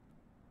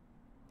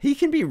 He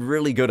can be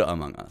really good at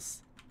Among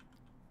Us.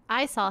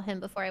 I saw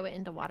him before I went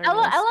into water.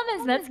 Ellen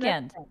is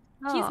med-scanned.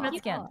 He's Oh.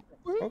 med-scanned.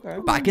 Okay.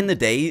 Back in the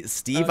day,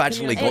 Steve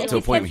actually got to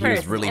a point where he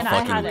was really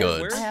fucking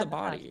good. Where's the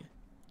body?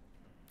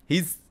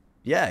 He's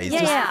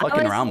just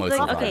fucking around most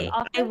of the Okay,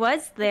 time. I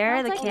was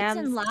there. The Sounds like it's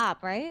in cams. lab,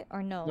 right?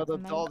 Or no? No,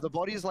 am I- the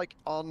body's like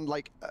on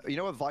like you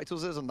know where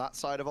Vitals is on that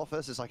side of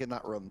office. It's like in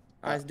that room.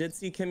 I did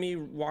see Kimmy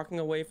walking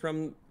away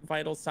from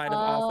Vital's side of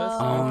Oh. office.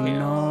 Oh on cams.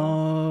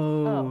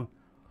 no.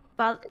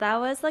 But that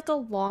was like a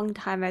long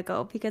time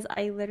ago because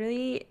I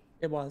literally.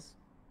 It was.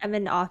 I'm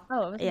in off.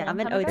 Oh, it was a yeah, long I'm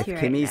in time ago? O2 If right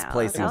Kimmy's now.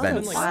 placing That was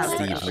events, a while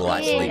Steve ago. will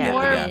actually get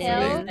More the guess for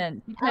me.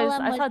 recent, because I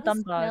was saw this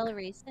Dumb real Dog.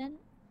 recent?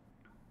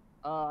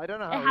 I don't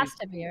know. It How has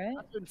to be, right?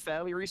 That's been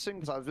fairly recent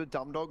because I was with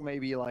Dumdog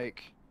maybe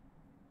like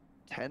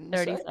 10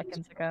 30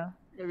 seconds ago.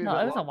 Maybe No,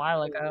 bit it was a long.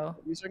 while ago.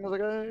 30 seconds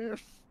ago.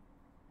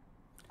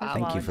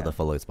 Thank you for the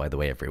follows, by the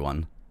way,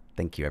 everyone.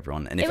 Thank you,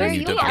 everyone. And if It you're was new,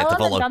 me, don't forget to Ellen,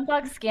 follow. and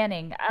Dumb Dog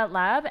scanning at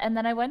lab, and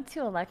then I went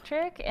to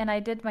electric, and I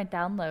did my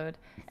download,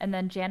 and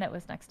then Janet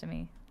was next to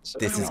me.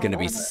 This is going to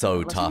be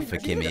so tough for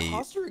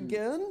Kimmy.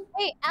 again?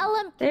 Hey,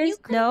 Ellen, can There's you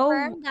no.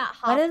 confirm that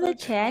What are the Hopper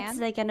chances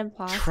can? I get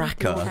imposter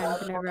Tracker, 3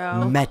 times in a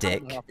row?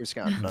 medic, What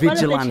are the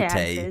vigilante,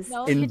 chances?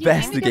 No, did you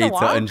investigator,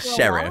 walk and for a walk?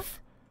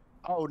 sheriff.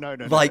 Oh no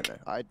no Like- no,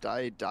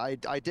 no.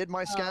 I did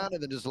my scan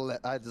and then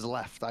I just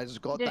left. I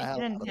just got the hell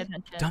out of it.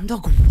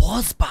 Dumdog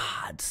was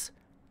bad,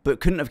 but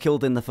couldn't have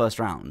killed in the first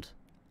round.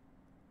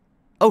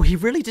 Oh, he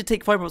really did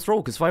take Firebot's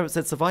role because Firebot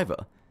said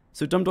survivor.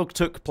 So Dumdog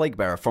took Plague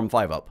Bearer from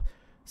 5UP.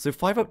 So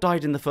 5UP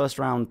died in the first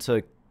round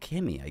to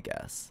Kimmy, I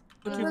guess.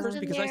 First,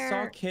 because I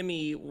saw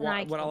Kimmy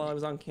while I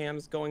was on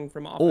cams going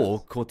from office.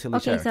 Or Cortilli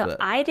Okay, Sheriff, so but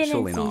I didn't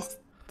surely see not.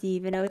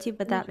 Steve and O2,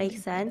 but that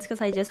makes sense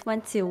because I just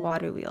went to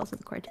Water Wheels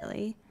with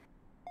Cortilli.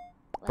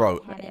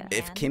 Bro,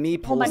 if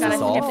Kimmy pulls this I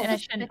off,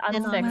 finished on 6,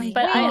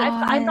 but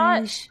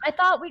I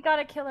thought we got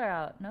a killer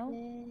out. No.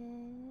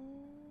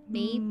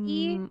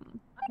 Maybe.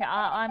 Okay,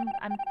 I'm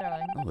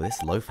throwing. oh,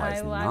 this lo-fi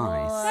is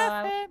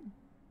nice.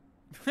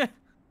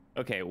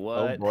 Okay,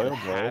 what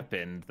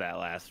happened that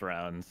last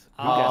round?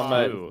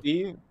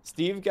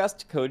 Steve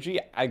guessed Koji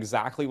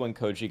exactly when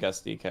Koji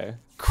guessed DK.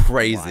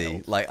 Crazy.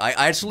 Wild. Like,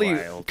 I actually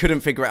Wild. couldn't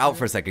figure it out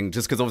for a second,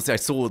 just because obviously I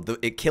saw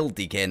it killed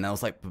DK, and I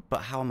was like,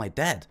 but how am I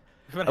dead?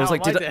 But I was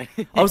like, I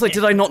was like,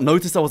 did I not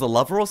notice I was a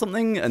lover or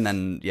something? And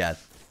then, yeah.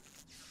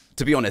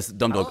 To be honest,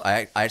 Dumdog,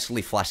 I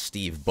actually flashed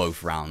Steve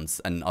both rounds,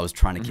 and I was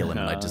trying to kill him,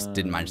 and I just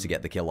didn't manage to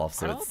get the kill off.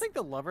 So I don't think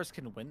the lovers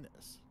can win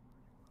this.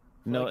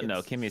 No,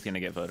 Kimmy's gonna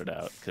get voted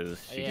out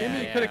because she.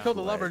 Kimmy could have killed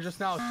the lover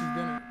just now. She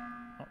didn't.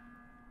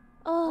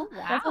 Oh,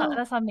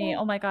 that's on me.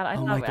 Oh my god.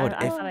 Oh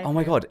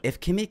my god. If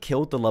Kimmy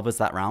killed the lovers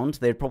that round,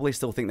 they'd probably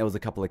still think there was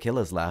a couple of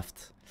killers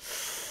left.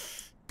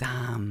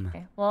 Damn.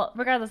 Okay. Well,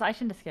 regardless, I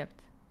shouldn't have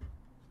skipped.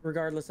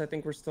 Regardless, I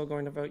think we're still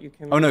going to vote you,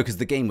 Kimmy. Oh no, because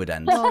the game would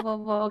end.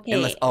 Whoa, okay.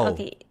 Unless,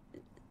 Okay.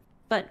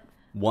 But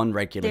one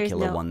regular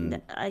killer,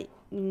 one. Okay,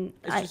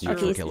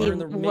 Steve,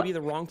 maybe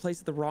the wrong place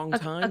at the wrong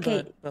time.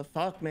 Okay. But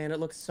fuck, man, it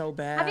looks so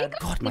bad. Have you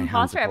God, my hands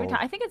imposter are every cold.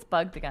 time? I think it's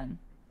bugged again.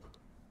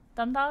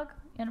 Dumdog,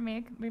 you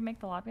wanna remake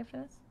the lobby after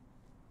this?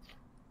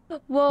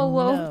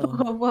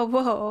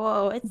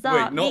 Whoa. It's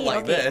not not me.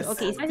 like okay, this.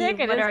 Okay, I Steve, think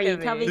it what is are you?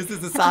 gonna Tell me. be. This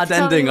is a sad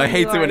ending. I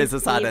hate it when it's a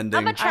sad ending.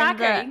 I'm a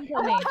tracker. You can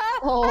kill me.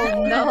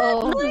 Oh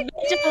no.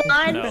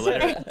 No,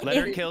 let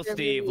her kill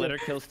Steve. Let her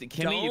kill Steve.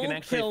 Kimmy, you can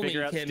actually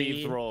figure out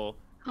Steve's role.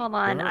 Hold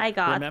on, I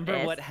got Remember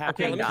this. what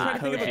happened to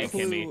Koji,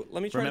 Kimmy.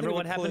 Let me try Remember to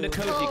what think of a happened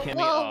to clue. Koji,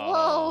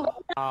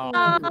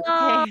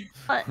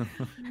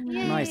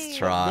 Kimmy. Nice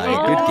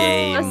try. Good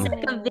game. I'm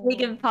sick of being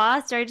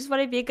imposter. I just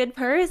want to be a good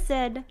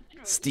person.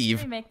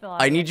 Steve,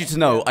 I need you to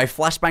know I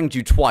flashbanged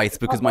you twice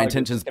because my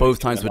intentions both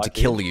times were to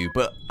kill you,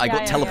 but I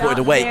got teleported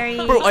away.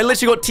 Bro, I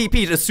literally got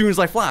TP'd as soon as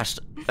I flashed,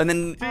 and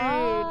then. Dude,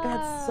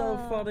 that's so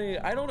funny.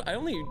 I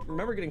only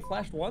remember getting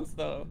flashed once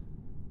though.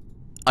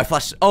 I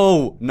flashed.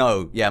 Oh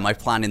no, yeah. My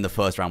plan in the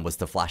first round was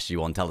to flash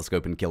you on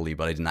telescope and kill you,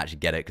 but I didn't actually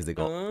get it because it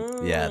got.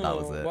 Yeah, that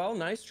was it. Well,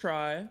 nice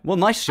try. Well,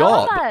 nice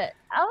shot. Alan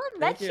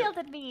med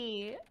shielded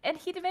me, and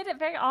he made it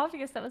very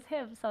obvious that was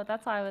him, so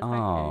that's why I was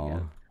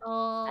like,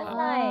 that's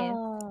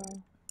nice.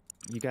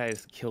 You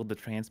guys killed the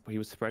transport. He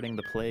was spreading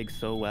the plague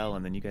so well,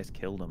 and then you guys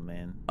killed him,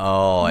 man.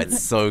 Oh,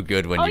 it's so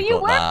good when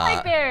you got that.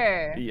 Plague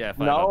Bear. Yeah,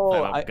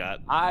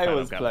 I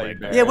was Plague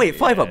Bear. Yeah, wait,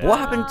 5UP. What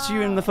happened to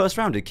you in the first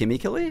round? Did Kimmy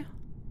kill you?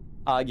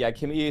 Yeah,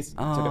 Kimmy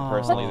took it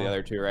personally the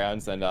other 2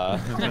 rounds, and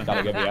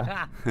gotta give you.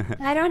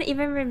 I don't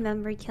even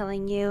remember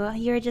killing you.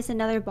 You're just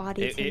another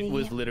body to me. It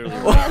was literally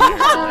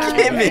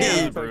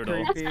Kimmy!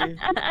 brutal.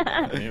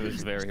 It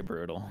was very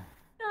brutal.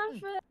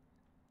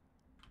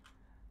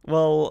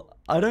 Well,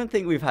 I don't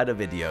think we've had a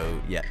video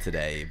yet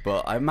today,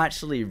 but I'm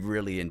actually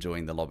really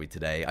enjoying the lobby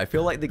today. I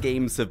feel like the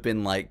games have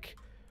been like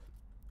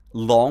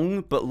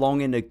long, but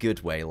long in a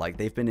good way. Like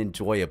they've been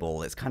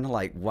enjoyable. It's kind of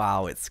like,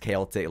 wow, it's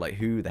chaotic. Like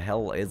who the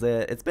hell is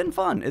it? It's been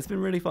fun. It's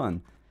been really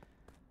fun.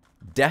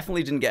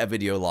 Definitely didn't get a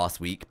video last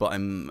week, but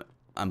I'm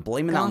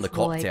blaming that on the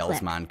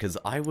cocktails, man, because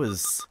I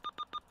was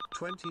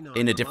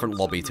in a different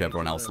lobby to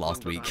everyone else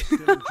last week. Wait.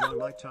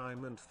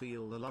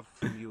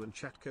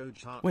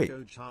 Wait,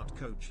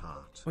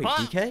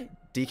 DK?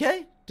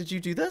 DK? Did you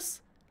do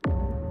this?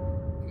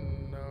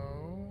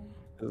 No.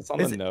 It's on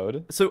the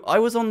node. So I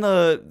was on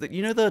the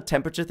you know the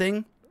temperature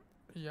thing?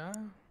 Yeah.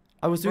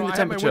 I was doing the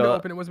temperature. I had my window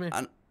open. It was me.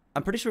 And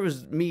I'm pretty sure it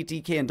was me,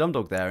 DK, and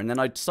Dumdog there, and then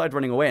I started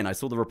running away, and I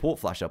saw the report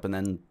flash up, and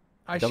then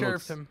I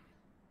sheriffed him.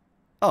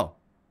 Oh.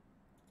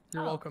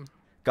 You're welcome.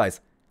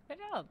 Guys. Good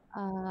job.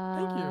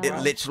 Thank you. It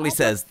literally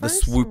says the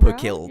swooper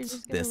killed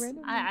this.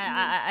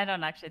 I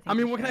don't actually think. I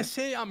mean, what can I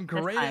say? I'm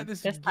great at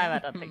this. This time I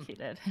don't think he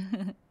did.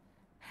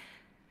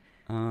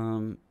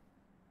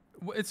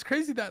 It's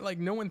crazy that like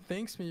no one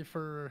thanks me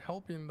for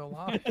helping the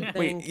lobby.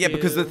 Wait, yeah,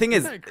 because the thing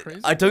is,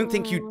 I don't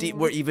think you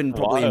were even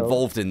probably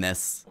involved in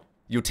this.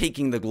 You're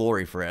taking the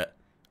glory for it.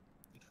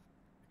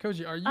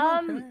 Koji, are you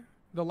okay?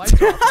 The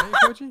lights are off, right,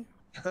 Koji?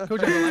 Koji,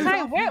 the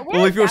lights off?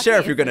 Well, if you're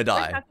sheriff, you're gonna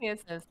die.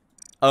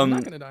 I'm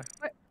not gonna die.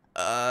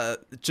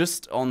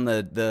 Just on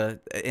the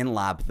in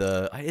lab,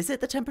 is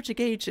it the temperature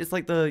gauge? It's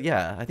like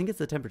I think it's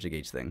the temperature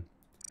gauge thing.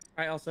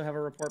 I also have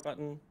a report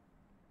button.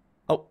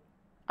 Oh.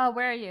 Oh,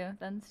 where are you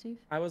then, Steve?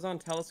 I was on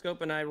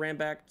telescope and I ran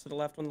back to the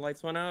left when the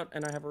lights went out,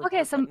 and I have a report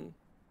button.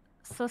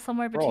 So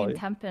somewhere between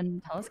temp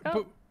and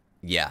telescope.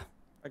 Yeah.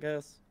 I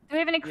guess. Do we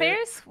have any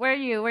clears? Where are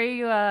you? Where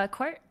are you?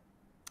 Court.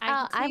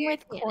 I'm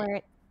with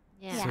Court.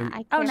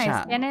 Yeah. Oh,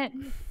 nice. Janet.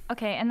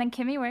 Okay, and then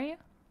Kimmy, where are you?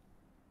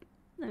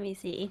 Let me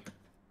see.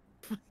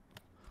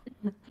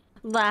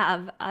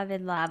 Lab. I'm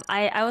in lab.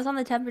 I was on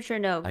the temperature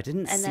node. I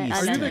didn't see then, Steve. no,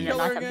 Are you the not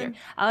killer temperature. again?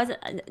 I was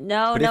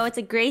no. It's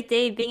a great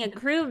day being a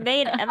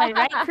crewmate. Am I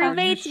right,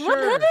 crewmates?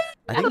 Sure?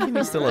 I think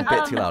Kimmy's still a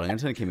bit too loud. I'm gonna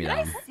turn Kimmy Did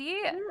I down.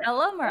 see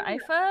Elam or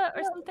Ifa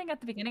or something at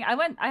the beginning?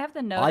 I have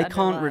the note. I under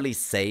can't lab. really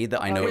say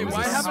that I know Wait, it was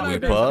why a haven't I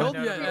been killed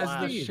swooper. yet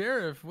as the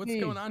sheriff? What's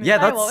going on Yeah,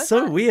 here? that's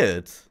so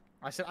weird.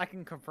 I said I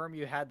can confirm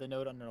you had the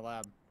note under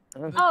lab.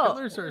 The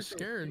killers are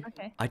scared.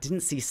 Okay. I didn't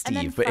see And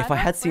then Steve, but if I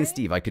had seen Five Up,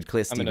 Steve, I could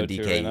clear I'm Steve in and O2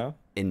 right DK now.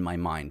 in my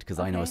mind because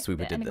I know a Okay.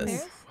 swooper did Any this.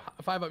 clears?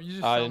 5 up. You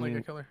just sound like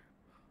a killer.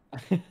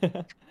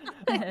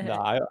 No,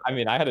 I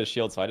mean I had a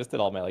shield, so I just did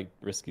all my like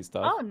risky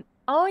stuff.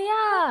 Oh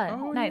yeah.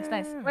 Oh, nice.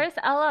 yeah. Where's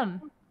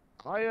Elam?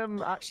 I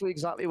am actually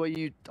exactly where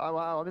you.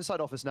 I'm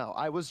inside office now.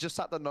 I was just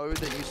at the node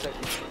that you said.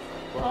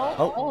 He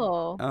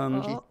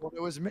thought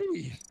it was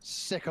me,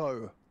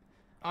 sicko.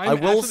 I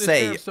will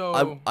say,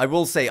 I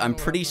will say, I'm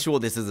pretty sure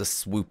this is a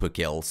swooper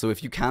kill. So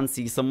if you can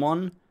see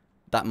someone,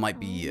 that might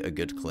be a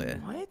good clear.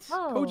 What?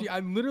 Oh. Koji, I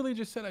literally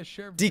just said I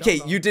shared.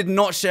 DK, you did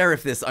not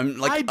sheriff this. I'm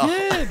like, I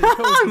did.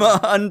 I'm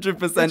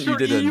 100% It's you your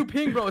didn't. EU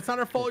ping, bro. It's not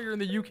our fault. You're in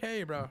the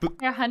UK, bro.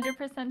 You're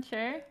 100%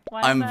 sure?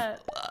 Why I'm is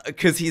that?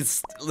 because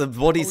the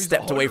body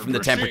stepped away from the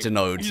temperature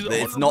node.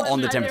 It's not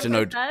on the temperature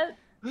node.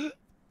 100%?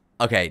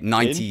 Okay,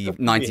 95%.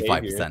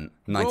 Bro,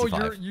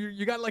 95.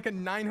 you got like a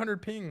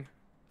 900 ping.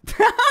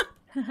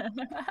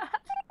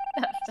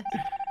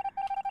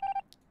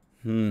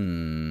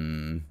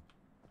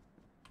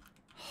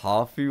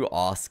 Hafu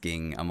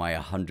asking, am I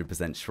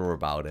 100% sure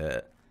about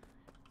it?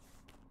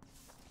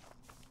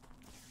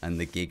 And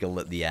the giggle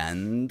at the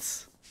end.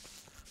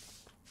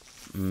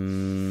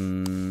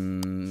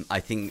 I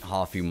think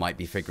Hafu might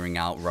be figuring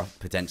out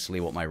potentially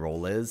what my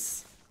role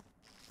is.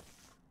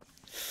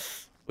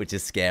 Which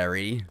is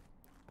scary.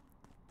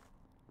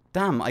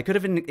 Damn, I could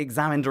have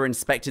examined or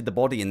inspected the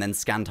body and then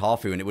scanned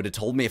Hafu and it would have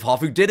told me if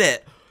Hafu did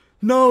it.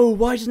 No,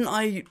 why didn't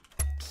I?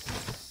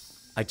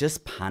 I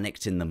just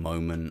panicked in the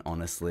moment,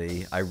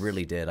 honestly. I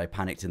really did. I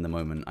panicked in the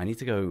moment. I need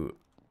to go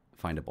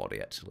find a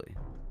body, actually.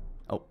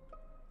 Oh.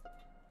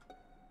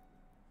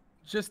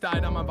 Just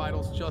died on my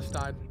vitals. Just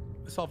died.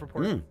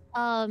 Self-report.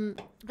 The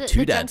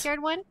Two dead.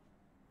 junkyard one?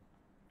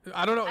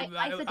 I don't know. Ifa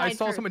I died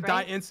saw first, someone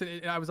right? die instant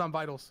and I was on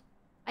vitals.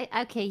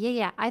 Okay,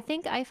 yeah. I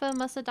think Ifa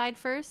must have died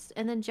first,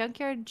 and then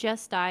Junkyard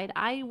just died.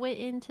 I went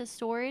into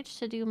storage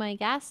to do my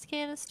gas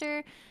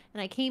canister,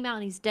 and I came out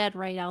and he's dead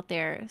right out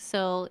there.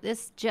 So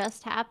this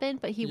just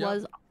happened, but he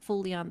was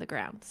fully on the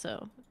ground,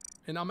 so.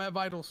 And I'm at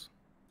vitals.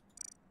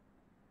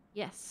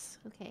 Yes,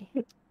 okay.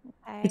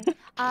 Okay.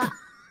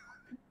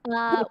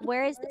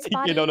 Where is this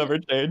body? You don't ever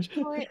change.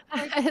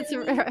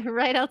 It's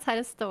right outside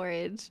of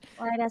storage.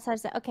 Right outside.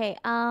 Okay.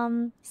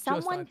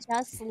 Someone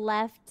just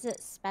left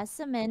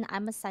specimen.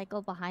 I'm a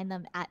cycle behind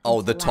them at.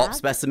 Oh, the top lab.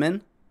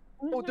 specimen?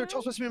 Oh, the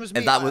top specimen was me.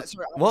 And that was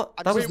sorry, what?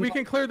 That was Wait, we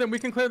can clear them. We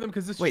can clear them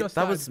because this wait. just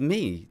That died. was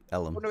me,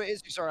 Ellen. Oh, no, it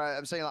is. Sorry,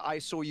 I'm saying that I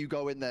saw you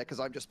go in there because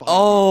I'm just behind.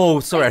 Oh,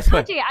 sorry. I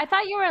thought- Koji, I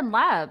thought you were in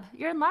lab.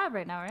 You're in lab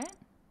right now, right?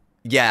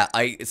 Yeah,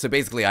 so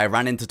basically I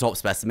ran into top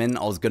specimen.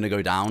 I was gonna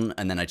go down,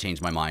 and then I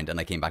changed my mind and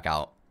I came back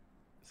out.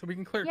 So we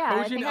can clear Yeah,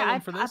 I Koji think and I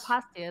Ellen for this.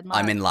 passed you in lab.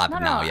 I'm in lab No,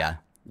 now. no,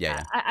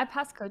 Yeah. I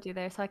passed Koji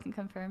there, so I can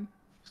confirm.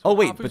 Oh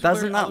wait, Hafu's but doesn't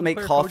clear, that Ellen's make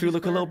clear, Hafu Koji's look a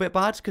clear. little bit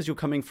bad because you're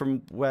coming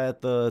from where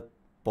the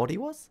body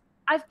was?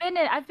 I've been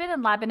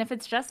in lab, and if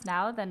it's just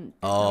now, then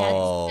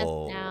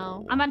Oh.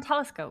 now. I'm on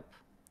telescope.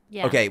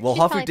 Yeah. Okay, well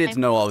she's Hafu probably did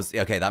time- know I was.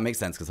 Okay, that makes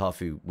sense because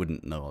Hafu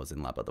wouldn't know I was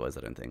in lab otherwise.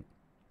 I don't think.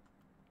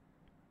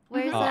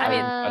 Where's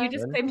I mean, you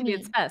just claimed to be in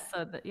Kimmy? spec,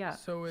 so that, yeah.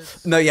 So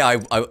it's. No, yeah,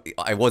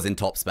 I was in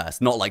top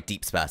spec, not like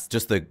deep spec,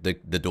 just the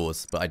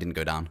doors, but I didn't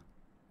go down.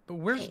 But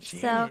where's So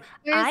Janet?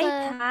 I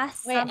Where's,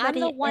 passed Wait, I'm somebody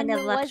the in one who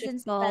was in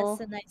electrical.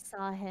 spec and I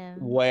saw him.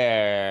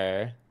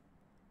 Where?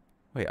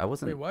 Wait, I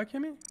wasn't. Wait, what,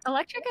 Kimmy?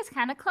 Electric is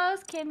kind of close,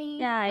 Kimmy.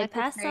 Yeah, I Electric's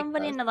passed very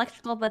somebody close. in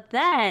electrical, but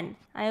then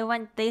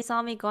they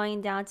saw me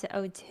going down to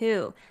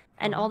O2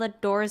 and all the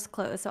doors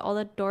closed. So all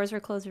the doors were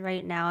closed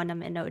right now and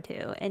I'm in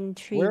O2 in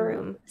tree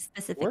room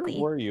specifically.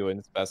 Where were you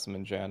in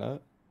specimen, Janet?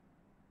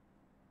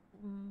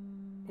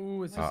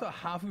 Ooh, is this a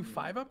Hafu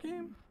 5-up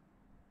game?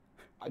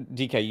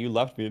 DK, you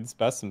left me in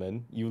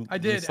specimen. I You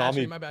did, saw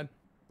actually, me. my bad.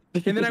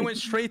 And then I went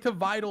straight to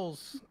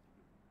vitals.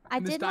 I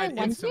and this did my died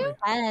 1 instantly. to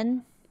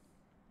 10.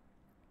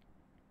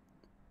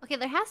 Okay,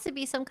 there has to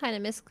be some kind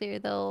of misclear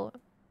though,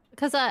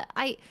 because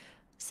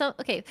so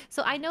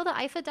I know that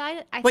Ifa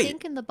died. I Wait.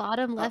 think in the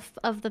bottom left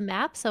of the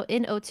map, so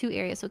in O2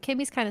 area. So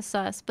Kimmy's kind of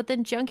sus, but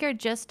then Junkyard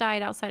just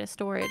died outside of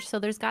storage, so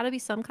there's got to be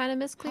some kind of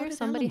misclear. did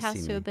Somebody Ellen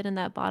has see to have me? been in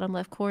that bottom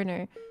left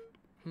corner,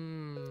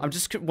 I'm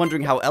just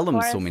wondering how Ellen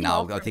Or saw a me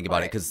now. small I think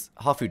about it because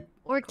Hafu.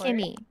 or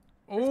Kimmy.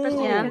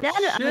 Oh, Yeah, I'm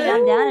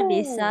down to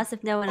be sus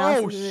if no one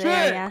else is in the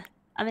area.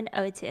 I'm in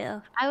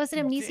O2. I was an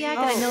amnesiac, and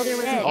I know there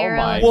was an shit. arrow.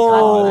 my in the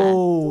bottom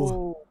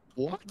Whoa!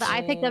 What? But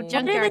I picked up What are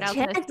Junkyard the outside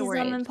of chances storage.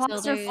 I'm so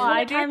imposter there's-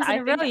 4 times in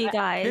a row, you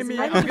guys? Kimmy,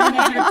 What I'm are gonna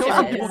need you to kill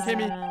some the people, chances?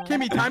 Kimmy.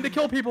 Kimmy, time to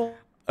kill people.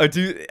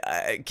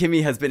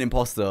 Kimmy has been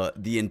imposter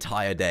the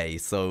entire day,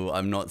 so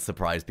I'm not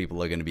surprised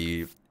people are going to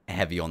be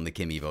heavy on the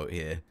Kimmy vote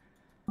here.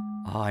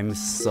 Oh, I'm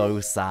so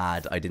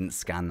sad I didn't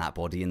scan that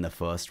body in the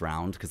first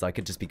round, because I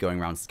could just be going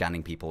around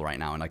scanning people right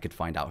now and I could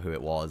find out who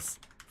it was.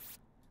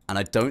 And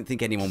I don't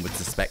think anyone would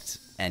suspect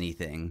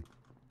anything.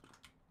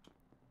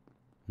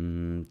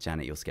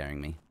 Janet, you're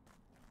scaring me.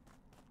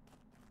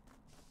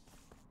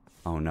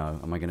 Oh no,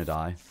 am I gonna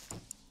die?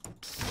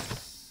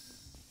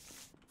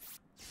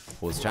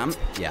 Pause champ?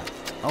 Yeah.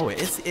 Oh,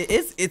 it's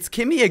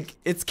Kimmy,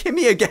 it's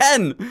Kimmy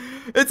again!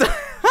 It's...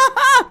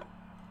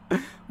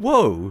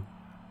 Whoa!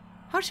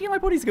 How'd she get my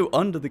body to go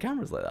under the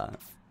cameras like that?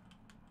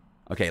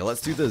 Okay,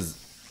 let's do this.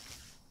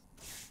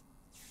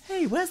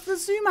 Hey, where's the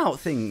zoom out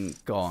thing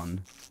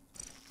gone?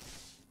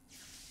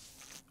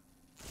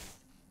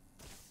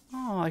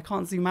 Oh, I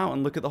can't zoom out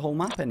and look at the whole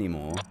map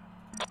anymore.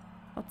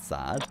 That's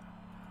sad.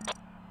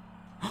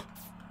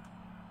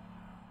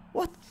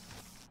 What?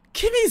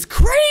 Kimmy's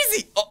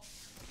crazy! Oh.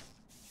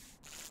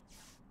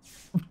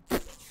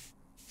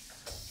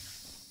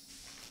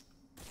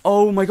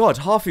 Oh my god,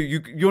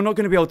 Hafu, you're not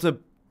going to be able to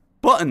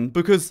button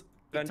because...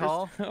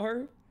 Tall?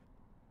 How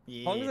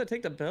long does it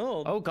take to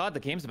build? Oh god, the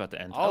game's about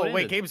to end. Oh,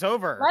 wait, game's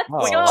over. Let's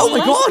go. Oh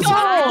my god!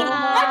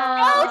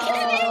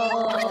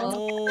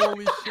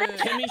 Holy shit.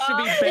 Kimmy should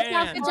be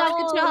banned.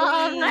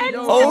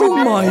 Oh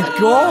my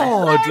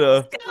god!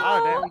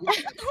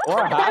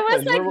 I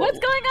was like, what's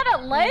going on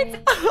at lights?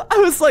 I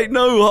was like,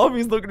 no,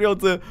 Hafu's not going to be able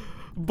to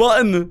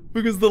button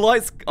because the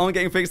lights aren't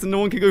getting fixed and no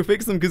one can go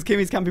fix them because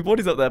Kimmy's camping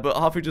bodies up there, but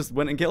Hafu just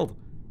went and killed.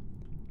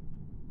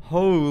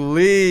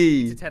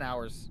 Holy! 10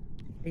 hours.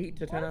 8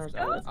 to 10 hours.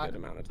 Oh, that's a good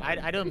amount of time.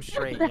 I do them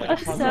straight. Yeah.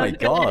 Oh my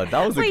god,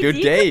 that was a good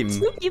game.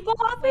 Two people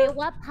off it?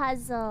 What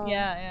puzzle?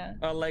 Yeah.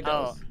 Legos.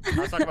 Oh, I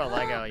was talking about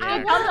Lego.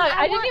 Yeah.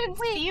 I didn't even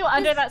see you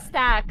under that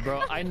stack.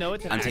 Bro, I know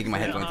it's an I'm taking my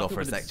accident, headphones off for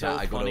a but sec, it's chat. so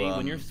I gotta, funny.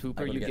 When you're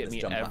super, you get get this me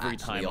jumper every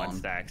actually time on on.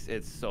 stacks.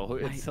 It's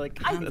like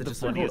I the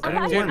just funniest. I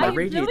don't my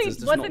radiator's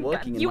just not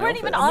working in You my weren't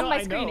even office. on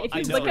my screen. If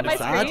you look at my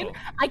screen,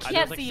 I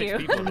can't see you.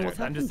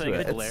 I'm just saying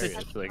it's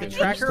hilarious. The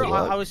tracker,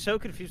 I was so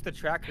confused with the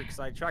tracker because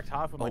I tracked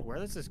Hoff. I'm like, where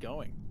is this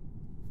going?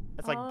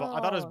 It's like, I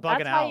thought it was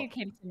bugging out. That's why you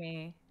came to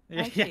me.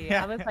 I see.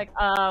 I was like,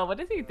 what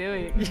is he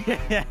doing?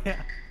 Yeah.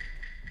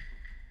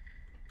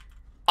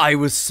 I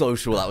was so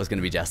sure that was going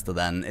to be Jester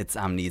then. It's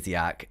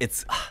Amnesiac.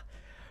 It's,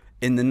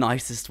 in the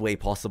nicest way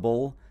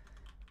possible,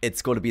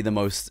 it's got to be the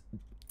most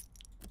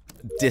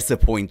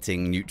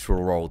disappointing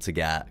neutral role to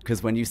get.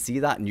 Because when you see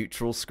that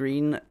neutral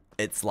screen,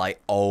 it's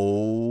like,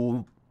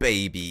 oh,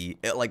 baby.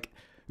 Like,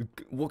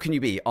 what can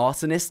you be?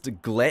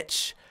 Arsonist,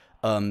 Glitch,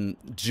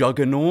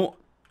 Juggernaut,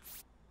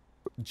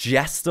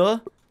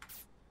 Jester.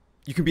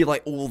 You can be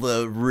like all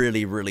the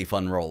really, really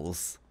fun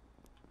roles.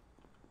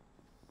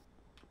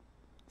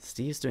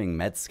 Steve's doing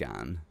med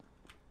scan.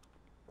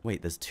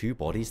 Wait, there's 2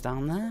 bodies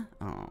down there?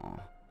 Oh.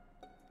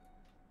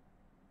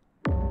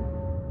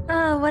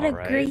 Oh, what a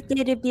great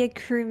day to be a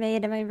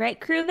crewmate. Am I right,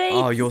 crewmate?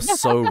 Oh, you're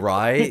so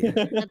right.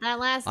 That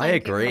last I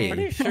agree. I'm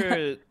pretty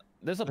sure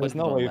there's a bunch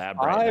no of way lab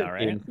right now,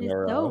 right?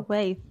 There's no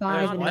way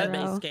 5 in a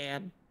row.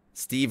 Scan.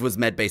 Steve was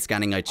med base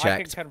scanning, I I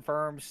checked. can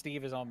confirm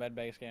Steve is on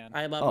medbay scan.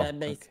 I'm on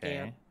med-based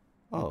scan.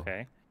 Oh,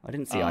 okay. I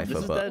didn't see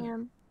IFA, but...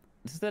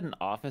 This is at an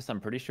office. I'm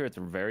pretty sure it's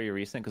very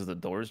recent because the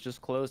doors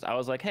just closed. I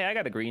was like, hey, I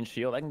got a green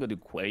shield. I can go do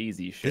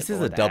crazy shit. This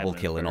is a double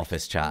kill in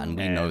office chat, and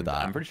we know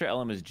that. I'm pretty sure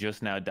Ellum is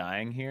just now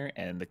dying here,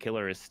 and the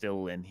killer is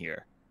still in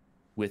here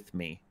with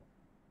me.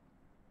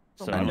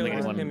 So I don't think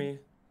anyone...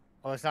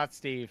 Well, it's not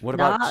Steve. What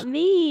about... Not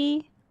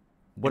me.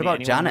 What about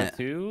Janet?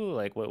 Too?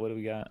 Like, what do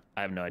we got?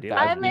 I have no idea.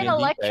 I'm in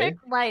electric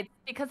lights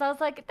because I was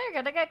like, they're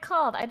gonna get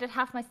called. I did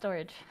half my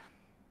storage.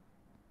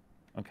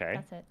 Okay.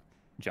 That's it.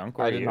 Junk,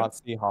 I did not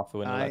see Hafu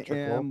in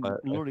electrical. I am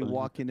but literally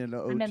walking into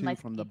O2 my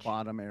from the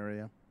bottom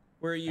area.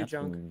 Where are you,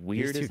 Junk?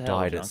 Weird These as two hell,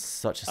 died Junk. at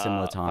such a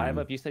similar time. 5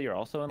 up, you said you're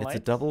also in lights?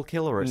 It's a double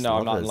kill or it's No,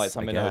 I'm not in lovers, lights.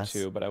 I'm I in guess.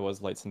 O2, but I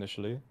was lights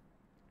initially.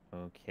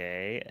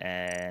 Okay,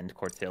 and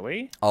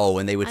Cortilli? Oh,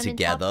 and they were I'm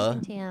together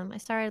in Tam. I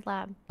started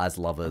lab. as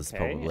lovers,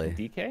 Okay, probably. and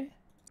DK?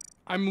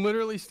 I'm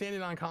literally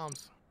standing on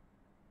comms.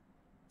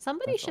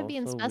 Somebody That's should be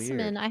in also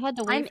specimen. weird. I had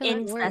to wait I'm for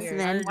in the warriors.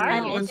 specimen. Why are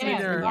I'm you in in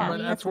specimen. there? Yeah, But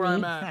that's that's where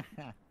I'm me. at.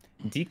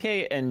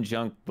 DK and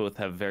Junk both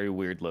have very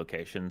weird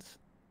locations.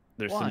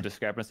 There's Why? some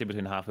discrepancy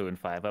between Hafu and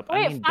 5 up.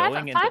 Wait, I mean, five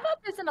going into... up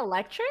is an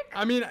electric?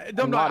 I mean,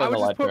 I'm not I an would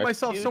just put electric.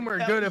 myself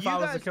somewhere good if you I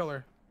was the guys-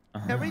 killer.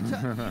 Every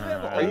time you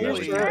have Are you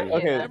always, sure?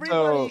 Okay,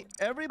 so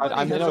everybody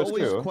I'm in has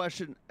always O2.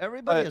 questioned.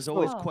 Everybody has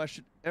always Oh.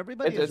 questioned.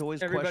 Everybody has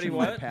always Everybody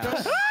questioned my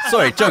what? past.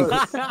 Sorry, Junk.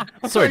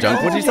 Sorry,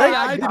 Junk. What did you say?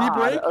 Did he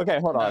break? Okay,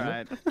 hold All on.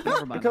 right,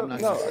 never mind. I'm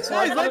not No, gonna- so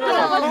Guys, let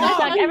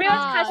go.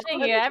 Everyone's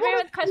questioning you.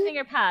 Everyone's questioning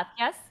your path.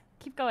 Yes?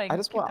 Keep going. I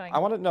just Keep want. going. I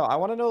want to know. I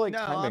want to know like No,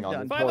 timing I'm on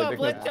done. this. 5 Holy up, big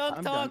let thing. Junk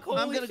I'm talk. done.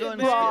 I'm Holy gonna go shit,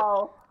 into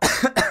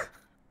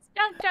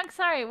man. Junk,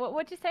 sorry.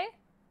 What'd you say?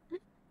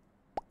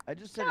 I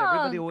just said No.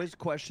 everybody always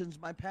questions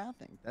my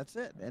pathing. That's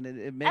it, and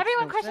it makes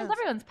Everyone no questions sense.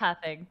 everyone's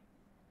pathing.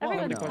 Well,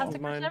 Everyone no. has to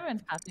question Mine.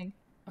 everyone's pathing.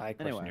 I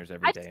question Anyway. yours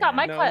every day. I just got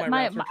my, No, que- my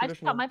my, routes are I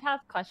just got my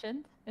path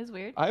questioned. It's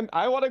weird.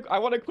 I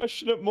want to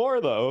question it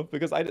more though,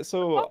 because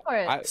Go for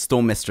it.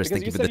 Storm Mistress,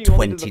 because thank you for said the you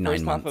only did the 29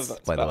 first half months,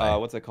 of, by the way.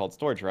 what's it called?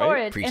 Storage, right?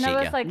 Storage, Appreciate and it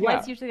was ya. like Yeah.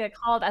 lights usually get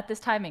called at this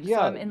timing, so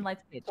I'm in light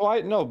stage.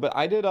 So but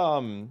I did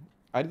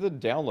the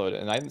download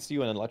and I didn't see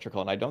you in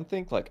electrical, and I don't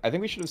think I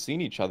think we should have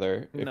seen each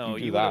other if No, you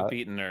do you would have that.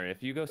 beaten her.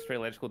 If you go straight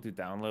electrical to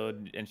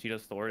download and she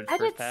does storage I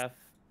first did half,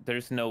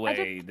 there's no I did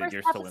way the that first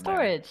you're half still of in there.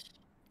 storage.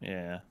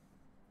 Yeah.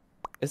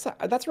 Is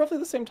that's roughly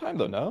the same time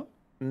though, no?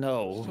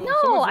 No. So No,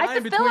 someone's I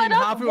lying just fill it between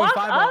up, Hafu and walk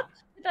 5 up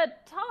to the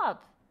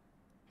top.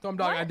 Dumb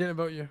dog, I didn't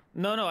vote you.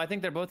 No, I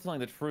think they're both telling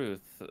the truth.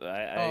 Oh,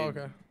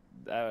 okay.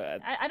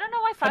 I don't know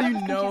why How do 5 you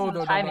is know, confused on though,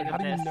 the timing Dominic? of How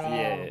do you this. know?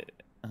 Yeah.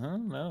 I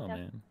don't know,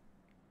 man.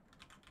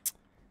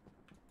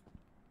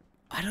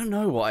 I don't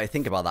know what I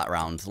think about that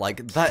round.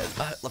 Like, that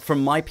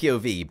from my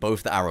POV,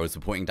 both the arrows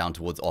were pointing down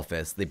towards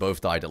office. They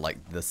both died at,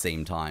 like, the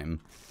same time.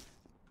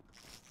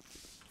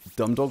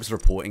 Dumb Dog's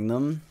reporting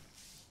them.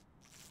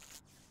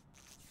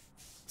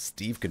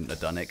 Steve couldn't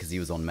have done it because he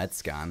was on med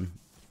scan.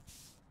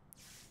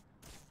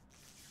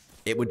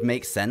 It would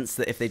make sense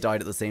that if they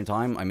died at the same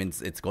time, I mean,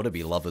 it's got to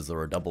be lovers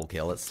or a double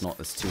kill. It's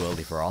too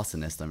early for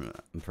arsonist, I'm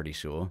pretty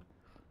sure.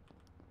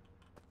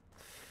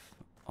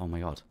 Oh my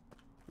god.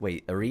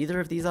 Wait, are either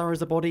of these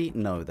arrows a body?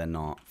 No, they're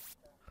not.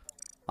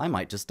 I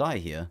might just die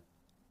here.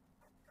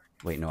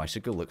 Wait, no, I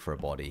should go look for a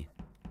body.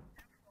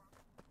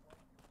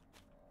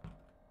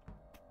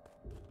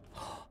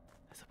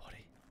 There's a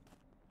body.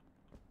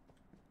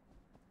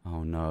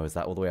 Oh no, is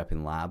that all the way up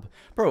in lab?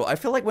 Bro, I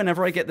feel like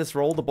whenever I get this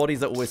roll, the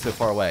bodies are always so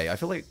far away. I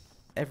feel like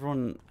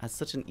everyone has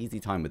such an easy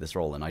time with this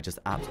roll, and I just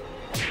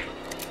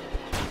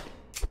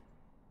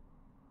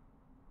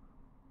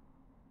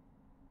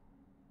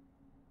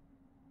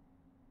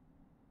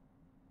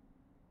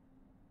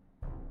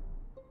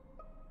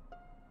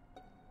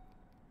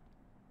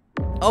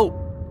Oh!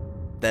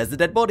 There's the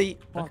dead body!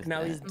 Fuck,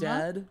 now he's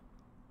dead?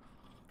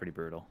 Pretty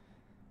brutal.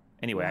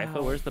 Anyway, Wow.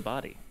 Ifo, where's the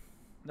body?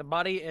 The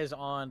body is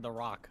on the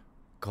rock.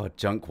 God,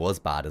 Junk was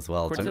bad as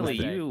well. Cortilli,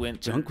 you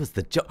went Junk was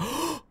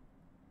the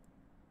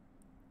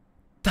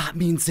That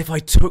means if I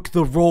took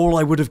the roll,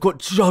 I would have got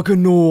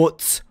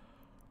Juggernaut!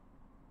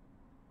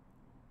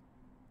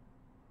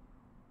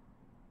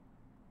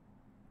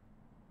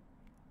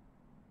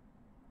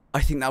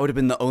 I think that would have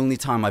been the only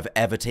time I've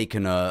ever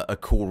taken a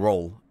cool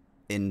roll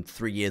in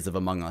 3 years of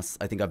Among Us.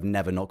 I think I've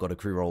never not got a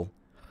crew roll.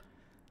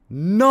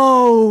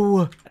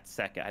 No! That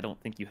second, I don't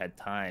think you had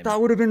time. That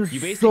would have been you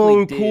basically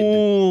so did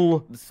cool.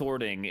 The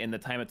sorting in the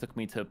time it took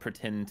me to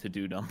pretend to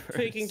do numbers.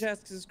 Faking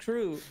tasks is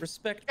crew.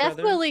 Respect, brother.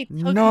 Definitely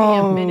took me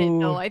a minute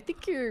though. I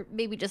think you're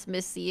maybe just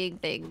misseeing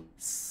things.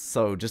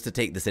 So, just to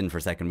take this in for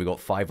a second, we got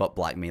 5 up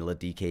Blackmailer,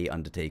 DK,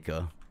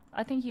 Undertaker.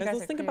 I think you guys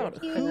let's are think clear.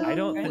 about who I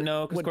don't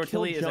know, because would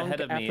kill Cortilli is ahead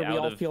Junk of me. after we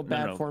all out of, feel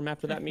bad no. for him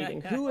after that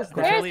meeting. Who is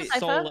Where's that? the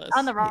Soulless.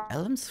 on the rock?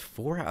 Ellen's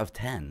 4 out of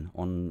 10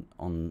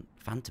 on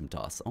Phantom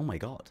Task. Oh my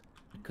god.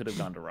 Could have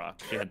gone to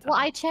rock. She had time. Well,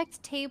 I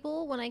checked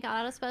table when I got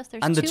out of space.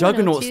 There's And the 2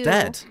 Juggernaut's and 02.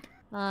 dead.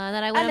 Then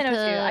I went I'm up in 02.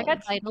 to I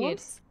got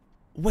vitals.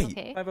 Wait,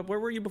 Okay. Where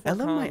were you before?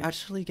 Ellen comms? might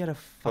actually get a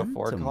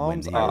Before Phantom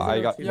comms, win I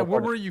here. got Yeah,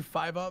 where teleported- were you?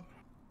 5 up?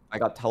 I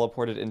got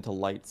teleported into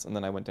lights and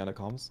then I went down to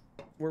comms.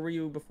 Where were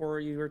you before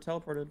you were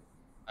teleported?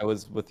 I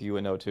was with you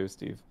in O2,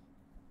 Steve.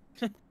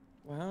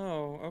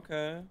 Wow.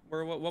 Okay.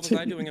 What was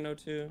I doing in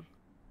O2?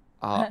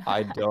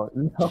 I don't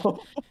know.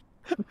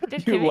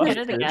 Did You Kimmy get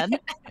left it again?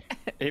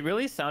 It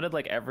really sounded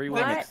like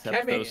everyone What except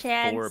are the those 4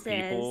 chances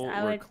people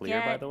I were would clear,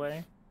 by get- the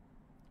way.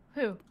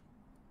 Who?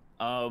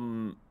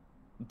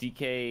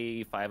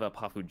 DK 5 up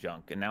Hafu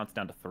Junk, and now it's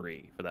down to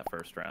 3 for that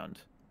first round.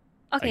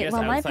 Okay, I guess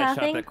well, my outside shot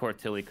pathing. that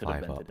Cortilli could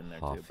have 5 up, vented in there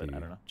too, but I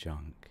don't know.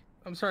 Junk.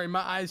 I'm sorry,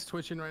 my eye's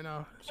twitching right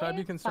now. Should I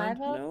be concerned?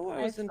 No,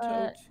 I was into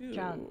O2,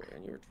 Junk.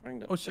 and you were trying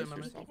to Oh, shit, place my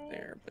bad. yourself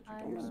there, but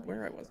you don't know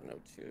where I was in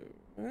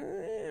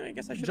O2. I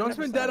guess I should. Junk's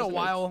been dead a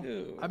while.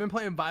 I've been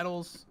playing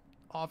Vitals,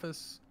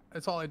 Office.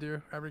 That's all I do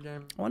every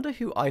game. I wonder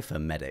who Ifa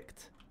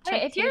medicked.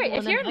 Hey, if you're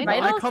in I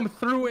vitals, come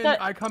through and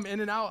the- I come in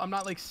and out. I'm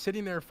not like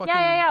sitting there fucking.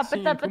 yeah. But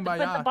singing the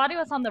Kumbaya. body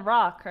was on the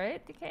rock,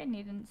 right? DK, and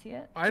you didn't see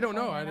it. I don't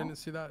know. Oh, I you didn't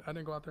see that. I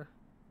didn't go out there.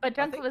 But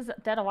Junk was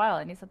dead a while,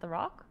 and he's at the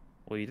rock.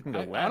 Well, you didn't go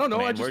I left. don't know.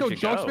 Man. I just Where'd know you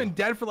Junk's go? been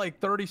dead for like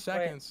 30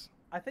 seconds.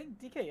 I think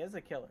DK is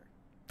a killer.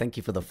 Thank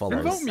you for the Then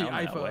follows. vote me, Sound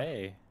that Ifa.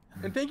 way.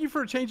 And thank you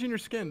for changing your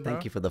skin, bro.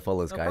 Thank you for the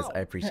follows, No guys. problem.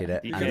 I appreciate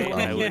it. DK, And,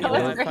 I would-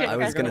 I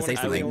was going to say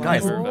something.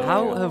 Guys,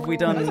 how have we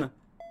done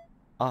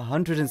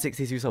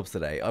 162 subs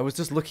today? I was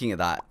just looking at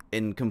that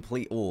in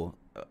complete awe.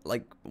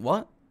 Like,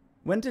 what?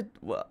 When did...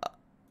 What?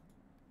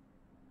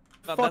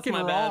 Fucking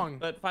my wrong. Bad,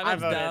 but 5 I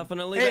Up's voted.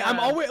 definitely Hey, bad. I'm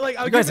always like.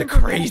 I'll You guys give are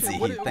information. crazy.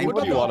 What Thank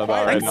about you the on about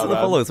fuck? right Thanks now, for the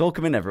man. follows.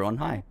 Welcome in, everyone.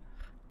 Hi.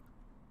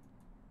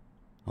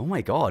 Oh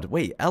my god.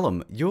 Wait,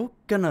 Ellum, you're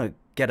gonna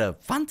get a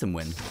Phantom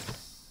win.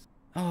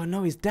 Oh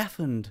no, he's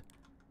deafened.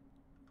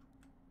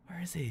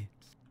 Where is he?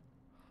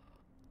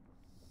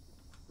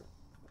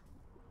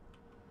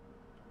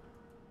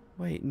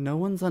 Wait, no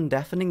one's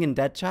undeafening in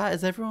dead chat?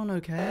 Is everyone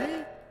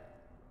okay?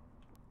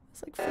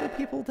 There's like 4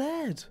 people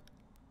dead.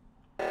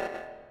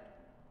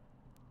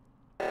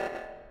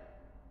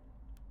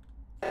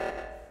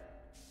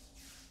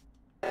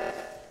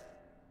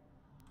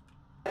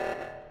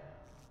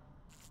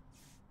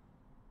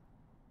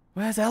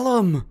 Where's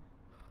Ellum?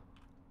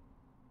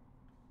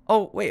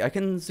 Oh, wait, I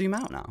can zoom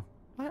out now.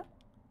 What?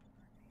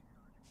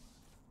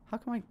 How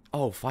come I...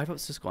 Oh,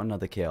 5up's just got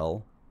another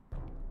kill.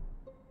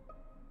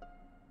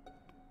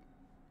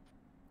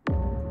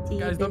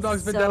 Guys,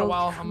 Dog's been dead a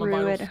while. I'm a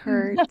It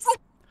hurts.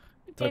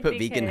 Do I put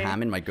vegan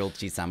ham in my grilled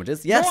cheese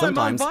sandwiches? Yeah,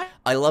 sometimes.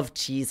 I love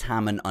cheese,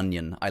 ham, and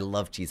onion. I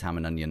love cheese, ham,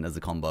 and onion as a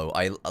combo.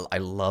 I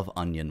love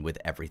onion with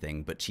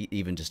everything, but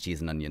even just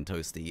cheese and onion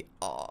toasty.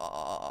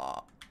 Oh.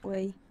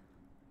 Wait.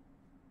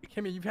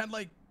 Kimmy, you've had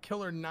like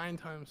killer 9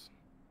 times.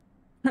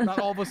 Not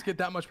all of us get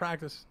that much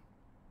practice.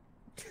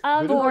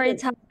 4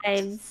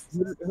 times.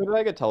 Who did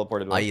I get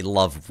teleported with? I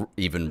love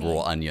even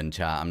raw onion,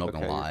 chat. I'm not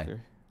gonna lie.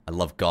 Sure. I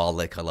love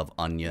garlic. I love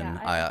onion.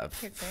 Yeah,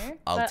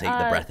 I'll take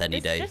the breath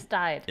any day. Just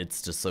died.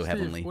 It's just so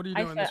heavenly. What are you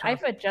doing this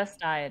Ifa just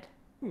died.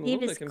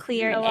 Steve is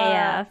clear confused.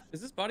 AF.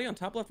 Is this body on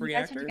top left You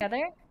guys are reactor?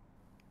 together?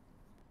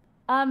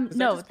 Because I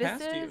No, just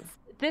passed you.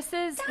 this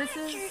is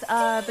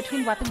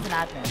between weapons and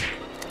admin.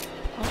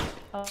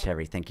 Oh.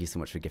 Cherry, thank you so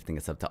much for gifting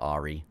us up to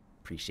Ari.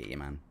 Appreciate you,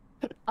 man.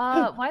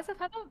 Why is it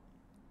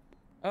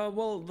 5-up?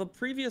 Well, the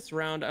previous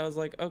round, I was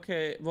like,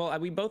 okay, well,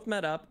 we both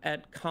met up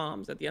at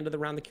comms at the end of the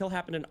round. The kill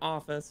happened in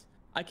office.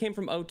 I came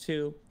from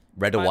O2.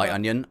 Red or white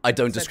onion? I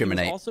don't Said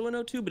discriminate. He was also in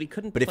O2, but he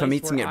couldn't. But if I'm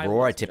place eating it where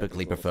raw, I was,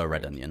 typically prefer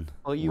red onion.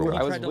 Well, Raw.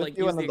 I was with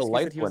you and then the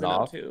lights went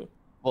off.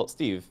 Well,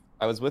 Steve,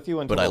 I was with you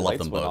until But I the love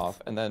lights them went both. off,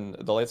 and then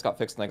the lights got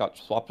fixed, and I got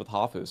swapped with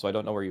Hafu, so I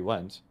don't know where you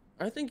went.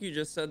 I think you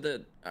just said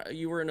that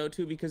you were in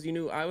O2 because you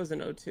knew I was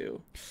in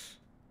O2.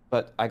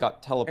 But I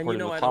got teleported And you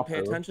know with I don't pay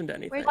Hafu. attention to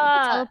anything. Where did you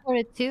get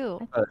teleported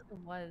to? I think it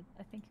was.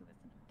 I think he was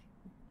in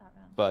that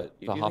round. But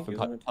You the do think Hafu he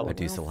got was in I it?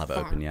 do still have it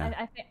open, yeah.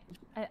 I think.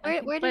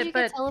 Where did you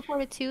get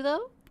teleported to,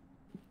 though?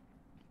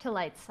 To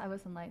lights. I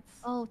was in lights.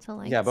 Oh, to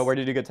lights. Yeah, but where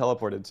did you get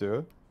teleported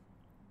to?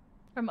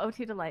 From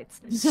O2 to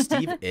lights.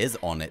 Steve is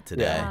on it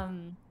today.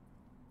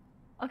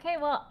 Okay,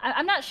 well,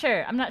 I'm not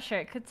sure. I'm not sure.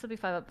 It could still be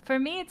 5-up. For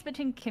me, it's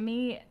between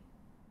Kimmy.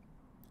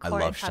 I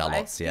Corey, love and 5-up.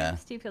 shallots, yeah.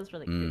 Steve feels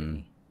really clear to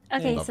me.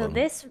 Okay, Love so them.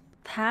 this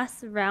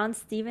past round,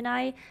 Steve and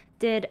I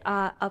did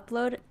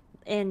upload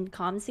in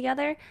comms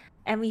together,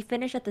 and we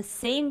finished at the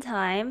same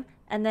time.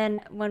 And then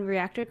when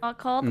reactor got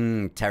called,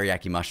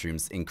 Teriyaki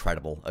mushrooms,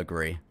 incredible.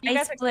 Agree.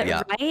 I split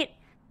Yeah. right,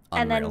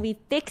 and then Unreal. we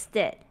fixed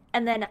it.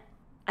 And then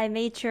I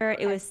made sure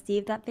it was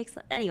Steve that fixed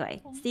it.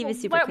 Anyway, Steve is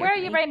super. Where are clear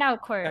you for me. right now,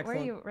 Corey? Where are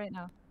Excellent. you right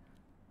now?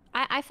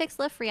 I fixed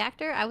left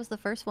reactor. I was the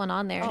first one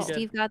on there. Oh.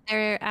 Steve got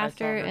there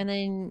after, her. and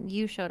then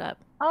you showed up.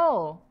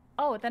 Oh,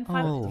 then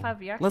 5 Oh,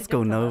 5. You actually let's did go,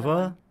 kill another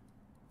Nova.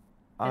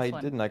 one. I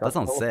one. didn't. I That got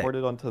sounds sick.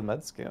 teleported onto the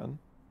med scan.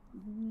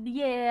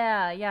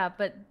 Yeah,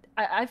 but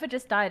Ifa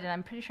just died, and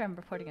I'm pretty sure I'm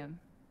reporting him.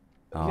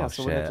 Oh, yeah,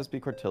 so wouldn't it shit. just be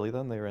Cortilli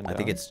then? They ran down. I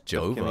think it's With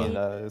Kimmy and,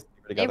 Jova. Steve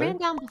They together? ran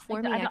down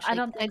before me, I don't actually.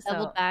 think 'Cause I so.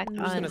 doubled back I'm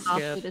just on gonna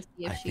Hafu skip. to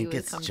see if I she think would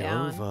it's come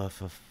down. Jova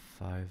for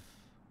 5.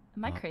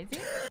 Am I crazy?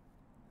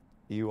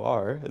 You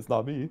are. It's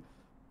not me.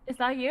 Is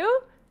that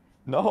you?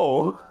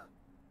 No.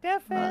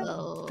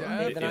 Oh.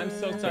 Then I'm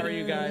so sorry,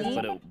 you guys.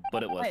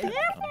 But it was. Wait,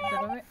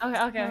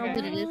 okay.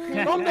 But it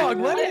is. Dumb Dog,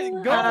 let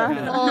it go.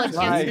 Oh, it's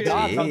My just-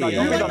 God, Dumb Dog, Jeez.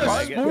 don't You're make like a a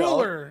big deal.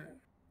 spoiler.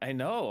 I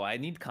know. I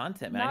need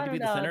content, man. I No, need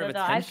to be the center of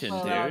I attention,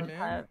 spoiled dude.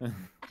 that.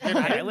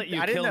 I let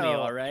you I didn't kill me, know.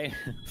 all right?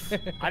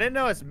 I didn't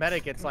know it's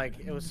medic. It's like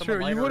it was someone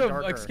Sure, you lighter would or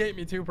have darker. escaped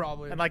me too,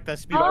 probably. And like the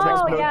speed Oh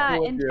text yeah,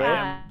 cool, in dude.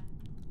 fact.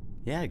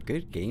 Yeah,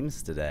 good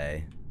games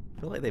today. I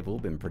feel like they've all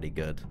been pretty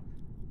good.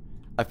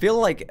 I feel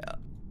like...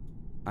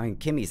 I mean,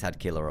 Kimmy's had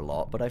killer a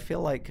lot, but I feel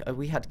like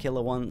we had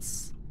killer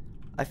once.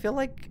 I feel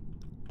like,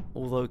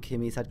 although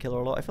Kimmy's had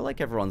killer a lot, I feel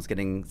like everyone's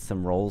getting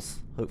some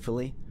roles,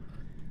 hopefully.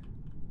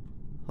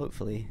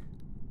 Hopefully.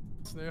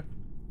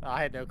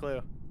 I had no clue.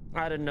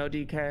 I didn't know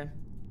DK.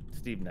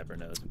 Steve never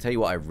knows. I'll tell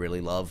you what I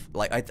really love.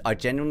 Like, I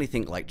genuinely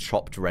think, like,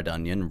 chopped red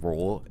onion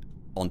raw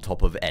on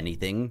top of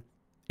anything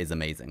is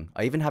amazing.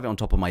 I even have it on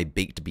top of my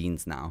baked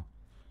beans now.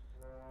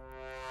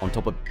 On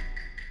top of...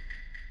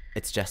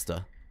 It's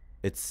Jester.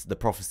 It's... The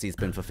prophecy's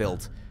been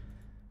fulfilled.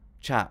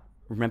 Chat,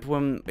 remember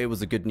when it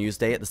was a good news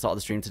day at the start of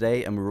the stream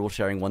today and we were all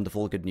sharing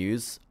wonderful good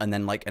news? And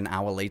then, like, an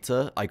hour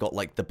later, I got,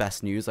 like, the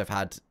best news I've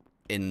had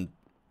in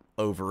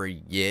over a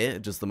year.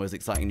 Just the most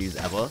exciting news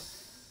ever.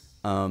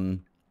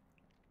 And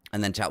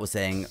then chat was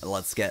saying,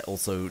 let's get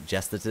also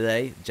Jester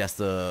today.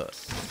 Jester,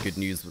 good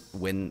news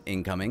win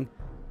incoming.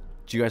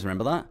 Do you guys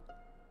remember that?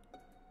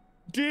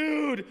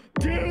 Dude!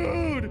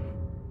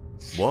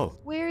 Whoa.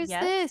 Where is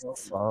Yes.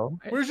 this?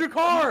 Where's your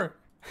car?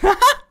 I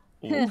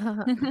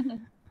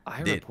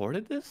Dude.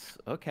 reported this?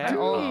 Okay.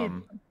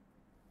 Dude.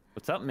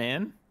 What's up,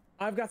 man?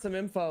 I've got some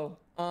info.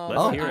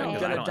 Let's hear it, I'm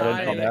 'cause gonna I don't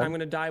die. have it. I'm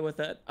gonna die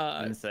with it.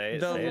 Say it,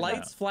 the say it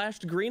lights now.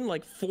 flashed green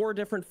like 4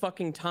 different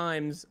fucking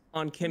times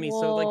on Kimmy.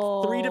 So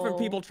like 3 different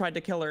people tried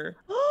to kill her.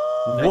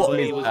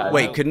 What?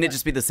 Wait, couldn't it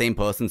just be the same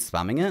person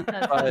spamming it?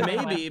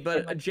 Maybe,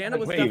 but Janet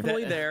was Wait,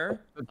 definitely that- there.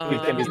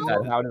 That means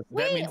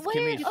Wait, means where?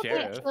 Kimmy's Okay,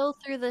 sheriff. kill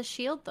through the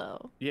shield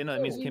though. Yeah, no,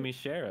 it means Kimmy's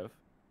sheriff.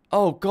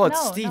 Oh god, No,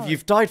 Steve, no.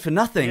 you've died for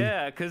nothing.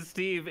 Yeah, because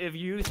Steve, if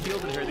you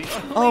shielded her, the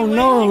Oh, only way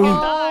no. she can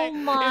die Oh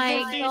my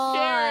is if she's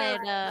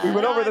sheriff. god. We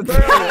went over this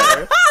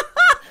earlier.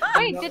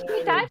 Wait, did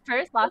he die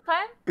first last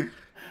time?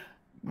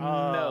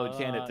 No,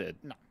 Janet did.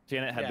 No.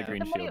 Janet had the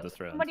green shield this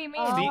round. What do you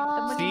mean?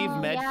 Steve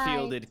med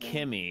shielded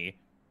Kimmy,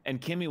 and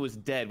Kimmy was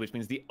dead, which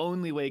means the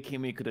only way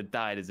Kimmy could have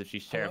died is if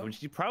she's sheriff. And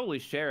she probably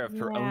sheriffed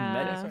her own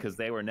medic because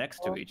they were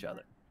next to each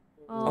other.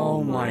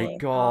 Oh my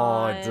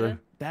god.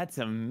 That's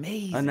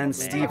amazing. And then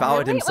Steve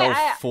outed himself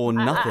for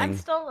nothing. I'm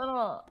still a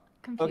little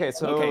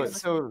confused. Okay,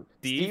 so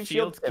Steve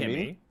shields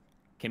Kimmy.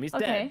 Kimmy's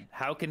dead.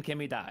 How can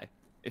Kimmy die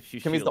if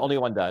she's Kimmy's the only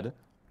one dead.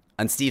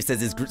 And Steve says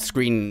his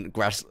screen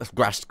crashed.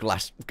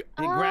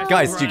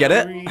 Guys, do you get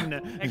it?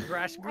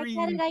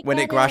 When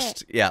it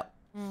crashed, yeah,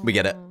 we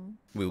get it.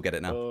 We will get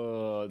it now.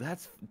 Oh,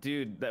 that's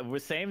dude. We're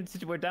saying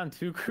we're down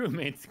 2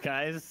 crewmates,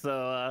 guys.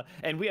 So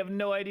and we have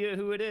no idea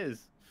who it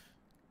is.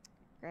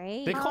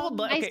 Great. They called.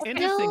 Okay,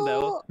 interesting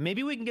though.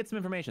 Maybe we can get some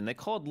information. They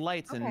called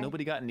lights and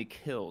nobody got any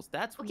kills.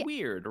 That's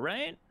weird,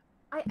 right?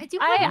 I fixed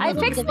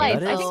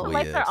lights. I think the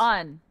lights are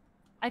on.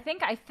 I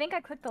think I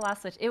clicked the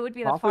last switch. It would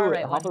be the far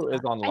right one.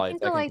 Is on lights. I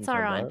think the lights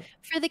are on.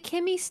 For the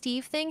Kimmy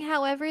Steve thing,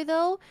 however,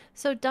 though,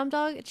 so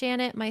Dumbdog,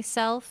 Janet,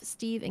 myself,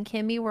 Steve, and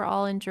Kimmy were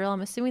all in drill.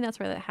 I'm assuming that's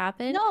where that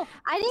happened. No,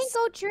 I didn't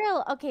go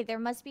drill. Okay, there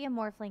must be a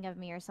morphling of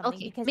me or something.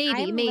 Okay, because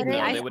maybe.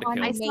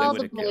 I saw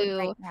the blue.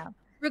 Right now.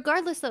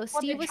 Regardless, though,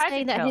 Steve was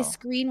saying that his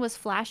screen was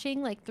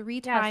flashing like 3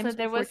 times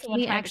before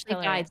Kimmy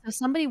actually died. So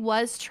somebody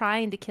was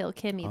trying to kill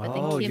Kimmy, but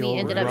then Kimmy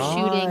ended up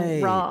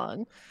shooting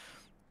wrong.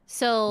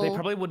 So they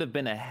probably would have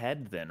been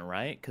ahead then,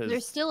 right? Because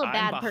there's still a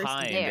bad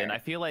person there, and I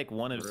feel like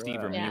one of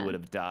Steve or me would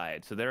have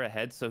died. So they're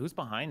ahead. So who's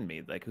behind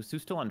me? Like who's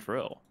still on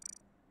drill?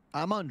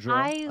 I'm on drill.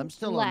 I'm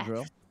still on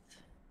drill.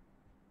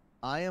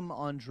 I am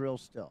on drill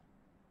still.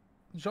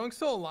 Junk's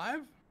still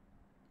alive?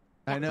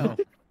 I know.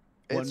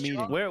 One meeting.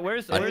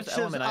 Where's Ellen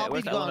and I?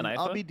 Where's Ellen and I? I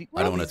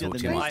don't want to talk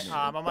too much.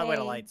 I'm on my way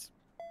to lights.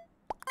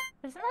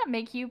 Doesn't that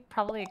make you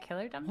probably a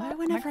killer, Dumb? Why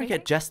whenever I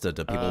get jester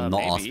do people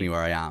not ask me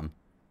where I am?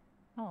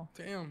 Oh.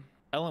 Damn.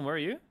 Ellen, where are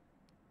you?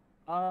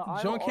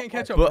 Junk can't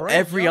catch up. But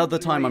every other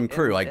time I'm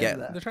crew, I get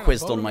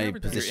quizzed on my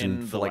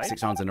position for like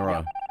 6 rounds in a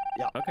row.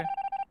 Yeah. Okay.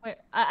 Wait,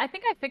 I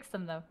think I fixed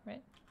them though,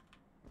 right?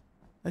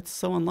 It's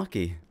so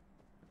unlucky.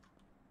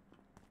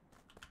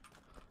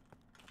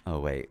 Oh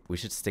wait, we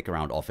should stick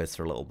around office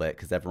for a little bit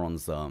because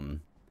everyone's Okay,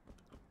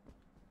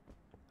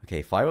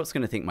 Firework's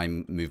gonna think my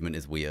movement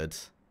is weird,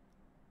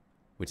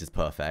 which is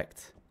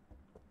perfect.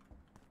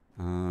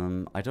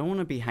 I don't want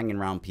to be hanging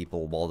around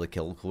people while the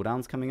kill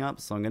cooldown's coming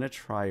up, so I'm gonna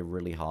try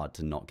really hard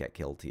to not get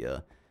killed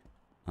here.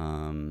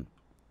 Oh.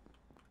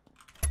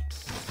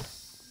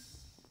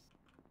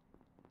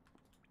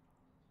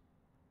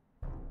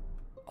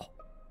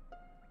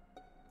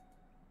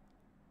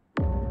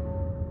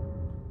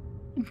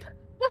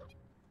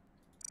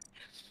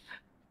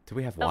 Do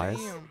we have wires?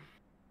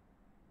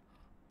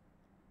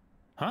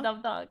 Huh?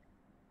 Dumb dog.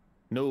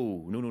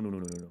 No.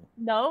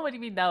 No? What do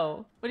you mean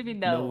no? What do you mean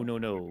no?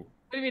 No.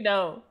 What do you mean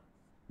no?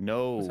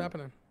 No. What's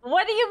happening?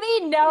 What do you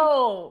mean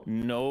no?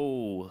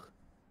 No.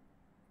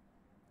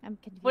 I'm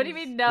confused. What do you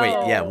mean no?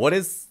 Wait, yeah, what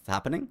is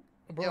happening?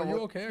 Bro, are you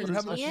okay? Are you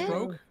having a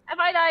stroke? If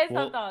I die, it's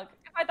Well, Dumb dog.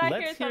 If I die here,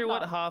 Let's it's hear Dumb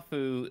what dog.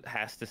 Hafu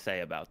has to say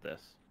about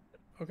this.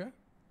 Okay.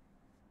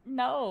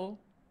 No.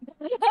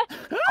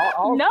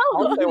 I'll No.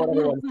 say what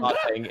everyone's not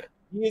saying.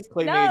 He is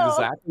claiming No.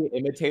 exactly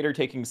Imitator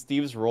taking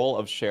Steve's role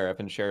of sheriff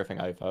and sheriffing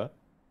Ifa.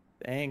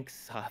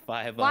 Thanks,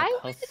 Five. Why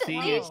I'll would see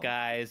you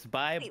guys.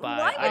 Bye.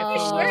 Why I would you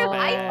feel sheriff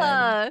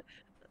bad.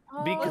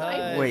 Ifa?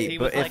 Because Wait, he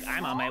but was like, if-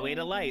 I'm on my way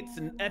to lights,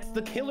 and that's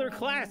the killer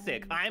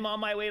classic. I'm on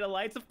my way to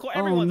lights. Of course, Oh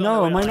everyone's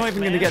no, on am their way I to not lights,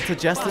 even gonna man. get to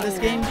Jester this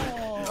game?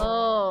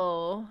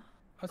 Oh.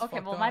 That's Okay,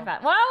 fucked well, up. my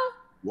bad. Well,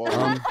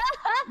 Um,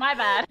 my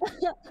bad.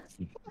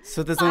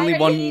 so there's only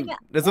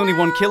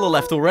one killer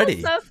left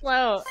already. So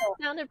slow.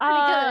 Sounded pretty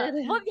good.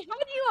 Well, how did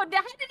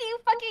you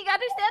fucking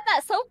understand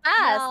that so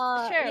fast?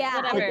 No, Sure, yeah,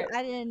 whatever.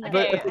 I didn't know.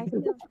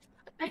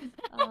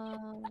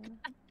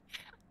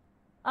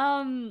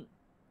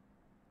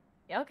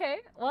 Okay. Okay.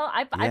 Well,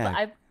 I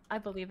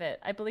believe it.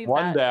 I believe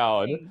One that.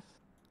 down.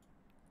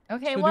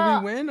 Okay. So well,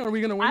 do we win? Are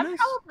we gonna win this?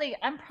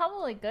 I'm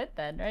probably good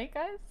then, right,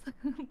 guys?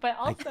 But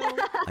also,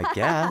 I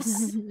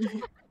guess.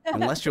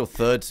 Unless you're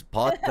third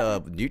part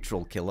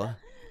neutral killer.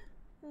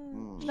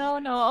 no,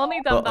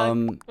 only Dumb But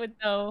Dog would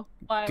know.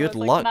 Why I good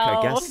was luck, like, I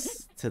no.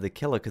 guess, to the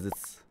killer because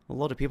it's a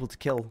lot of people to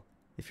kill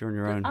if you're on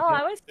your own. Oh,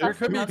 I was. There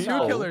could be stuck two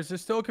on killers. There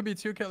still could be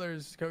 2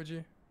 killers,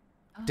 Koji.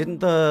 Didn't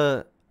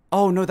the?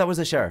 Oh no, that was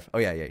a sheriff. Oh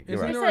yeah, you're Isn't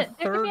right. there a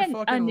There could be third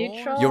fucking a role?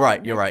 neutral. You're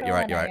right.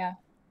 Yeah.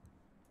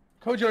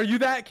 Koji, are you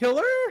that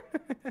killer?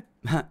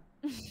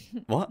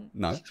 What?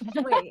 No.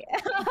 Wait.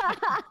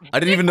 I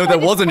didn't even know there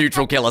was a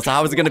neutral killer, so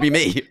how is it going to be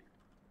me?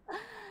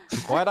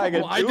 Why'd I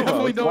get Well, I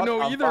definitely don't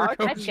know either,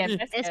 Koji.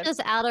 It's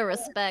just out of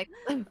respect.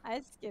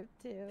 I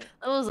skipped too.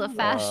 That was a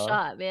fast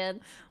shot,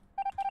 man.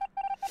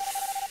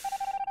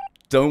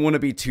 Don't want to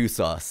be too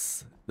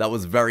sus. That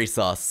was very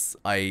sus.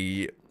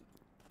 I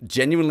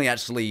genuinely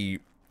actually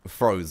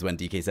froze when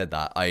DK said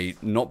that.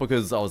 Not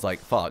because I was like,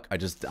 fuck, I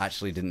just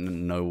actually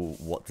didn't know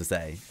what to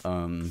say.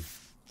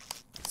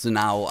 So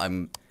now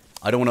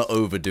I don't want to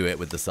overdo it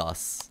with the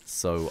sus,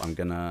 so I'm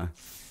gonna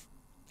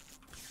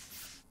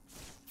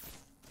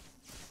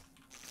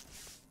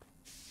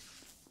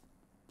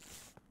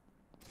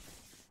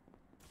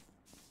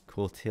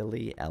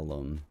Cortilli,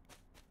 Ellum.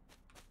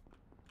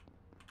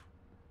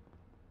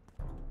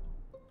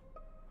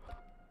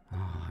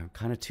 Oh, I'm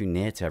kind of too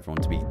near to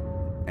everyone to be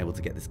able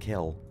to get this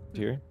kill.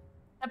 Here?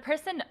 The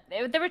person,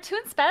 there were 2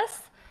 in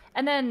Spes,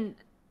 and then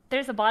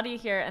there's a body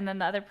here, and then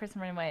the other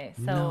person ran away.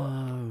 So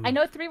No. I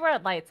know 3 were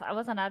at lights. I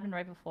was on admin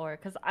right before,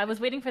 because I was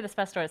waiting for the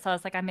Spes door, so I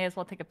was like, I may as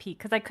well take a peek,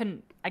 because I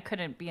couldn't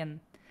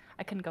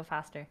go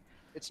faster.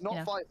 It's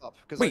not 5 up.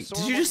 Wait,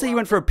 did you just say you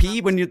went for a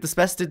pee when the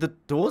Spes did the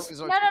doors?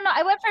 No,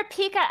 I went for a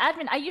peek at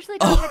admin. I usually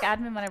don't check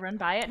admin when I run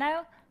by it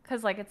now,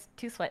 because like it's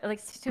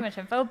it's too much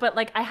info. But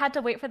like I had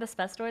to wait for the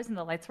Spes doors and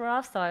the lights were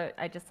off, so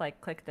I just like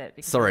clicked it.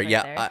 Because Sorry, it was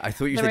right yeah, there. I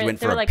thought you said you went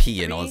for there a were, pee,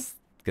 3... and I was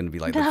gonna be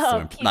like,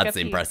 No, that's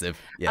peek. impressive.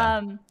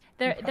 Yeah.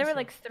 There were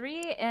like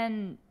 3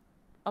 in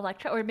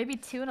Electra, or maybe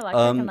 2 in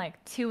Electric, and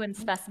like 2 in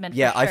Specimen.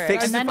 Yeah, for I sure.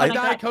 fixed. And then I when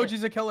died, got hit-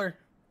 Koji's a killer.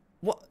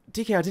 What?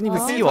 DK, I didn't even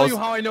I see can't you. tell you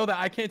how I know that.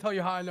 I can't tell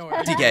you how I know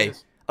it.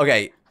 DK,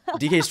 okay,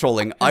 DK's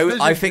trolling.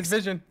 I fixed.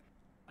 Vision.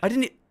 I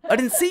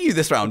didn't see you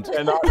this round.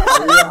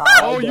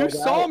 Oh, you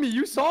saw me.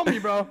 You saw me,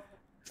 bro.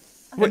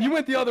 When you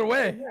went the other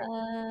way.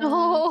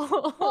 Well,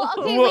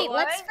 okay, What? wait.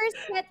 Let's first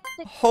get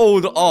the.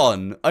 Hold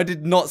on, I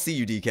did not see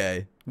you,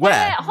 DK. Where?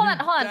 Wait, hold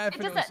on. It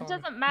definitely saw me.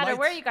 doesn't matter.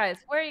 Where are you guys?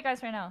 Where are you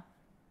guys right now?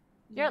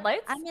 You're at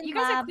lights? I'm in You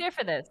guys are lab. clear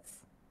for this.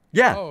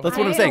 Yeah, Oh. that's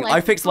what I'm I saying.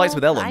 I fixed lights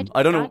with electrical, Ellum.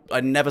 I don't know. I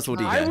never saw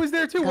DK. I was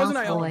there too, wasn't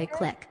I? Boy, Ellen?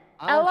 click.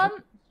 Ellum?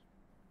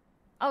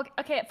 Oh,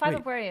 okay, at 5 Wait.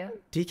 up, where are you?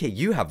 DK,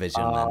 you have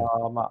vision, man.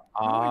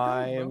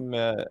 I'm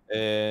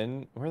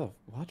in where the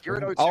what? You're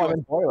in Where- O2. Oh, I'm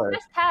in boiler.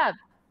 Where's Tab?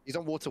 He's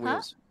on water Huh?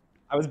 wheels.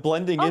 I was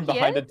blending Oh, in he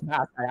behind a is?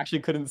 task. I actually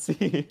couldn't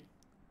see.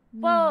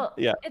 Well,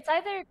 Yeah. it's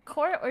either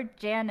Court or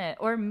Janet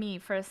or me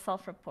for a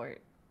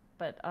self-report.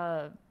 But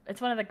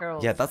it's one of the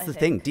girls. Yeah, that's I the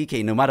think. thing.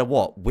 DK, no matter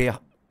what, we're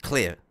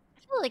clear.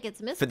 I feel like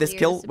it's missed For this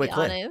kill, we're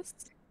clear.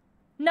 honest.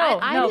 No,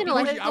 I'm in because-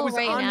 electrical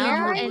right on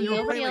now, you, and you were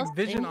nobody playing, like, else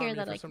vision in on here me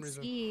that for I some can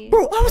reason. see. Bro,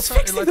 I was That's not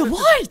fixing the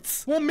electricity.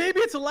 lights. Well, maybe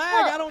it's a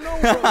lag. I don't know,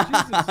 bro.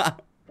 Jesus.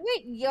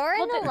 Wait, you're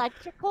in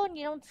electrical and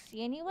you don't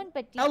see anyone,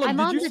 but Ellum, I'm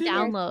did on you the see me?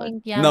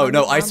 download. Yeah, No, I'm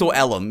no, on I the saw download.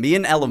 Ellum. Me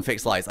and Ellum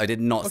fixed lights. I did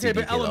not see Okay,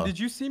 but DK Ellen, though. did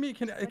you see me?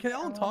 Can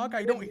Ellen talk?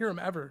 I don't hear him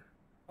ever.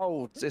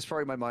 Oh, it's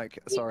probably my mic.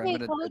 Sorry, I'm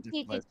in a Koji, different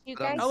did place. you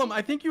But, guys- Ellum,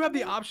 I think you have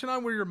the option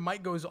on where your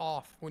mic goes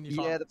off when you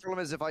talk. yeah, the problem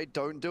is if I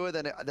don't do it,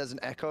 then there's an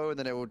echo, and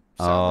then it will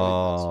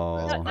Oh. sound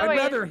really No I'd worries.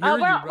 rather hear we're, you, we're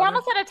brother.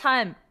 almost out of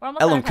time. We're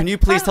almost Ellum, out of can time. you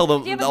please tell Ellum,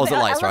 them do you have that a was the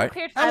clear- lights, Ellum right?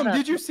 cleared Ellum, Five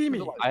did up. you see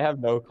me? I have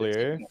no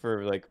clear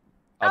for like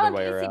other Ellum,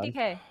 way did you around. see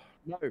DK?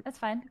 No. That's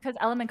fine, because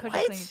Ellum and Coach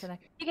are killing each other.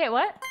 DK,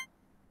 what?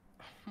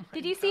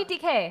 Did you see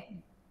DK?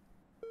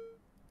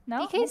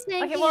 No? DK's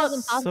saying Okay, he well, has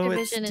imposter So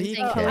it's vision and saying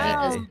DK. Koji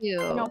does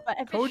too. No, but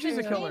if Koji's a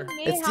it's killer.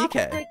 me, It's how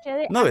DK. could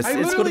I- No, it's I got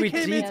to literally be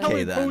came in telling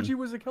DK then. Koji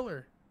was a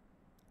killer.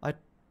 I-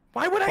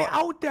 Why would I But-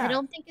 out that? I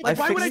don't think it's I Like,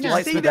 why would I fixed just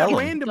lights say with that Ellum.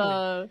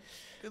 randomly?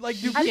 Like,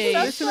 do I'm people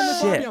so listen in the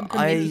sorry. lobby? Shit, I'm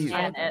I confused.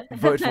 Janet.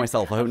 voted for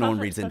myself. I hope no one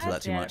reads into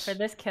that too Janet much. for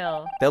this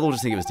kill. They'll all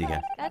just think it was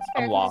DK. That's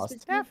I'm fair. 'cause lost.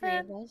 it's between three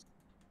of us.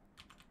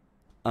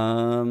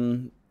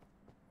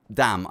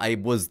 Damn, I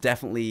was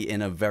definitely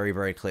in a very,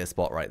 very clear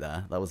spot right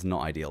there. That was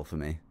not ideal for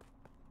me.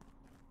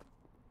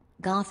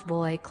 Goth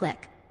boy,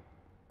 click.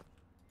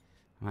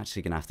 I'm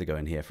actually going to have to go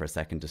in here for a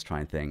second, just try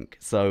and think.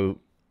 So,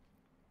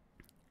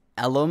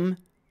 Ellum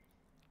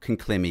can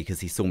clear me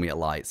because he saw me at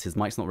lights. His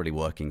mic's not really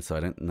working, so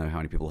I don't know how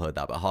many people heard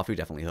that, but Hafu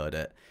definitely heard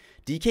it.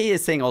 DK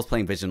is saying I was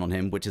playing Vision on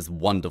him, which is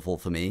wonderful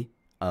for me,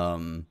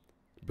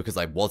 because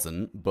I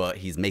wasn't, but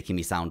he's making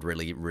me sound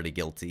really, really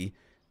guilty.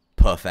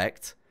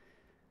 Perfect.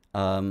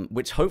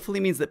 Which hopefully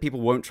means that people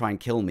won't try and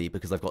kill me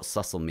because I've got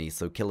sus on me,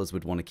 so killers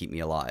would want to keep me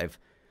alive.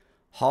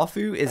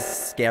 Hafu is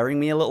scaring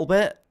me a little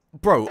bit.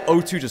 Bro,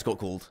 O2 just got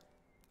called.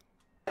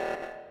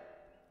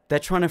 They're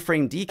trying to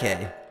frame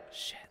DK.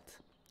 Shit.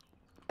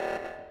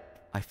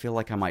 I feel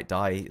like I might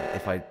die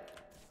if I...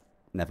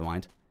 Never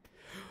mind.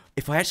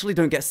 If I actually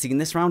don't get seen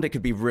this round, it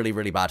could be really,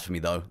 really bad for me,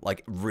 though.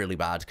 Like, really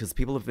bad. Because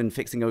people have been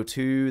fixing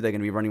O2. They're going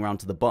to be running around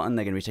to the button.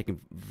 They're going to be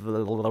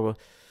taking...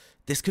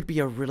 This could be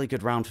a really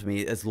good round for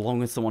me as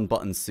long as someone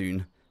buttons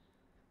soon.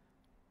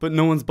 But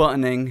no one's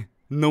buttoning.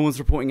 No one's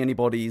reporting any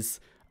bodies.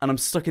 And I'm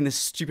stuck in this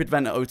stupid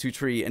vent at O2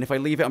 tree. And if I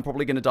leave it, I'm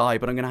probably going to die.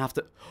 But I'm going to have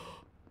to...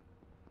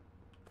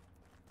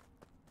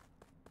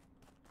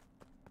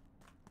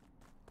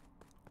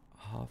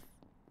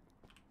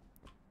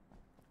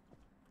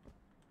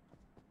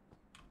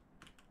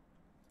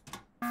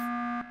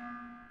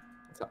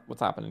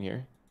 What's happening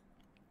here?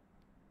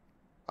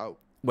 Oh.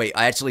 Wait,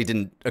 I actually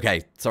didn't...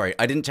 Okay, sorry.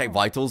 I didn't check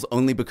vitals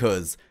only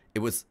because it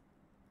was...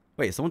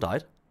 Wait, someone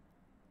died?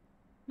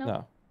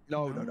 No.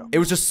 No. It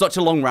was just such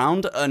a long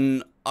round,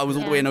 and I was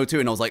all the way in O2,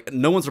 and I was like,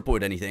 no one's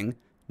reported anything.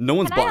 No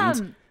one's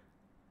buttoned.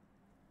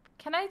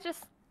 Can I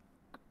just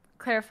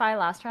clarify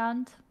last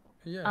round?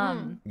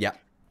 Yeah. Yeah.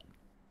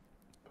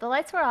 The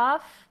lights were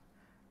off.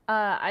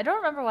 I don't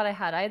remember what I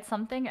had. I had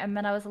something, and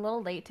then I was a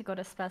little late to go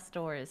to spec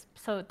stores.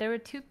 So there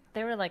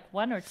were like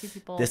 1 or 2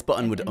 people. This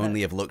button would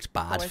only have looked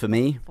bad for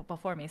me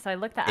before me. So I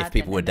looked at if admin,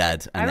 people were and then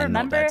dead and then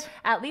not dead. I remember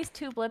at least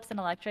 2 blips in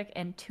electric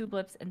and 2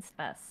 blips in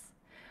spec.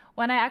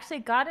 When I actually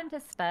got into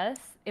spec,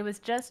 it was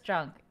just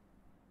junk.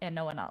 and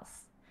no one else.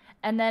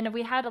 And then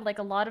we had like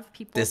a lot of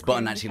people. This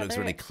button clearing actually each looks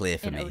other really clear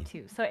for in me.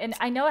 O2. So, and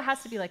I know it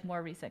has to be like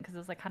more recent because it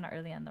was like kind of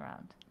early in the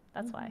round.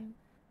 That's why.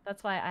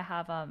 That's why I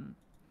have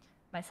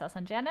my sus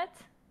on Janet.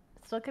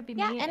 Still could be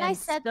me. Yeah, and I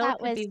said still that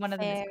could was be one of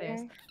the fair.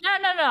 misclears. No.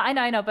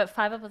 I know. But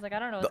 5-Up was like, I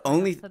don't know. The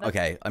only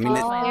okay, I mean,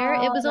 Fair.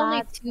 It was only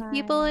that's 2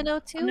 people in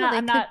O2. I'm not- They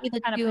I'm could not be the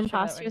trying to 2 push it that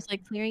way. imposters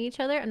like clearing each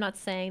other. I'm not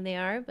saying they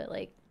are, but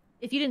like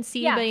if you didn't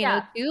see Yeah, anybody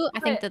yeah. in O2, I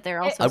think But that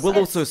they're also. I will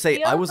also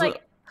say I feels was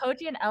like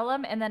Koji and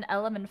Ellum, and then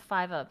Ellum and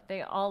 5-Up.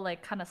 They all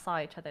like kind of saw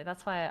each other.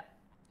 That's why.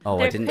 oh, I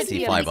there didn't could see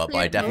be a 5-Up, but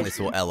I misclear definitely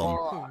saw motion.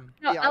 Ellum.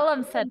 No, Yeah.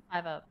 Ellum said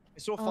 5-Up. I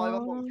saw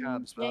 5-Up on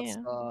cams, but that's,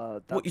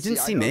 What, you didn't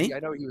I see know- me? I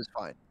know he was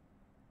fine.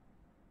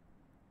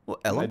 What,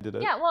 Ellum? I did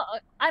it. Yeah, well,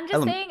 I'm just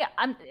Ellum. saying,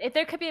 if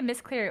there could be a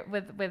misclear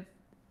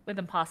with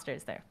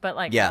imposters there, but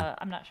like, Yeah.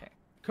 I'm not sure.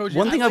 Koji,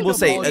 One thing I will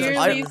say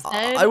is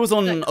I was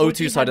on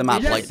O2 side of the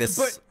map like this.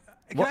 But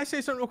can What? I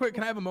say something real quick?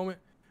 Can I have a moment?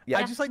 Yeah.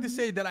 I'd just like to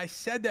say that I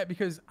said that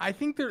because I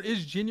think there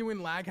is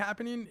genuine lag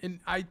happening, and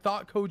I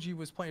thought Koji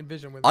was playing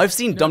Vision with. I've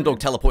seen Dumb Dog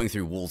teleporting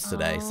through walls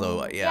today,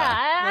 so yeah.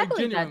 I Like,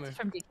 believe genuinely. that's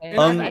from DK.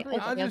 And I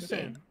believe I'm that's just from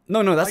saying.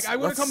 No, that's. Like I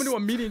would have that's- come into a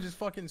meeting and just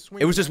fucking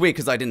swing. It was just weird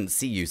because I didn't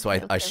see you, so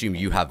I assume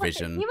you have If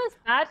vision. he was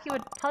bad, he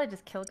would probably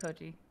just kill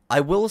Koji.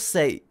 I will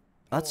say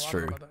that's Oh, I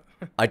don't know true. about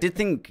I did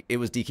think it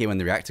was DK when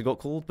the reactor got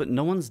called, but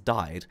no one's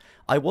died.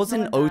 I was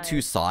in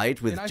O2 side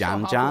with And I saw Jan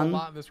Hopper a Jan,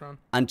 lot this round.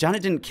 and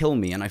Janet didn't kill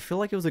me, and I feel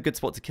like it was a good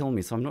spot to kill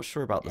me, so I'm not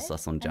sure about the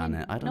sus on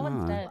Janet. I No don't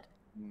one's know. dead.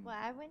 Well,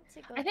 I went to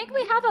go. I think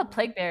we have a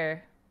plague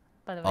bearer,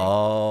 by the way.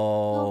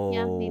 Oh.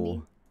 yeah,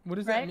 maybe. What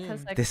does Right? that mean?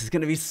 'Cause, like, This is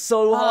gonna be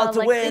so hard to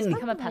like, win. They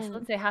become a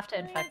pestilence. They have to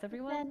infect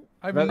everyone.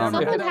 I've But, never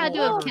Someone that had to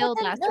before. have killed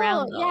last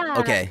round. Though. Yeah.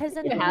 Okay. Because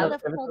then If they it's a- would have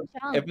if it's full a-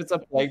 jump. If it's a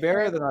plague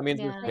bearer, then that means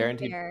Yeah. it's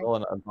guaranteed still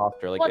an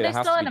imposter. Like Well, it there's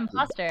has still to an be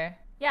imposter.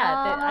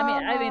 Yeah,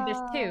 I mean,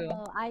 there's 2.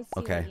 Oh, I see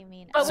Okay. what you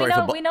mean. But Sorry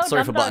for we know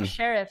sorry for Dumb button. Dog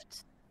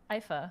sheriffed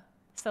IFA,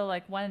 so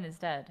like 1 is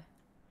dead.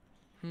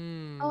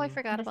 Hmm. Oh, I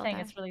forgot I'm just about saying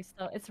that. it's really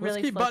slow. It's Let's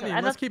really keep slow.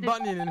 buttoning. Let's keep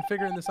buttoning and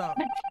figuring this out.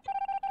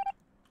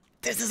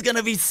 This is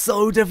gonna be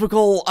so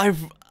difficult. I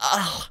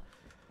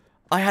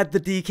had the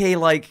DK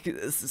like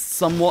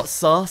somewhat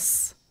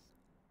sus.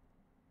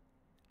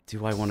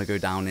 Do I want to go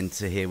down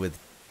into here with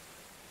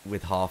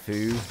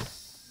Harfu?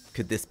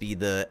 Could this be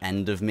the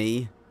end of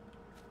me?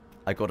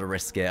 I gotta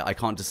risk it. I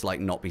can't just like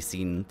not be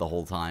seen the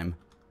whole time.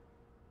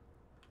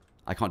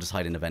 I can't just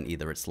hide in event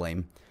either. It's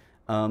lame.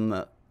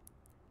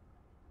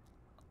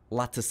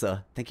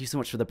 Latissa, thank you so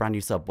much for the brand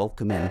new sub.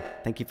 Welcome in.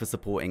 Thank you for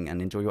supporting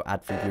and enjoy your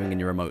ad-free viewing and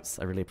your remotes.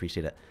 I really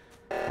appreciate it.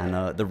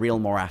 And the real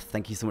Morath,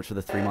 thank you so much for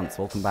the 3 months.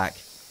 Welcome back.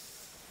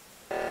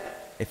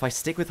 If I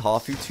stick with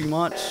Harfu too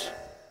much,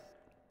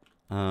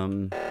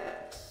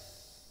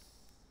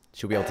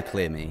 she'll be able to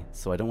clear me.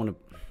 So I don't want to.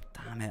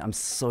 Damn it! I'm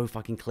so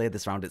fucking clear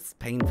this round. It's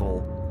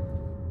painful.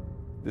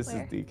 This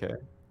Where? is DK.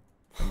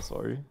 I'm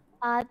sorry.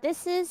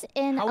 This is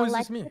in How is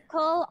this me?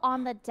 electrical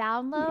on the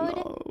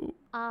download.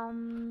 No.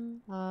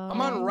 I'm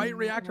on right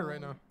reactor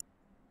right now.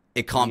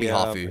 It can't be Yeah.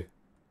 Harfu.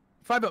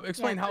 5-Up,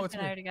 explain Yeah, how Koji it's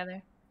and I me. are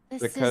together.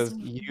 This Because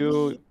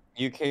is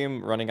you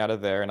came running out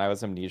of there and I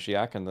was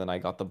amnesiac and then I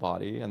got the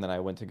body and then I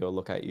went to go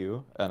look at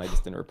you and I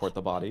just didn't report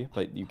the body,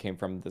 but you came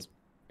from this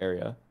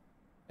area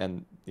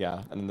and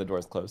yeah, and then the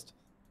door's closed.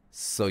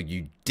 So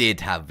you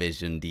did have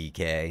vision,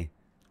 DK.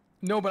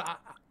 No, but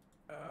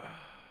let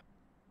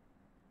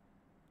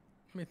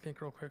me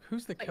think real quick.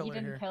 Who's the But killer you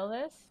didn't here? kill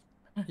this?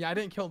 Yeah, I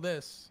didn't kill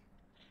this.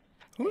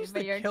 Who's But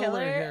the you're a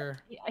killer here?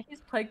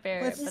 He's plague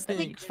bearer. Let's but then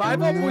think. he-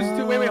 5-Up was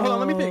doing. Wait, hold on.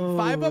 Let me think.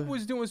 5-Up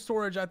was doing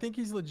storage. I think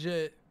he's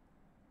legit.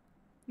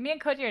 Me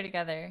and Koji are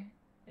together.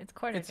 It's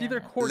quarter. It's either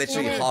Janet. Cortez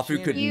Literally, or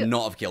Harfu could Janet.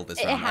 not have killed this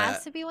It round.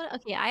 has to be one.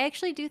 Okay, I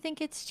actually do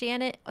think it's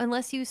Janet,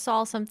 unless you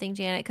saw something,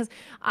 Janet, because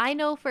I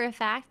know for a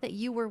fact that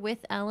you were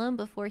with Ellum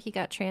before he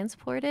got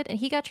transported, and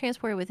he got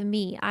transported with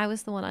me. I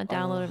was the one on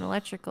download and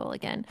electrical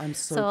again. I'm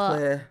so So,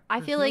 clear. I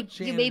There's feel no like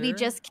you maybe janitor.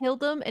 just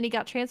killed him and he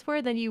got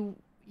transported, then you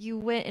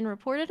went and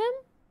reported him.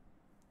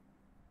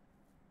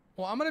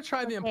 Well, I'm gonna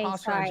try the Okay,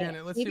 imposter on sorry.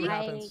 Janet. Let's see what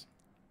I- happens.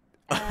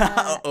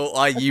 Oh,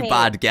 are you okay.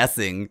 bad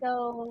guessing?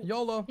 So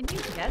YOLO. Can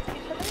you guess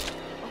each other?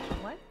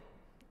 Oh, what?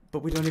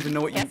 But we don't even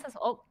know what you. Guesses?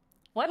 Oh,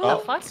 what Oh.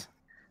 the fuck?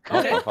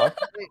 What the fuck?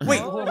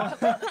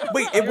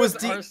 Wait, it was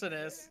D.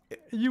 arsonist.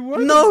 You were.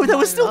 No, the there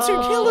was still two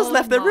miner. killers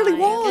left. There really my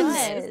was.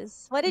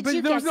 goodness. What did But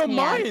you there was guess, no Mia?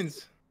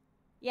 mines.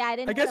 Yeah, I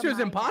didn't. I guess put it a was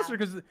mine imposter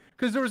down.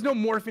 because there was no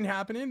morphing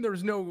happening. There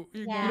was no,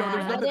 you know, Yeah, there's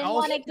I nothing didn't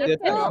else. want to Yeah,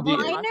 get killed. the-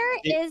 Miner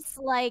the- is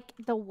like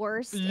the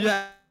worst.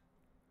 Yeah.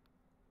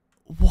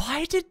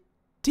 Why did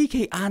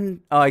DK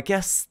and I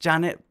guess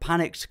Janet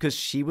panicked because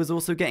she was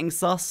also getting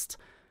sussed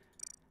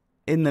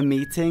in the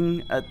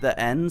meeting at the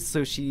end,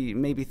 so she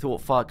maybe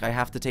thought, fuck, I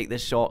have to take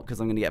this shot because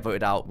I'm gonna get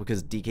voted out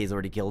because DK's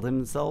already killed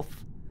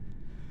himself.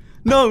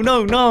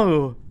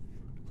 No.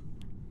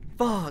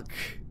 Fuck.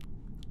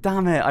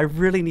 Damn it, I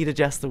really need a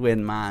Jester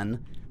win,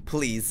 man.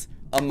 Please,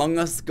 Among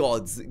Us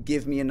gods,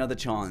 give me another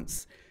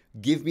chance.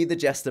 Give me the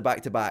Jester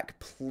back to back.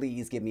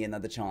 Please give me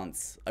another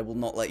chance. I will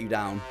not let you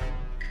down.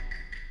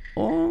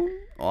 Oh,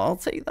 I'll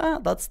take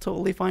that. That's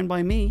totally fine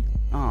by me.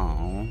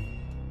 Oh.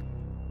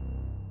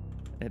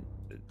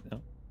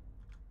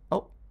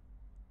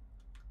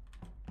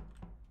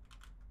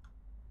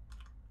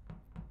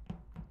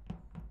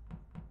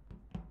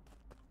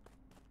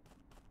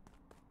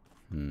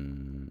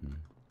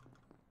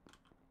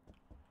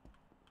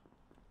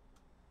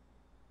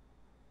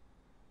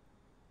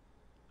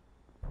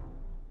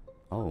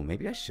 Oh,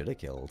 maybe I should have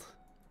killed.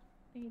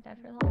 He died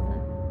for the whole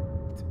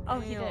time. Oh,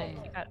 he did.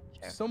 He got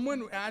sheriff.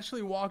 Someone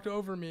actually walked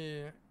over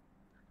me.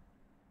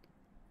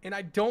 And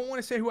I don't want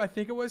to say who I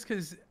think it was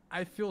because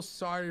I feel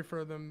sorry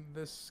for them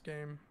this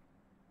game.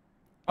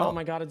 Oh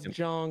my god, it's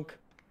junk.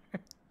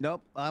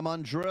 Nope, I'm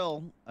on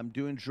drill. I'm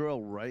doing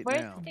drill right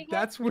now.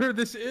 That's where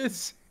this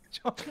is.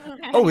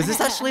 Oh, is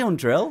this actually on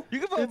drill? You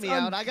can vote me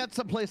out. I got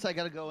someplace I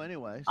gotta go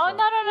anyway. Oh,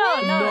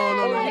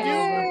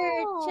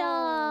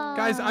 No.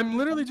 Guys, I'm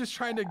literally just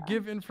trying to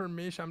give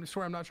information. I'm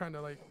sure I'm not trying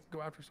to like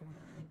go after someone.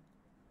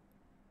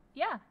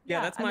 Yeah.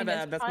 Yeah, that's my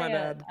bad. That's my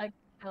bad. A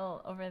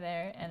kill over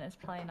there, and it's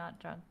probably not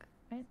drunk.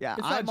 Right? Yeah,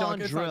 It's not I'm junk,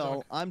 on it's not drill.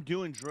 junk. I'm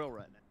doing drill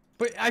right now.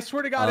 But I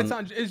swear to God, it's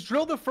on. Is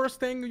drill the first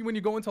thing when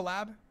you go into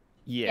lab?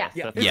 Yes.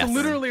 Yeah. Yes. It's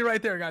literally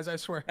right there, guys. I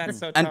swear. That's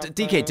so And tough,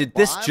 DK, did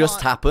this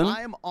just happen?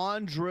 I'm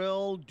on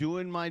drill,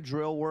 doing my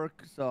drill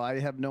work, so I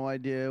have no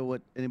idea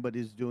what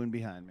anybody's doing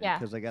behind me Yeah.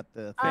 because I got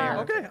the.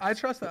 Okay, I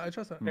trust that. I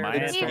trust that.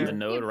 Mine's on the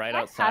node right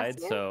outside,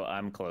 so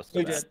I'm close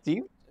to that.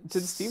 Steve,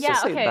 did Steve Yeah.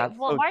 just say Okay. that's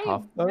Well, so why are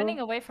tough, you though? running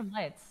away from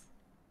lights?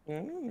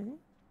 Okay.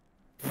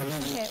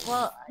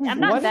 Well, I'm When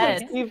not has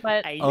dead, Steve-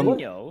 but I I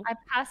know.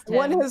 passed him.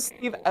 When has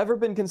Steve ever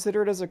been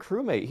considered as a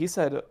crewmate? He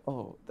said,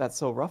 "Oh, that's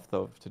so rough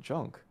though to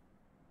junk."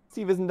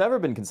 Steve has never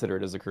been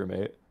considered as a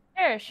crewmate.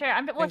 Sure.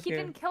 Well, Thank he you.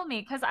 didn't kill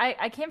me because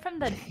I came from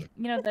the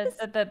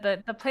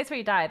the place where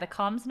you die, the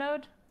comms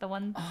node, the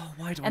one. Oh,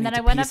 why do I And need then I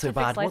to went pee up so to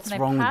fix bad? lights What's and I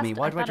wrong with me? passed-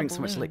 Why I do I thought a drink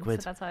so much balloon,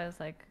 liquid? So that's why I was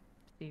like,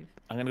 Steve.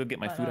 I'm gonna go get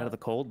my food out of the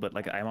cold, but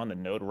like I'm on the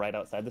node right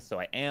outside this, so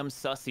I am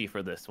sussy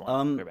for this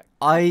one. We're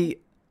back.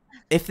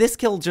 If this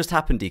kill just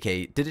happened,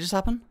 DK, did it just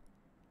happen?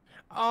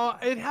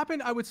 It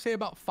happened. I would say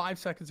about 5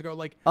 seconds ago.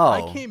 Like Oh.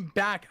 I came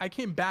back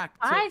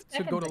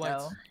to go to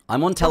lights.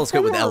 I'm on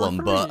telescope with 4 or Ellum,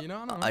 3, but you know?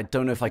 I don't know. I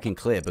don't know if I can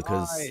clear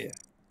because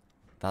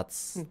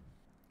that's. It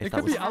If that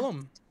could was be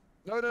Ellum.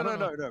 No.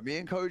 Me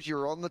and Koji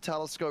were on the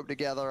telescope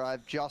together.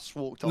 I've just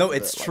walked. No, off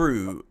it's it, like-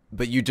 true,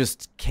 but you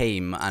just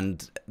came,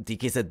 and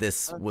DK said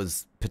this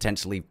was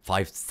potentially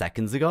 5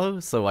 seconds ago,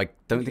 so I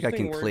don't think I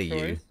can Interesting clear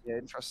word you. choice. Yeah,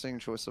 interesting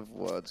choice of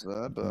words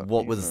there, but.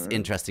 What you was know.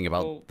 interesting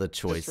about We'll the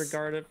choice?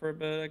 Disregard it for a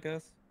bit, I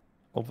guess.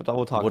 We'll talk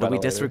What about are we it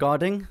later.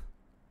 disregarding?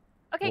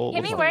 Okay, We'll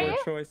Kimmy, talk where are about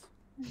you? Choice.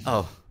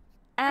 Oh,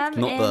 I'm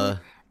not in, the.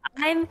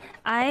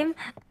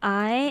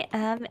 I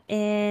am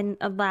in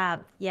a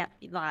lab. Yep,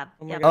 lab.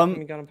 Oh my Yep. god,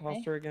 we got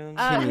imposter again. Kimmy,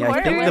 I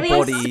where- think where the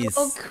are you? body's.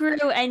 So crew,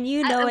 and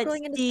you know I'm it's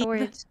going into Steve.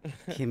 storage.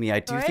 Kimmy, I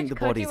do Storage? think the Koji,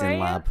 body's where are in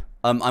you? lab.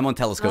 I'm on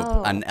telescope,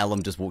 Oh. and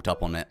Ellum just walked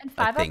up on it. And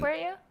I 5 up, think. where are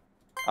you?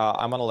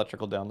 I'm on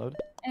electrical download.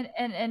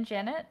 And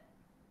Janet?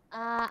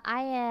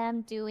 I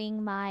am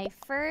doing my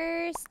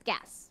first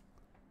gas.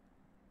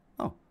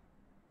 Oh.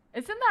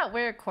 Isn't that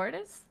where Court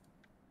is?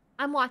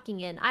 I'm walking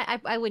in.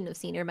 I wouldn't have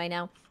seen her by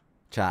now.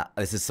 Chat,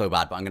 this is so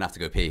bad, but I'm gonna have to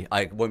go pee.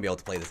 I won't be able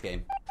to play this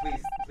game. Please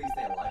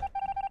stay alive.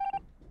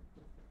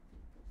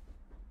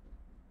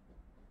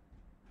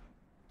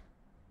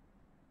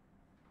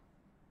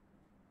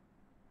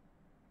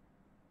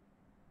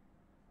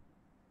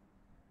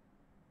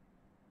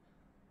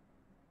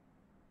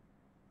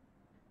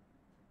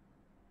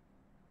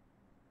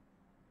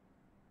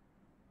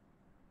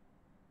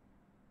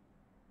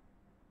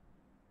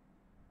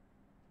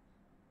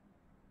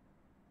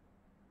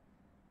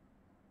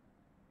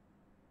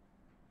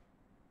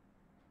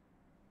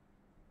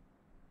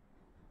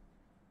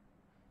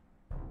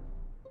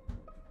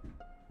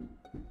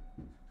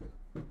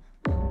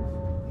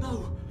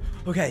 No.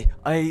 Okay,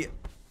 I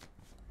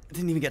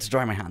didn't even get to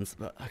dry my hands,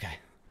 but okay.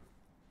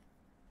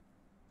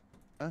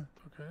 Okay.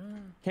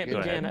 Can't be Go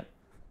ahead. Janet.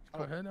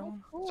 Go ahead,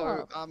 Ellum.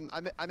 So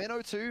I'm in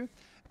O2,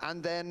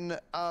 and then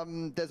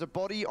there's a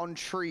body on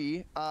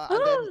tree,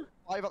 and then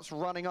 5-up's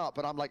running up,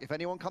 and I'm like, if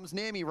anyone comes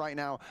near me right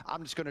now,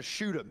 I'm just gonna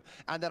shoot him.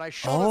 And then I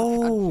shot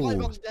him,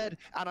 and 5-up's dead,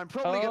 and I'm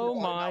probably gonna. Oh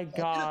my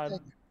god.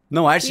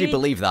 No, I actually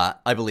believe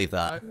that. I believe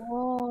that.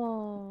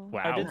 Whoa.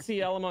 Wow. I did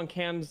see Ellum on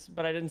cams,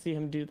 but I didn't see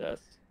him do this.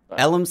 But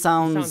Ellum he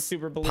sounds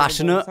super believable.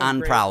 passionate Sounds and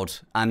great. proud,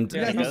 and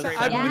Yeah, Yeah, he he does. said,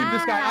 I believe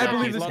this guy. I Yeah,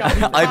 believe he's this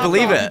lovely. guy. I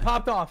believe He it.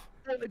 popped off.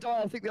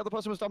 I think the other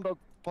person was Dumb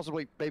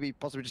possibly, maybe,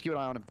 possibly. Just keep an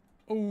eye on him.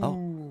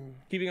 Ooh.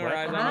 Keeping our What?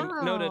 eyes on him.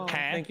 Wow. Noted.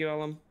 Thank you,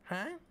 Ellum.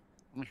 Huh?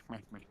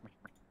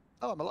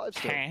 Oh, I'm alive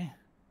still.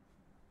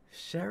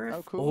 sheriff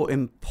Oh, cool. or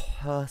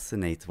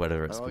impersonator,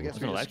 whatever it's Oh, I called. guess It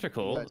was an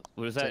electrical. Right.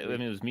 Was that? I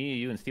mean, it was me,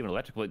 you, and Steven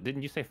electrical.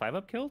 Didn't you say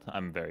 5-up killed?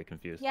 I'm very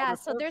confused. Yeah, the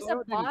so there's a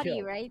third didn't body,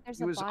 kill. right? There's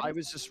He a was, body. I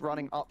was just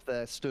running up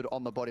there, stood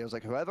on the body. I was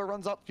like, whoever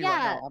runs up to you Yeah.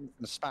 right now, I'm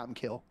gonna spam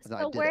kill. And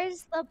I So did it.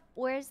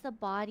 where's the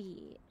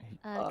body?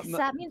 'Cause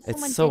that means It's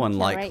someone so did kill,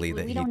 unlikely right?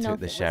 that We he don't know took if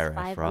the it was sheriff,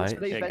 5 or right?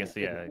 They Yeah, I guess.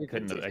 vented. Yeah, it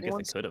couldn't. If I guess it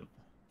anyone's- could have.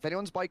 If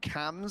anyone's by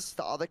cams,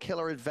 the other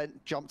killer had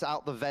jumped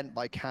out the vent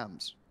by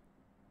cams.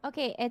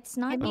 Okay, it's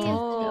not me.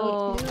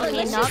 Oh, Okay, okay,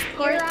 let's not just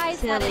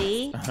theorize that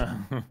it's-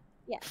 silly.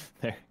 Yeah.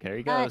 There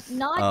he goes.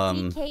 Not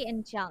DK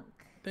and Junk.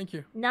 Thank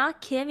you.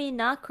 Not Kimmy,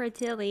 not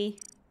Cortilli.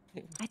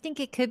 I think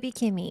it could be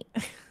Kimmy.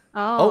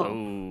 Oh.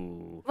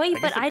 Oh. Wait,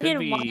 guess but it I could did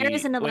be-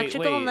 wires and wait,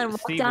 electrical and then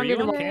walked Steve, down were you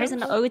to the on wires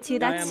and cams? O2. I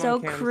That's am so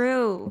on cams.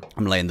 crew.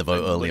 I'm laying the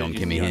vote When early did on you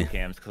Kimmy see here.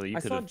 Cams, 'cause you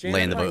I could saw have. Janet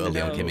Laying the vote on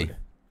early on node. Kimmy.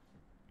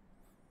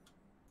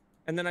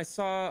 And then I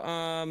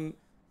saw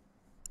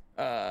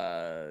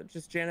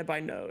just Janet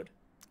by node.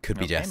 Could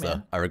be Jester.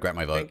 Man. I regret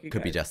my vote. You,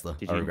 Could be guys. Jester.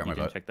 Did I you, regret my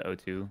vote. check the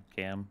O2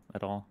 cam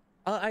at all?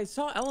 I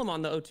saw Elam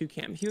on the O2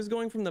 cam. He was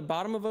going from the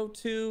bottom of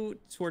O2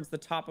 towards the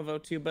top of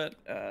O2, but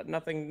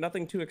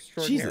nothing too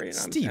extraordinary.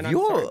 Jesus, and Steve, I'm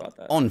sorry you're about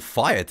that. on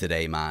fire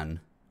today, man.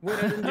 Wait,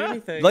 I didn't do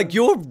anything. Like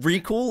your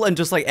recall and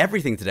just like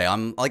everything today,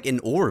 I'm like in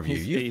awe of you.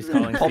 He's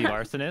calling Steve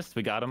arsonist.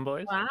 We got him,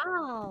 boys.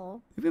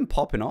 Wow. You've been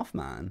popping off,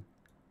 man.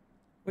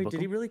 Wait,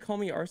 did he really call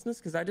me arsonist?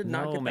 Because I did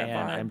not get that man,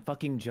 vibe. I'm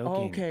fucking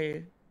joking.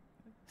 Okay.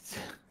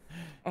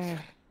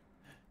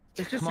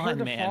 It's just Come hard on,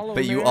 to man. follow,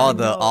 But you man. are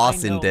the I know,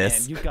 arson man.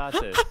 disc. You got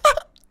this.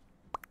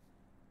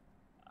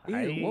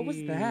 Ew, what was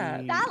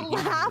that? That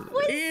laugh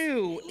was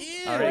Ew.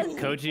 All right,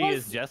 Koji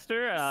is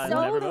Jester.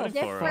 so never voted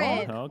different. for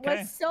him.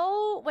 Okay.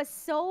 Was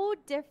so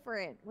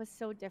different. Was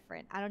so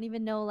different. I don't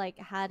even know like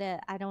how to.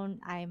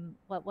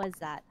 What was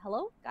that?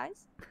 Hello,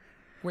 guys.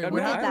 Wait, I'm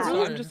what happened?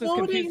 I'm just as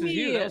confused as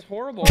you. That was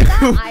horrible. Was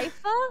that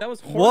IFA? That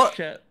was What?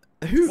 horseshit.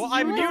 Who? Well,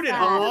 I'm Who was muted. that?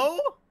 Hello?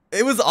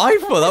 It was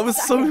IFA. That was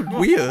so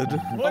weird.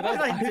 What did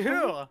I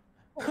do?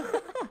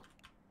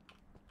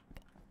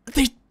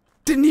 They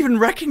didn't even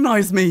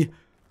recognize me.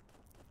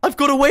 I've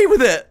got away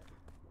with it.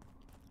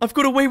 I've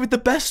got away with the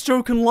best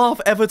joke and laugh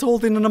ever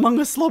told in an Among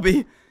Us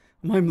lobby.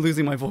 I'm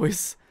losing my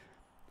voice.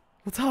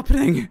 What's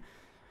happening?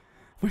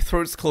 My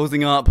throat's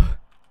closing up.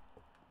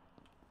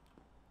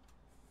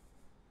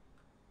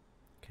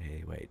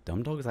 Okay, wait.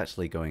 Dumb Dog is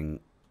actually going...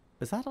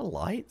 Is that a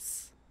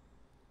lights?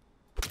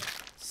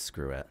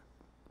 Screw it.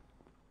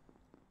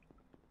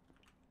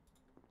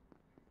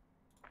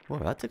 Whoa,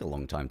 that took a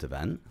long time to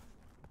vent.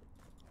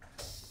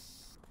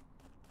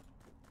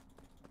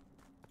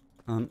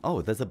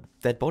 Oh, there's a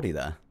dead body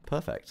there.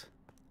 Perfect.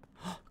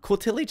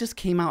 Cortilli just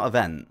came out of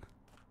vent.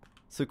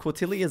 So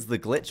Cortilli is the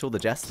glitch or the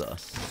Jester.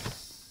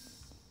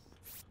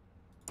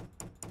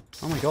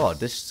 Oh my god,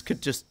 this could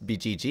just be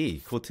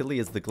GG. Cortilli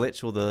is the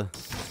glitch or the...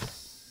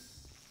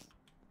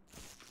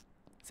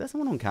 Is there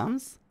someone on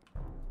cams?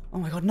 Oh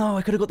my god, no,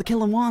 I could have got the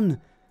kill in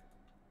one.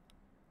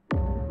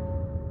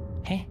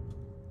 Hey.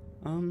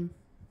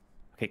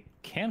 Okay,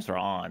 cams are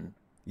on.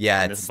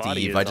 Yeah, And it's this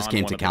body Steve. is I just on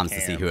came one to of the cams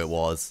to see who it cams.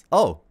 was.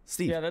 Oh,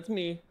 Steve. Yeah, that's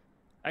me.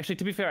 Actually,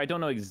 to be fair, I don't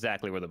know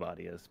exactly where the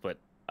body is, but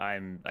I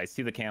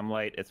see the cam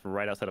light. It's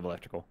right outside of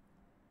electrical.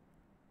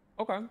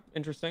 Okay,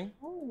 interesting.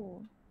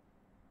 Oh.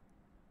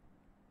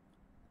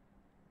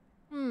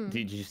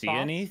 Did you see Thoughts?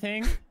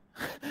 anything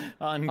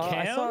on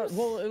I saw, cams?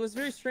 well, it was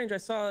very strange. I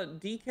saw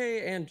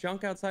DK and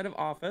Junk outside of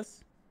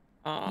office.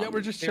 Yeah,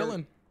 we're just they were-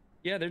 chilling.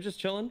 Yeah, they're just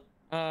chilling.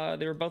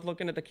 They were both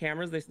looking at the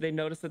cameras. They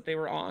noticed that they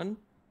were on.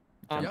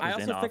 Junk I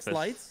was in also fixed office.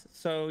 lights,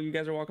 so you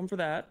guys are welcome for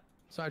that.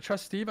 So I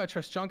trust Steve, I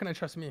trust Junk, and I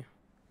trust me.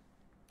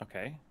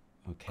 Okay.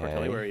 Okay.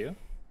 Cortelli, where are you?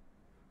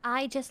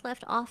 I just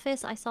left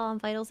office. I saw on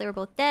vitals they were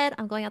both dead.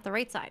 I'm going out the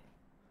right side.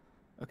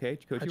 Okay, I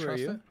Koji, where are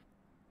trust you?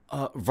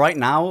 it. Right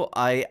now,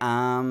 I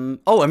am...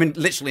 Oh, I'm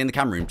literally in the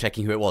cam room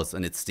checking who it was,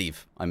 and it's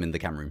Steve. I'm in the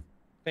cam room.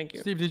 Thank you.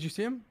 Steve, did you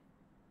see him?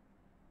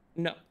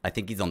 No, I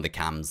think he's on the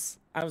cams.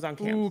 I was on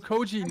cams. Ooh,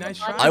 Koji, nice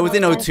try. I was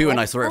in bro. O2 and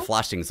I saw it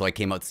flashing, so I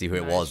came out to see who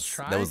it Nice was.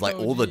 try, There was like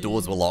all the Koji.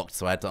 doors were locked,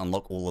 so I had to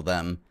unlock all of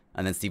them.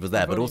 And then Steve was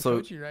there, We're but voting also...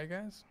 Koji, right,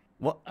 guys?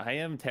 What? I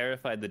am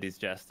terrified that he's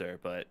Jester,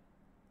 but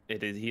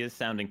he is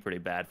sounding pretty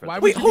bad for Why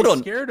this. would Wait, you hold be on.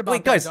 scared about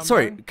Wait, that, guys, dumb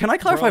sorry. dog? Can I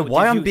clarify Bro,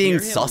 why did I'm you being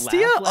hear him sus laugh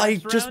here? I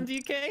last just... round,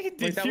 DK?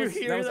 Did Wait, that you was-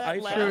 hear that was that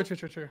Aisha.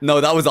 laugh? True. No,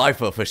 that was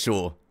IFA for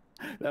sure.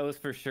 That was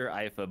for sure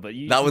IFA, but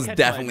you That you was catch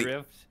definitely- my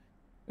drift.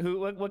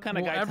 What kind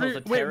of Well, guy tells a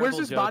wait, terrible where's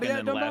this joke body and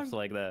at, then Dumb laughs Dog?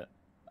 like that?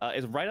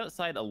 It's right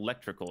outside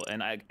electrical,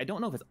 and I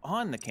don't know if it's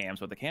on the cams,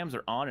 but the cams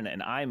are on,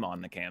 and I'm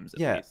on the cams at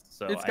Yeah. least.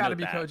 So It's I got to know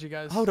be that. Koji,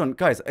 guys. Hold on,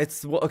 guys.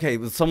 It's... Okay,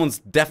 someone's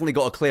definitely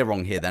got a clear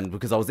wrong here then,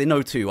 because I was in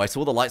O2, I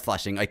saw the lights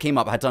flashing, I came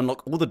up, I had to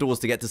unlock all the doors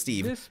to get to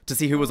Steve, This- to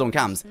see who was on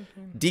cams.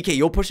 DK,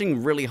 you're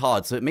pushing really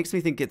hard, so it makes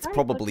me think it's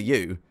probably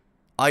you.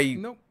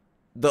 Nope.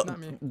 Not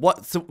me.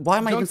 What? So why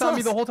am I even Junk's on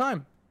me sus? the whole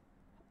time.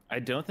 I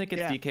don't think it's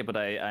Yeah. DK, but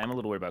I'm a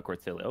little worried about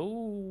Cortilli.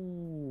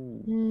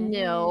 Oh.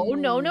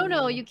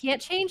 No. You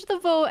can't change the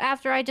vote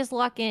after I just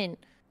lock in.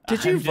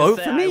 Did you I'm just vote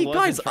for saying, me? I wasn't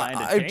Guys, trying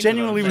to I change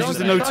genuinely it. was I'm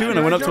just in saying O2 and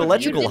I went up to You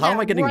electrical. You did How am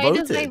I that getting right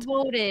as I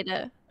voted?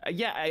 voted.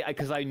 Yeah,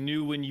 because I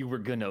knew when you were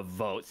gonna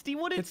vote. Steve,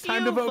 what did It's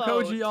time to vote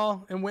Koji,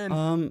 y'all, and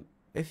win.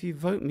 If you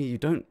vote me, you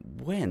don't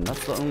win.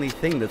 That's the only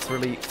thing that's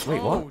really... Wait,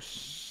 Oh, what?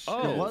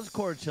 Oh. It was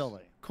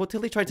Cortilli.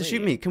 Cortilli tried to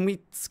shoot me. Can we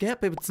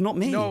skip? It's not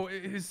me. No,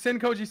 send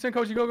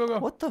Koji, go.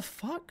 What the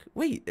fuck?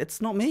 Wait, it's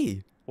not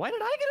me. Why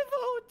did I get a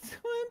vote?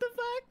 What the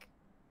fuck?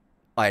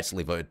 I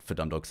actually voted for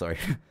Dundog, sorry.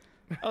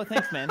 Oh,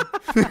 thanks, man.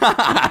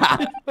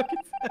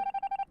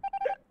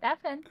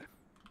 Stefan.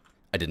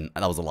 I didn't.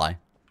 That was a lie.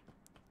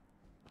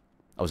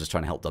 I was just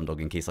trying to help Dundog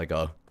in case I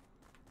go.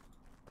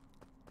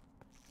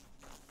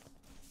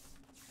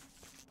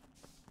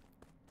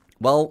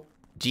 Well,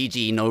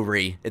 GG, no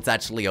re. It's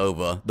actually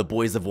over. The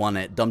boys have won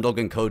it. Dumdog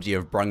and Koji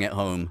have brung it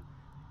home.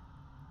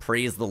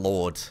 Praise the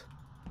Lord.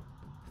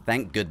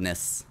 Thank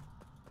goodness.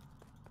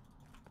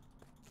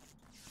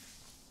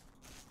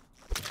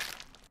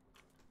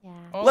 Yeah.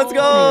 Let's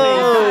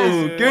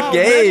go! Good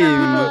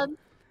game!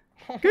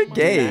 Good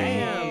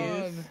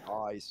game.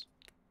 Nice.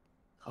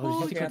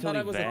 Oh, did you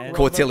totally vent?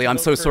 Cortilli, I'm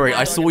so sorry.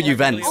 I saw you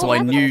vent, so I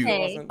knew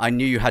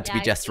you had to be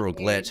Yeah, Jester or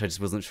Glitch. I just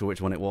wasn't sure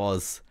which one it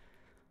was.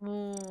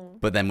 Mm.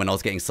 But then when I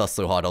was getting sus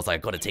so hard, I was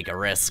like, gotta take a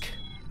risk.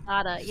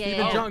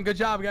 Good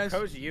job, guys.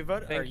 Koji, you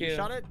voted? Or you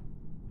shot it?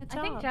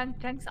 I think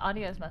Junk's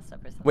audio is messed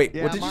up or something. Wait,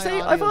 what did you say,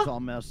 audio's Iva? all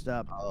messed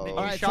up. Oh. All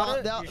right, shot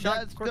so it? You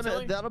shot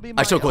that'll be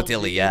my I shot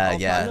Cortilli, LG. yeah, I'll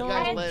yeah. talk to you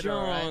guys later,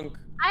 all right?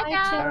 Hi,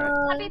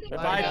 John.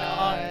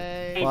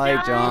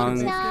 Bye, John.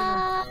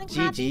 John.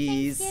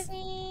 GG's.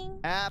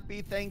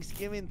 Happy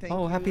Thanksgiving. Thank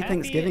Oh, you. happy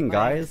Thanksgiving,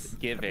 guys.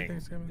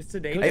 Thanksgiving.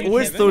 It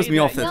always throws me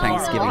off that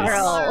Thanksgiving.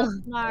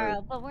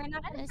 Tomorrow, but we're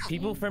not gonna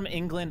People from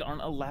England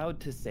aren't allowed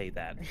to say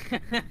that.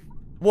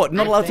 What,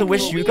 not allowed to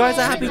wish you guys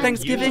a happy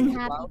Thanksgiving?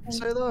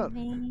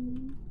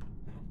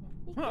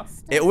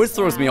 It always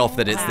throws me off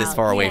that it's this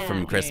far away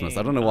from Christmas.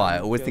 I don't know why. I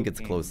always think it's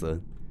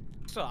closer.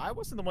 So I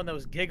wasn't the one that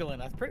was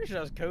giggling. I'm pretty sure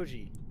that was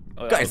Koji.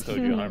 Oh, Guys,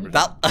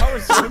 that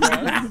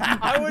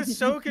I was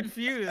so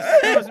confused.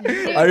 I've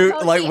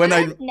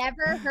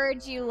never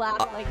heard you laugh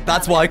like that.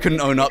 That's why I couldn't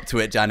own up to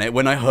it, Janet.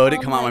 When I heard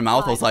it come out of my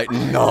mouth, I was like,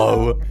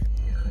 no.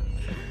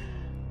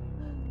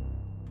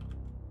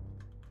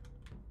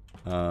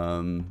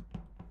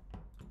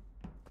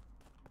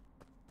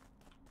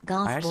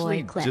 I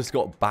actually just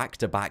got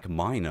back-to-back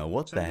minor.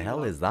 What the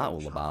hell is that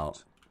all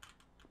about?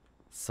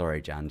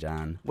 Sorry,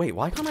 Jan. Wait,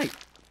 why can't I...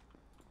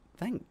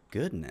 Thank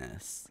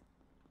goodness.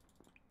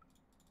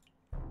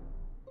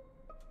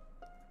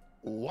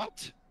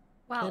 What?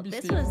 Wow,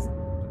 this was.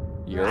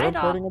 You're right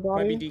reporting off. a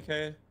body?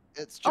 DK.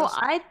 It's Oh, just.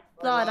 I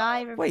thought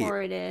I Wait.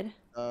 reported.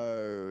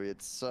 Oh,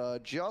 it's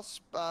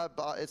just.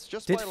 It's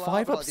just. Did by lab,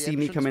 5 Up like the see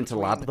me come entrance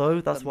into lab, between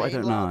though? That's the what I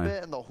main don't lab know.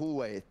 bit and the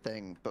hallway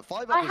thing, but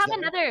 5 Up. I was have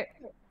there.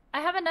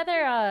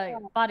 another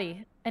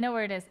body. I know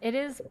where it is. It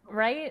is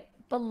right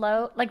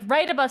below, like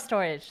right above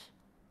storage.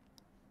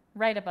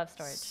 Right above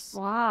storage.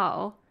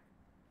 Wow.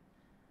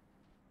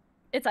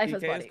 It's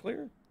Ifa's DK body. is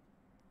clear.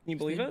 Can you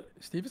believe it?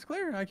 Steve is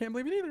clear. I can't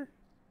believe it either.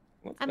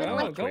 I'm in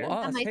like go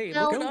us. Hey,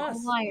 myself look at us.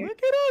 wired. Look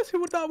at us. Who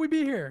would have thought we'd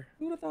be here?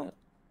 Who would have thought?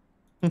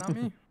 Not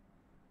me.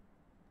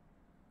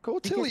 Cool,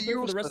 DK's Tilly, clear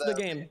you for the was rest of the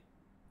there. game.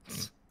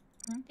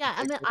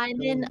 Yeah,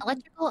 I'm in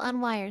electrical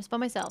unwires by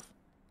myself.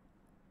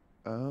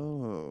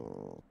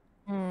 Oh.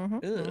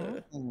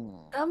 Ugh.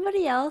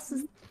 Somebody else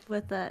is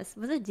with us.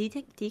 Was it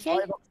DK?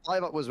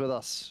 5 Up was with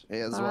us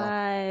as well.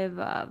 5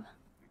 Up.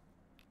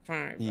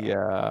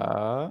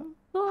 Yeah.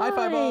 High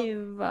five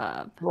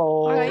up.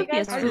 Hello. Alright, How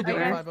you guys you doing,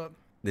 are. 5 Up?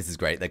 This is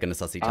great. They're going to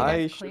suss each other.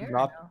 I should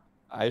not.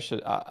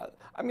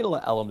 I'm gonna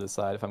let Ellum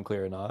decide if I'm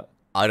clear or not.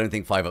 I don't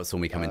think 5 Up saw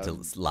me come into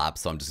lab,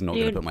 so I'm just not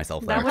going to Dude, put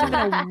myself there. That would have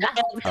actually. been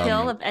a wild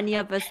kill if any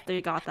of us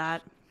three got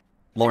that.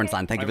 Lauren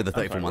San, thank you for the I'm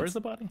sorry, 34 months. Where's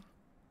the body?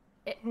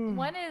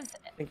 One is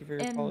Thank you for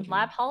your in apology.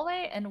 lab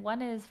hallway, and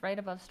one is right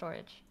above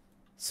storage.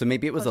 So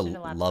maybe it was a Closer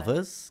to lab side.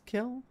 lover's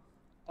kill?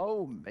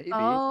 Oh, maybe.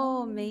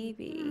 Oh,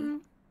 maybe.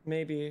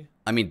 Maybe.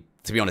 I mean,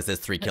 to be honest, there's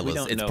 3 killers.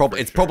 don't It's, know prob for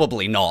it's sure.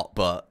 probably not,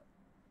 but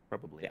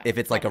Probably. if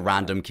it's like a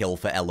random kill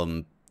for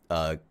Ellum,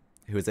 who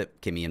is it?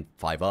 Kimmy and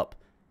 5 Up?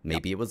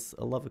 Maybe it was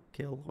a lover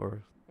kill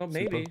or... Oh,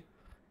 maybe. super.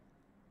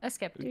 I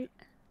skipped.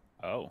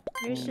 Oh.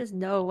 There's just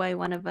no way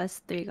one of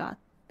us three got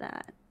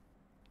that.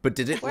 But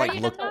did it Where are like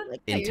you, look Dumbo?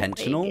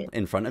 intentional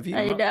in front of you?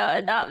 I know,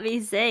 not me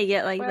saying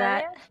it like Where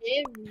that. are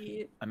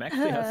you? I'm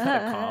actually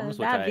outside of comms, which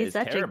That'd be is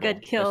such terrible. a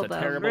good kill, It's a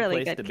though. terrible Really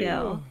place good to be.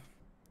 kill.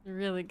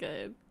 Really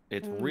good.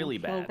 It's really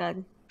So bad.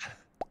 good.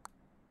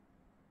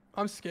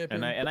 I'm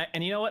skipping.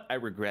 And you know what? I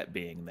regret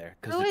being there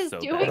because Who it's is so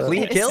doing bad.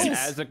 Clean kills?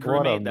 As a What a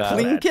crewmate, that's bad-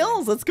 Clean bad.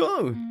 kills, let's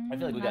go! I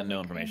feel like we got no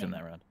information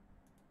that round.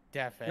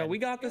 No, we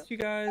got this, you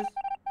guys.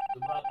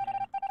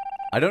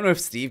 I don't know if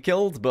Steve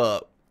killed,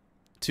 but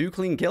 2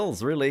 clean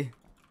kills, really.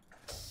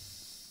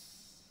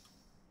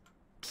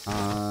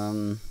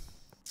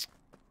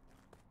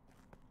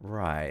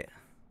 Right.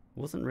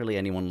 Wasn't really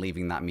anyone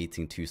leaving that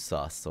meeting too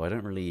sus, so I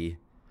don't really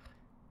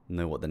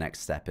know what the next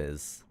step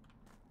is.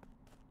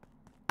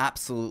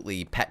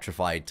 Absolutely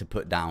petrified to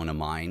put down a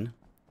mine.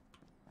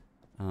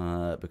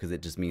 Because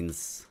it just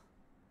means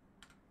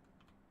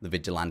the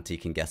vigilante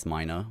can guess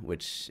minor,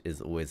 which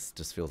is always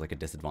just feels like a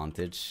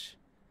disadvantage.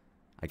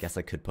 I guess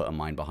I could put a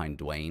mine behind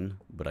Dwayne,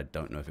 but I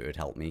don't know if it would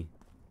help me.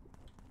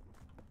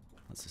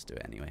 Let's just do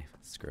it anyway.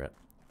 Screw it.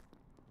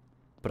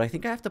 But I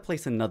think I have to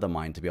place another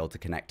mine to be able to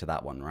connect to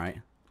that one,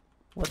 right?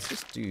 Let's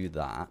just do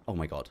that. Oh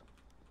my god.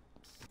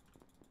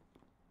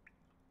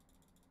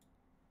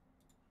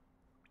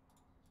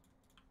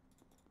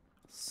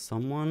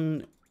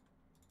 Someone...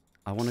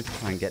 I want to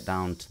try and get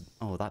down to...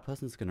 Oh, that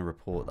person's going to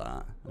report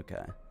that.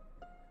 Okay.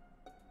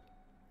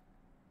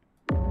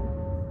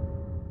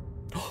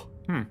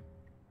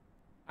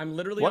 I'm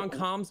literally What? on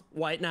comms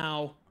right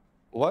now.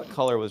 What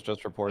color was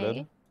just reported?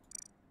 Okay.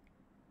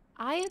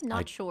 I am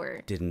not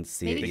sure. Didn't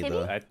see Maybe it Kimmy?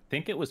 either. I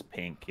think it was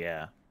pink,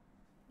 yeah.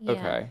 Yeah.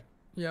 Okay.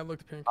 Yeah, it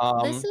looked pink.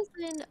 This is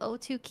in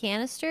O2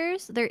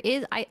 canisters. There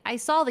is I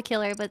saw the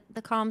killer, but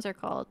the comms are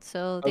called,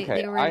 so they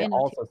Okay, were I in O2.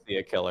 also see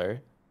a killer.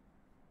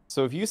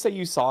 So if you say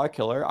you saw a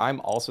killer,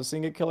 I'm also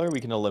seeing a killer. We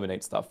can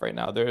eliminate stuff right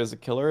now. There is a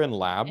killer in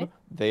lab. Okay.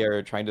 They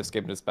are trying to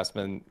escape into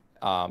specimen.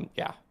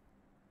 Yeah.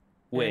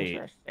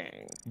 Wait,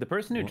 the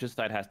person who just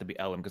died has to be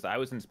Ellum, because I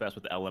was in spec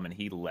with Ellum and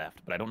he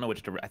left, but I don't know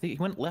which direction. I think he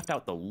went left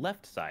out the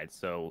left side.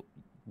 So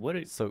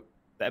what? So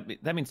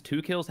that means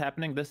 2 kills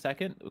happening this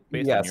second.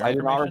 Based on your I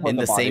did not report in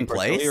the same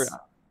place.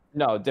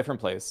 No, different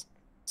place.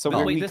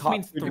 So wait, this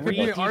means 3 could be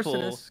people.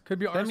 Arsonist. Could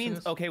be arsonist. That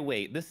means okay.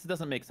 Wait, this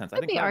doesn't make sense. I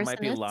think Five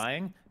might be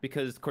lying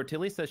because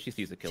Cortilli says she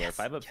sees a killer.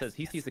 Five Up says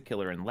he sees a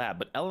killer in lab,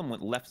 but Ellum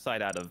went left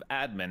side out of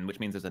admin, which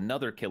means there's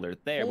another killer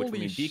there, which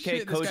means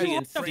DK, Koji,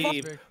 and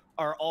Steve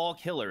are all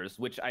killers,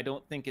 which I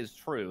don't think is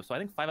true. So I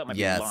think 5 Up might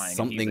be lying. Yeah,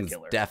 something's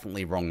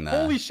definitely wrong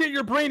there. Holy shit,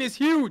 your brain is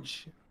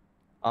huge.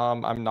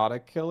 I'm not a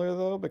killer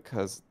though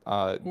because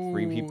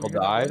 3 people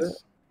died.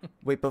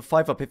 Wait, but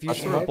 5 Up, if you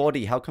saw a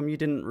body, how come you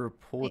didn't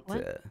report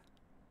it?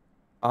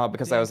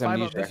 Because I was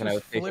amnesiac and I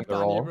was taking the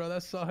role. Bro,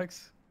 that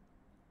sucks.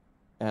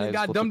 And we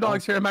got dumb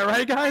dogs here, am I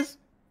right, guys?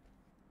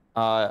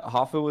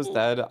 Hafu was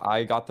dead.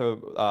 I got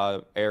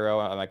the arrow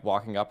and I'm like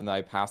walking up and then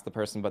I passed the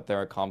person, but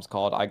their comms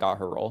called. I got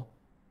her role.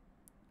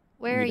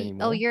 Where are you?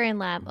 Oh, you're in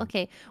lab.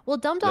 Okay. Well,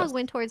 Dumb Dog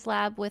went towards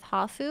lab with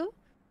Hafu.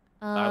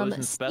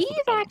 Steve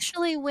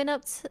actually went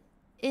up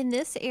in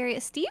this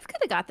area. Steve could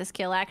have got this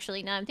kill,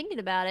 actually, now I'm thinking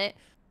about it.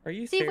 Are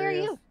you Steve, serious? where are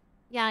you?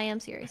 Yeah, I am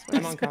serious.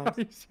 I'm on comms.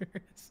 Are you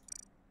serious?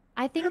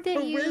 I think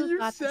that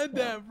you said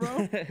that,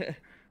 bro.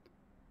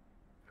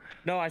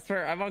 No, I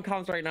swear, I'm on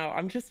comms right now.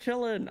 I'm just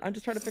chilling. I'm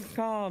just trying to fix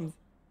comms.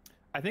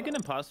 I think an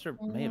imposter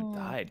may have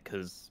died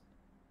because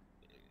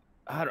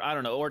I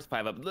don't know, or it's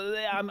 5 Up.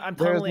 I'm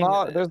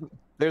tunneling.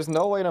 There's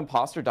no way an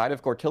imposter died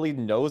if Cortilli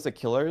knows a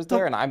killer is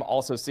there, and I'm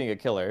also seeing a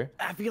killer.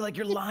 I feel like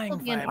you're lying.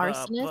 5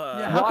 Up.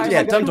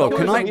 Yeah, Dumb Dog,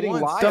 can I?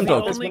 Dumb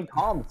Dog,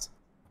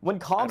 when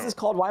comms is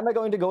called, why am I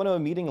going to go into a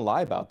meeting and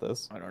lie about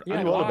this? I don't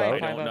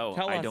know.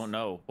 I don't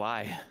know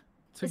why.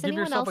 So give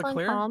yourself a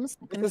clear.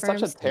 This is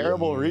such a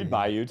terrible read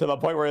by you to the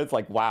point where it's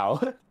like, wow.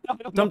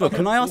 Dumb Dog,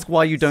 can I ask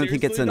why you don't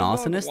think it's an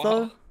arsonist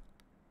though?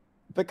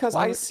 Because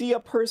I see a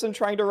person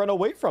trying to run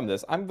away from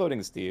this. I'm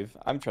voting Steve.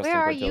 I'm trusting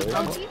Where are Cortilli. you,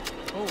 Koji?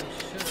 Oh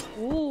shit.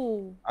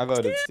 Ooh. I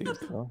voted Steve.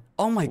 So.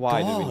 Oh my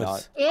Why god. did we not?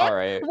 Skip? All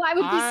right. Why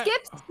would we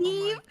skip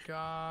Steve? Oh my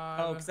god.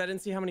 Oh, because I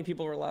didn't see how many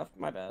people were left.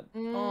 My bad.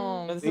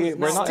 Oh, this See, is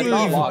we're not, Steve. it's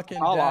not lost. Fucking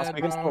It's not lost. dead,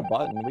 We can still bro.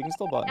 button. We can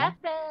still button.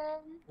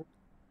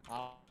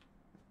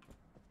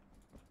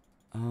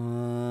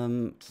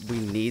 We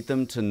need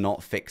them to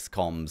not fix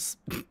comms.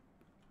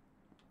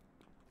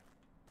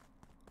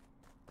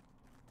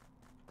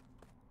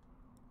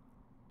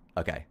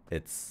 Okay,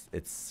 it's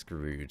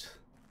screwed.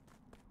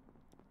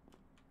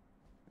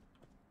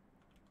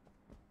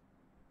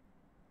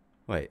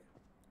 Wait.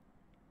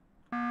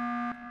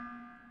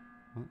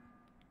 What?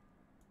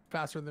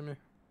 Faster than me.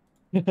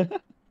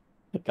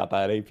 Got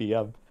that at 8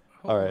 p.m.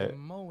 All right.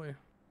 Moly.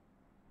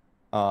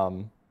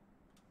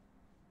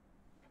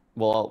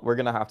 Well, we're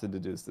gonna have to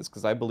deduce this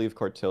because I believe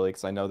Cortilli,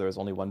 because I know there was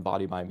only one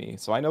body by me.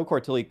 So I know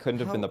Cortilli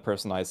couldn't have been the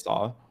person I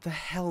saw. The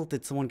hell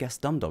did someone guess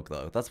Dumb Dog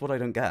though? That's what I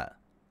don't get.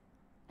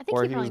 I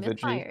think he probably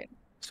misfired.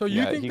 So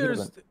you think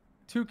there's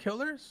 2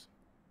 killers?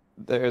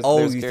 There's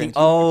you think? 2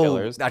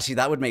 killers. Actually,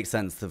 that would make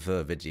sense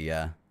for Vigi,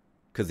 yeah.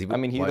 Because he. I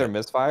mean, he either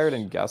misfired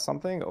and guessed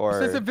something, or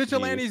since the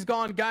vigilante's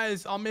gone,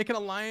 guys, I'll make an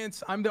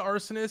alliance. I'm the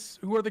arsonist.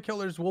 Who are the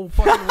killers? We'll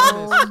fucking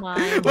win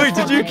this. Wait,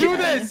 did you do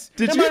this?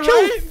 Did you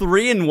kill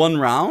 3 in 1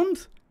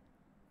 round?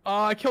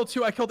 I killed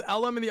 2. I killed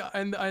Ellum and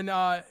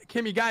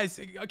Kimmy. Guys,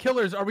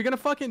 killers, are we gonna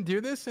fucking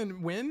do this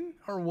and win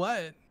or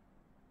what?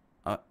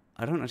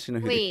 I don't actually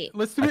know who. Wait.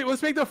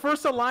 Let's make the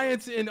first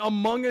alliance in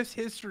Among Us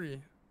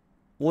history.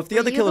 Well, if the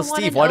other killer's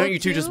Steve, why don't you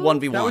 2 just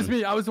 1v1? That was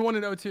me. I was the one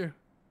in 02.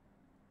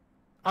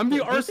 I'm the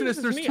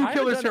arsonist. There's 2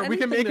 killers here. We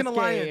can make an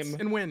alliance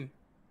and win.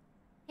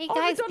 Hey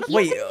guys,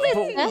 wait,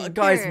 but,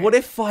 guys, what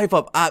if 5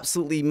 Up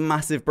absolutely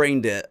massive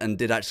brained it and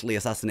did actually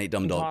assassinate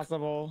Dumb Dog?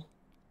 Impossible.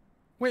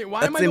 Wait,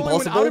 why am I the only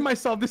one outing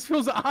myself? This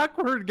feels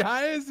awkward,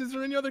 guys. Is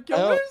there any other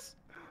killers?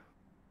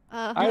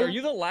 Are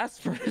you the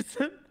last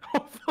person?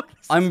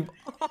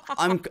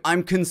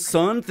 I'm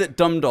concerned that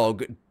Dumb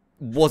Dog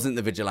wasn't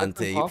the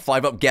vigilante.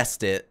 5 Up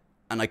guessed it,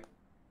 and I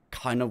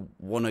kind of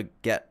want to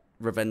get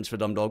revenge for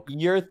Dumb Dog.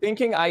 You're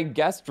thinking I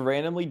guessed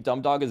randomly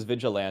Dumb Dog is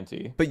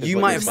vigilante. But you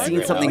might have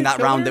seen something that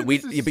round that we.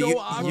 Yeah,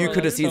 but you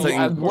could have seen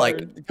something like.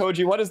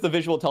 Koji, what is the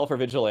visual tell for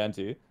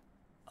vigilante?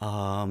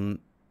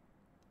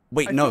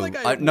 Wait, no,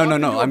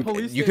 no.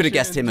 You could have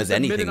guessed him as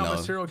anything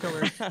though.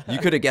 You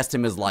could have guessed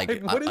him as like a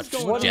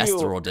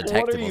jester or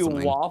detective or something. What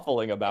are you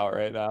waffling about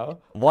right now?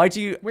 Why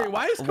do you? Wait,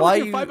 why is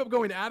Koji 5 Up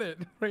going at it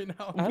right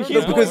now?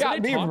 He's going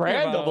at me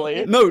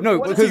randomly.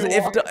 No, because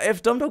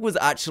if Dumb Dog was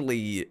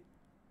actually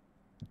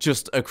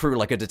just a crew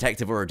like a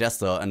detective or a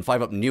jester, and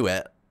 5 Up knew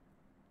it,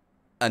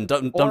 and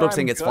Dumb Dog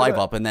saying it's 5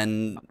 Up, and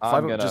then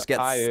 5 Up just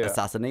gets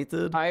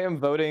assassinated. I am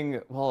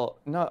voting. Well,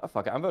 no,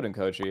 fuck it. I'm voting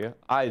Koji.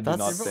 I do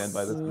not stand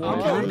by this. I'm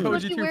voting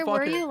Koji too. Where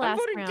were you last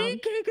round? I'm voting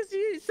DK because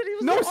he said he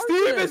was No,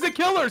 Steve is a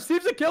killer.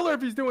 Steve's a killer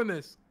if he's doing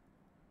this.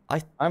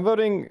 I'm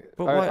voting.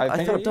 But why, I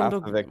think thought half the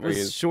Dundog victory was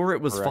is sure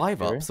it was correct 5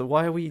 here. up, so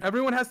why are we...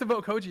 Everyone has to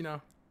vote Koji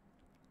now.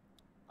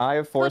 I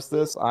have forced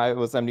this. I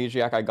was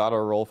amnesiac. I got a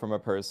roll from a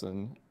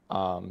person.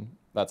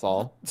 That's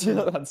all.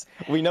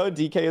 We know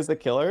DK is the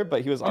killer,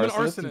 but he was I'm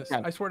arsonist. an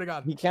arsonist. I swear to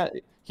God. He can't.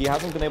 He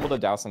hasn't been able to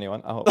douse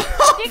anyone. Oh.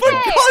 For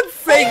God's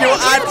sake, you're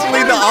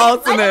actually the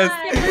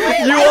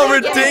arsonist! You are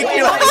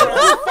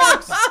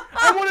ridiculous!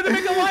 I wanted to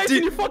make a life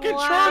and you fucking turn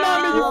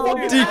on me, you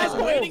fucking I was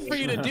asshole. waiting for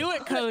you to do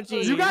it,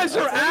 Koji. You guys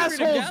are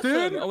assholes,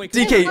 dude. Oh, wait,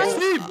 DK.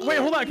 Steve, wait,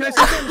 hold on. Can I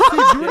say something?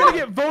 Steve, you were gonna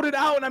get voted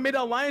out and I made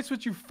an alliance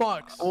with you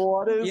fucks.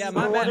 What is... Yeah,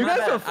 my bad. You my guys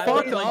bad. are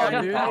fucked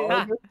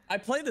up, dude. I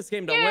played this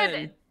game to Dude,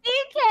 win.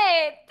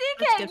 DK,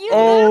 you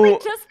Oh. literally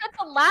just spent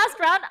the last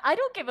round. I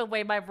don't give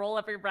away my role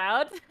every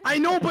round. I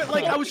know, but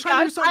like I was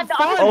trying to do something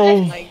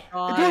I'm fun.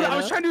 Oh. Dude, I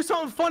was trying to do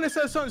something fun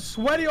instead of something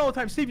sweaty all the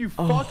time. Steve, you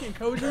fucking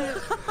Koji.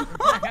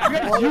 You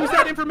guys use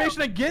that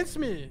information against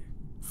me.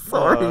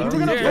 Sorry, You were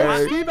gonna DK.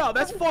 vote Steve out.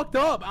 That's fucked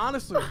up,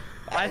 honestly.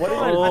 I What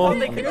thought, is it? I thought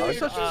they You could guys are shoot,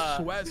 such a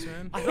sweats,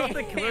 man. I thought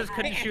the killers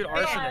couldn't shoot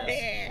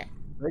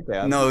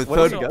arsonists. No, What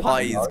is third it?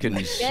 parties can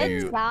shoot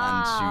and shoot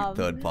job.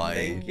 third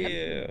party. Thank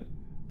you.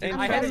 And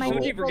I I had had my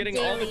Koji people for getting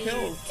all the daily.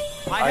 kills.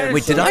 I had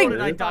Wait, a did I? shield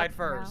and I died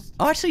first.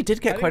 I actually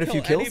did get I quite a didn't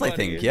few kill kills, I think.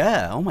 anybody.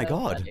 Yeah, oh my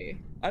god.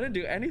 I didn't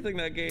do anything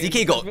that game.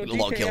 DK got Vote a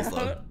lot of DK kills, though.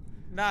 out.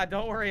 Nah,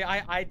 don't worry.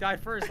 I died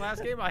first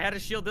last game. I had a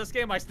shield this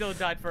game. I still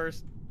died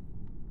first.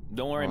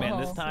 Don't worry, man.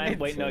 This time,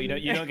 wait, no, you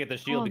don't get the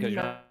shield because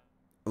you're not.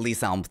 Lee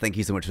Salm, thank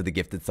you so much for the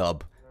gifted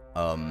sub.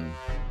 To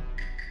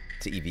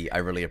Evie, I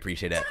really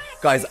appreciate it.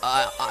 Guys,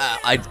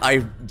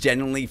 I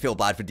genuinely feel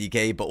bad for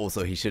DK, but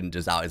also he shouldn't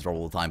just out his role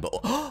all the time,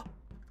 but...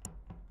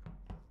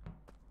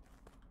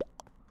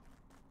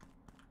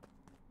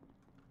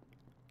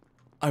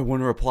 I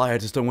want to reply, I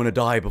just don't want to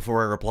die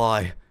before I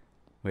reply.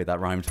 Wait, that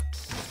rhymed.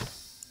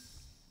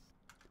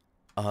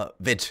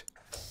 Vid.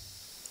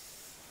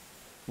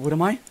 What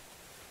am I?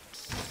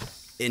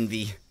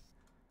 Envy.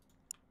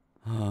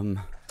 Where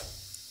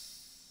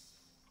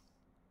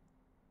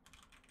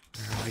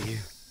are you?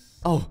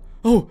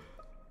 Oh!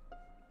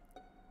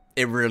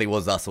 It really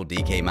was us or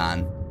DK,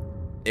 man.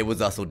 It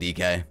was us or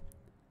DK.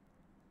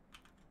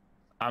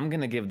 I'm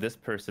gonna give this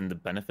person the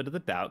benefit of the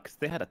doubt because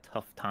they had a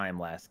tough time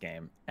last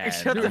game. And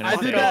Shut Dude, the I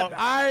fuck did up. that.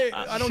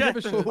 I don't give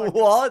a shit.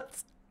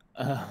 What?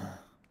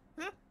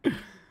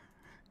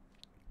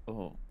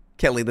 Oh.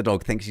 Kelly the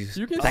dog, thanks you.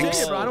 You can thanks.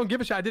 say it, bro. I don't give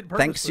a shit. I did it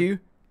Thanks purposely. you.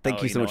 Thank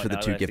Oh, you so know much for what? the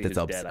Now 2 that I see gifted who's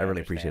subs. dead, I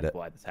really appreciate understand it.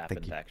 Why this Thank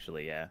happened, you.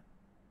 actually, yeah.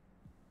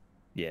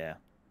 Yeah.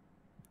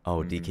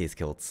 Oh, DK's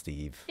killed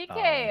Steve.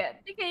 DK,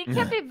 you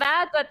can't be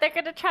mad that they're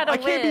gonna try to I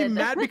win. can't be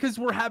mad because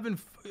we're having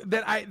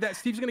that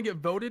Steve's gonna get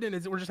voted and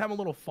we're just having a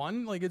little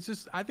fun. Like it's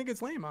just I think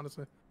it's lame,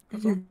 honestly.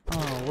 That's all.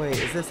 Oh wait,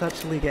 is this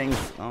actually getting?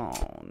 Oh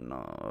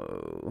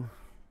no.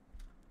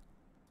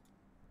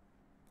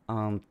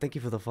 Thank you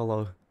for the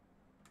follow.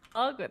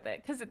 I'll go with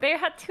it because they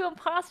had 2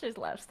 imposters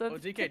left. So Oh,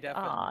 DK deafened.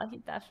 Aw, he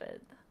deafened.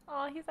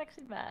 Oh, he's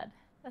actually mad.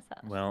 That's sad.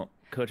 Well,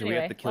 Coach, we have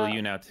Anyway, to kill well-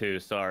 you now too.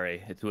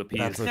 Sorry, to appease.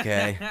 That's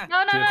okay. No,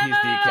 To appease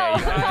DK,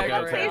 you have to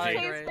go, please, Koji.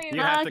 please, please.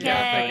 You have to go,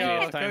 Okay.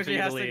 Koji. It's time for Koji you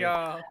to has to leave.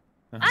 go.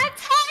 I'm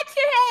tied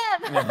to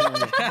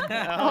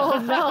him.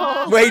 Oh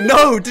no. Wait,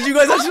 no! Did you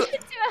guys actually? Tied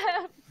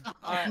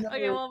to him.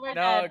 Okay, well we're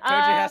No, dead.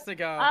 Koji has to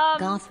go.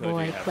 Goth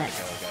boy, Koji has click.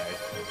 to go,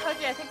 guys.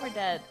 Koji, I think we're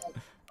dead.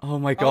 Oh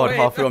my god, wait,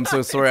 Hafu, I'm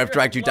so sorry I've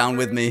dragged you down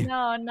with me.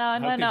 No. could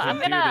I'm you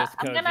gonna,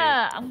 do this,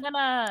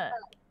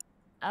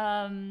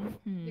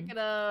 You're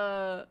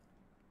gonna.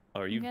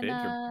 Are you I'm big or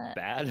gonna-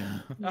 bad?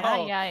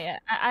 Yeah.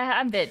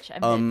 I'm bitch.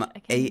 I'm bitch.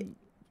 I A. can-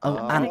 Oh,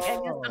 I and guess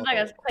I'm like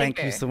a thank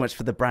you Quaker. so much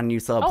for the brand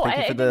new sub. Oh, Thank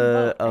you I for didn't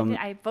the vote.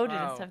 I voted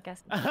Wow. instead of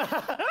guessing.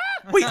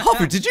 Wait,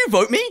 Hafu, did you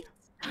vote me?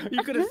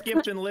 You could have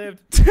skipped and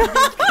lived. You could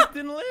have skipped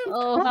and lived.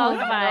 Oh,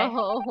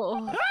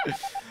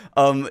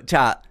 goodbye.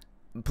 Chat,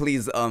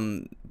 please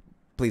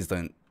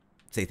don't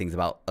say things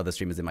about other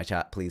streamers in my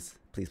chat, please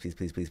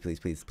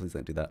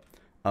don't do that.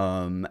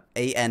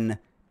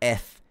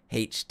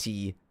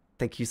 ANFHT,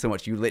 thank you so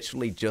much. You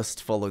literally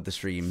just followed the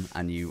stream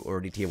and you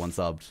already tier 1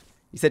 subbed.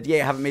 You said, yeah,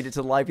 I haven't made it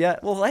to the live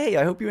yet. Well, hey,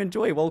 I hope you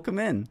enjoy. Welcome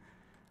in.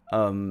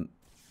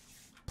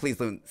 Please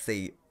don't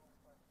say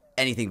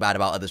anything bad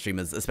about other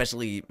streamers,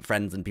 especially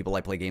friends and people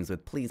I play games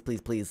with. Please.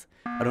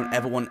 I don't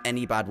ever want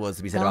any bad words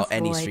to be said about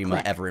any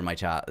streamer ever in my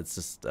chat. It's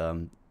just not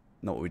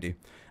what we do.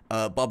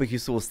 Barbecue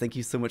Sauce, thank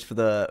you so much for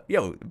the...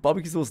 Yo,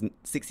 Barbecue Sauce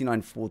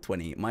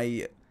 69420.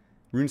 My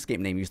RuneScape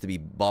name used to be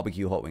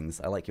Barbecue Hot Wings.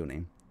 I like your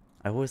name.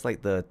 I always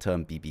like the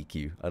term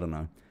BBQ. I don't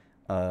know.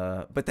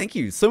 But thank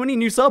you. So many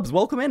new subs.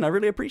 Welcome in. I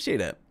really appreciate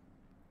it.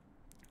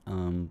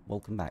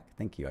 Welcome back.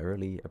 Thank you. I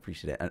really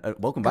appreciate it. And,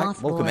 welcome back.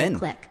 Goth Welcome boy, in.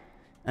 click.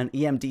 And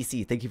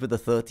EMDC, thank you for the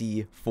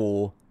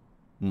 34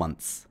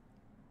 months.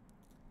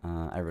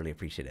 I really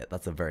appreciate it.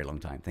 That's a very long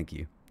time. Thank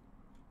you.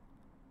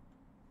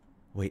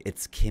 Wait,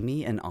 it's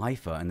Kimmy and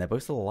Ifa, and they're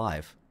both still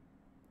alive.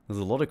 There's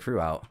a lot of crew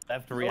out.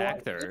 Left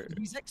reactor.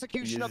 His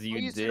executioner, Yes, you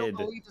please did. don't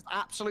believe this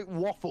absolute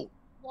waffle.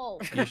 Whoa.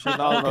 You should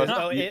not vote.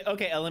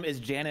 Okay, Ellen, is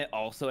Janet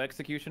also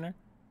executioner?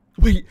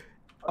 Wait.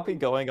 I'll be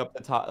going up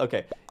the top.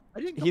 Okay.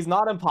 He's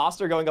not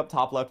imposter going up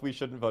top left. We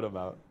shouldn't vote him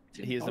out.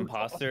 He is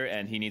imposter,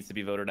 and he needs to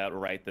be voted out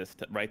right this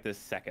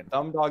second.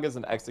 Dumb Dog is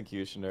an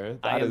executioner.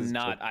 I am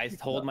not. I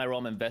told my role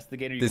I'm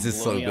investigator. You This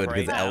is so good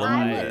because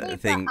Ellen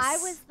thinks I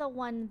was the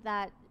one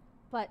that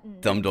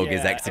buttoned. Dumb Dog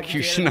is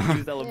executioner.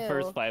 Use Ellen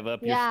first 5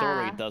 up. Your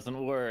story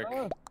doesn't work.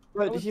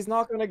 But he's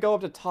not going to go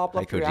up to top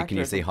left. Hi, Koji, can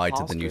you say hi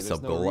to the new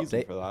sub goal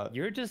update?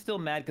 You're just still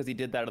mad because he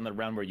did that on the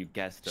round where you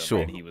guessed him.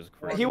 Sure. And he was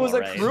crewmate. He was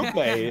a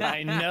crewmate.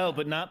 I know,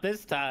 but not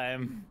this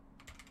time.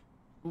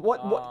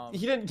 What?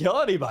 He didn't kill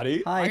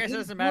anybody. I guess it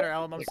doesn't matter,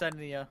 Alan. I'm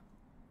sending you.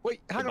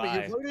 Wait, hang on a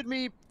minute. You voted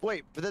me.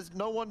 Wait, but there's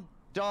no one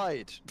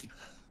died.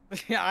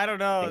 Yeah, I don't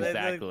know.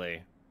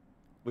 Exactly.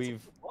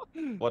 We've.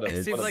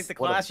 It seems like the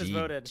class has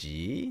voted.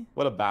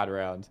 What a bad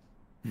round.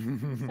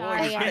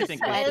 Sorry, I'm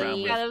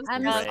sweaty. I'm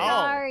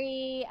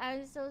sorry.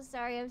 I'm so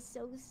sorry. I'm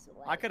so sweaty.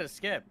 I could have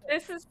skipped.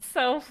 This is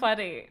so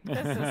funny.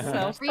 This is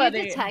so Were you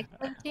funny.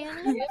 detective,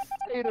 Danny?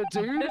 This is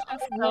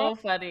so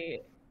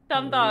funny.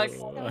 Dumb Dog.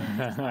 Dumb Dog.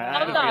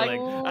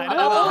 I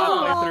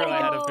know halfway through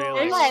I had a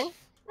feeling.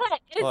 What?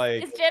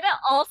 Is Jenna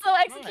also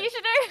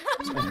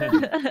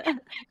executioner?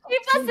 She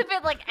must have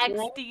been like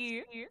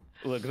XD.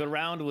 Look, the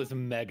round was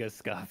mega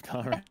scuffed.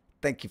 All right.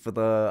 Thank you for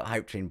the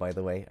hype train, by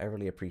the way. I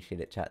really appreciate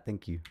it, chat.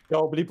 Thank you.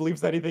 Nobody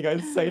believes anything I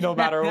say, no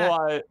matter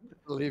what.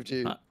 Believed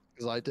you,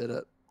 because I did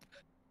it.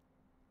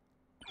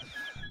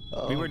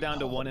 We were down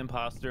to 1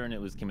 imposter, and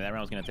it was Kimmy. That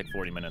round was gonna take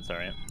 40 minutes. All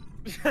right.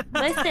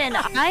 Listen,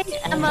 I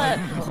am a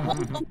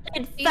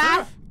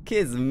fat.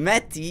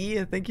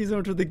 Kismeti, thank you so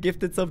much for the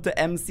gifted sub to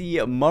MC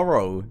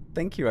Morrow.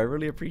 Thank you, I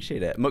really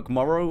appreciate it.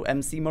 McMorrow,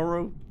 MC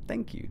Morrow,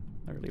 thank you.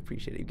 I really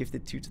appreciate it. You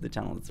gifted 2 to the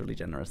channel, that's really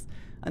generous.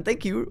 And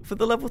thank you for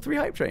the level 3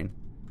 hype train.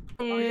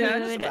 Oh, yeah,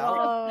 just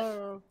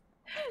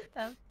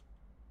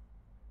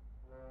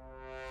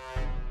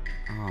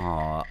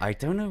Oh, I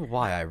don't know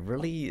why. I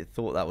really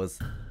thought that was...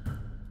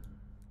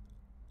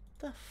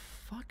 The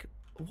fuck?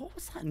 What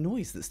was that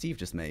noise that Steve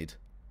just made?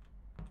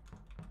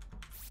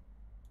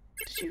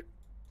 Did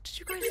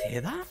you guys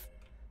hear that?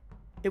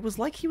 It was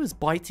like he was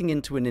biting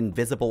into an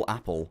invisible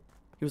apple.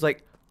 He was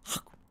like...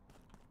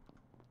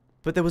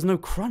 But there was no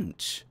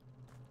crunch.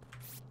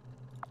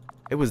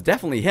 It was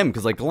definitely him,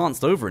 because I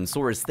glanced over and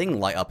saw his thing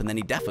light up, and then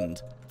he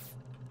deafened.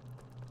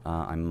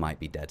 I might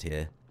be dead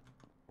here.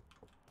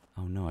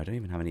 Oh no, I don't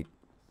even have any...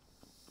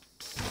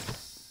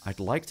 I'd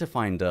like to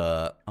find,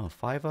 oh,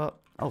 5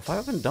 up. Oh, 5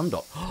 up and Dumb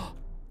Dog.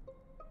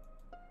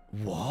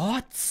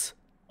 What?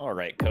 All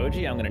right,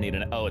 Koji, I'm gonna need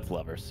an... Oh, it's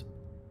lovers.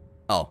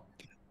 Oh.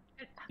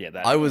 Yeah,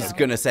 that... I was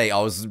gonna say, I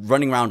was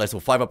running around, I saw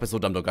 5 up, I saw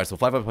Dumb Dog, I saw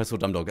 5 up, I saw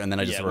Dumb Dog, and then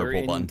I just saw a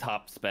report button.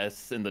 Top spec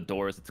in the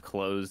doors, it's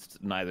closed.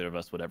 Neither of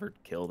us would ever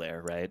kill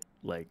there, right?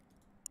 Like...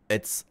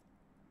 It's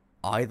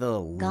either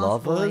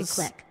lovers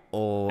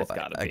or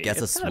I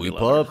guess a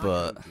swooper,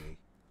 but...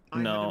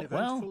 No,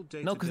 well,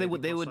 no, because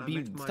they would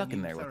be stuck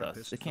in there with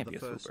us. It can't be a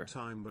swooper.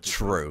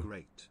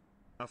 True.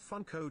 A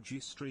fun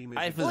Koji stream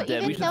is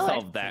dead. We should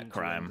solve that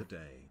crime.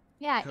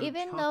 yeah,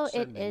 even though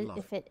it is,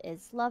 if it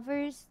is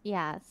lovers,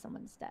 yeah,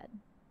 someone's dead.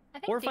 I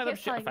think Or 5 up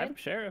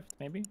sheriff,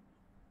 maybe.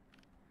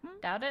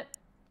 Doubt it.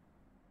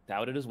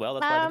 Doubt it as well.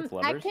 That's why it's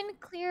lovers. I can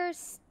clear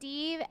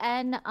Steve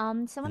and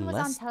someone was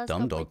on telescope.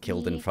 Dumb Dog with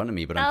killed me. in front of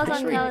me, but I'm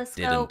pretty sure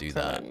he didn't do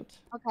that.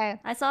 Okay.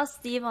 I saw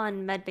Steve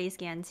on medbay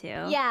scan too.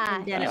 Yeah,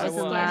 and then he it was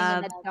was a scanning lab.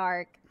 in the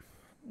dark.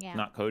 Yeah.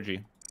 Not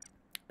Koji.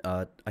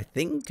 I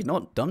think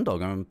not Dumb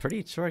Dog. I'm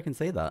pretty sure I can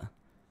say that.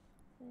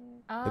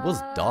 It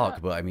was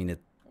dark, but I mean it.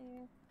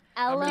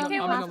 Ellen, I'm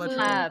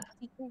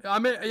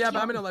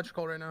in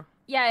electrical right now.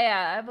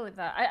 Yeah, I believe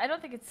that. I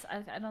don't think it's.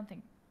 I don't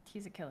think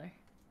he's a killer.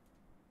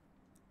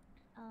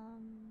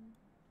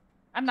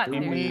 I'm not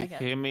clear.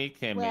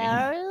 Kimmy.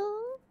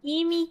 Well,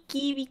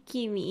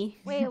 Kimmy.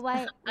 wait,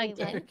 what?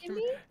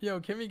 Kimmy? Yo,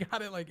 Kimmy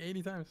got it like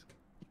 80 times.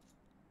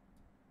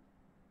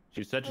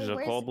 She said she's a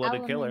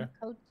cold-blooded killer.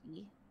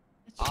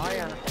 I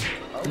am.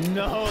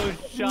 No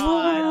shot.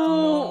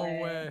 No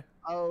way.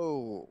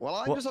 Oh, well,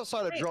 I'm just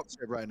outside of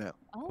dropship right now.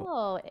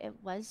 Oh, it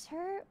was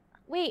her?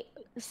 Wait,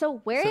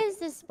 so where is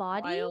this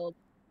body?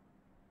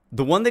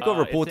 The one that got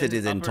reported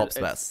is in top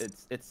spec.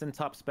 It's in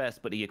top spec,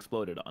 but he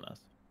exploded on us.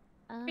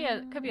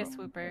 Could be a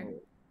swooper.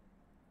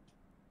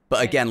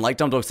 But again, like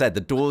Dumb Dog said,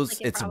 the doors,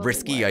 it's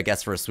risky, I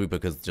guess, for a swooper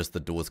because just the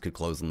doors could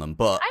close on them.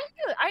 But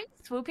I'm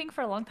swooping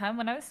for a long time.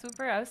 When I was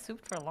swooper, I was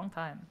swooped for a long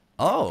time.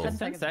 Oh.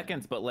 10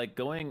 seconds, but like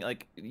going,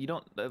 like, you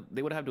don't,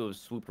 they would have to have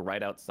swooped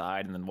right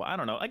outside and then, well, I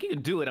don't know. Like, you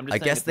could do it. I'm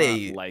just saying guess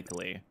it's not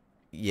likely.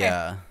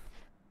 Yeah.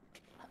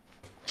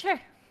 Sure.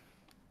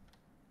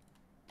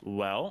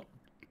 Well,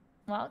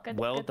 good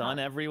done, talk.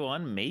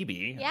 everyone.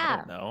 Maybe. Yeah. I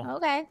don't know.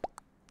 Okay.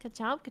 Good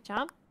job.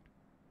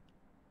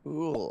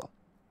 Cool.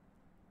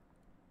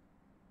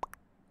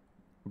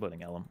 I'm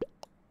voting Ellum.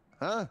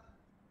 Huh?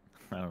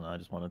 I don't know. I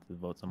just wanted to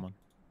vote someone.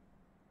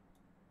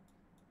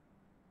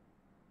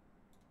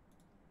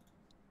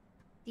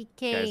 DK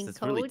Guys, and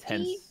it's really Koji.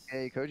 tense.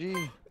 Hey,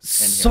 Koji.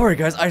 Sorry,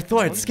 guys. I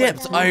thought I'd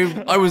skipped.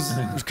 I was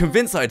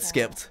convinced I'd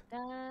skipped.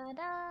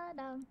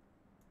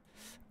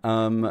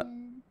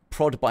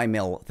 Prod by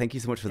Mill. Thank you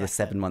so much for the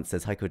 7 months.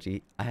 Says hi,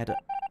 Koji. I had a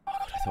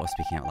thought I was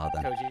speaking out loud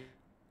then. Koji.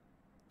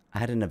 I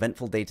had an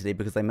eventful day today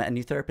because I met a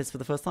new therapist for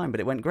the first time, but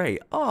it went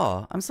great.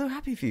 Oh, I'm so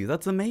happy for you.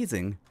 That's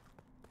amazing.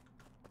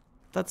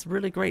 That's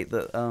really great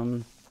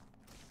that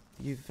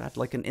you've had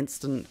like an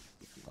instant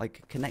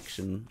like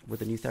connection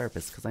with a new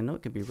therapist, because I know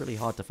it can be really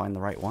hard to find the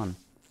right one.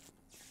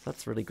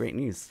 That's really great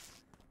news.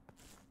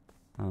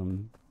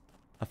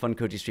 A fun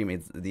Koji stream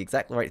is the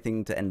exact right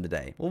thing to end the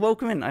day. Well,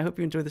 welcome in. I hope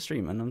you enjoy the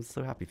stream, and I'm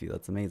so happy for you.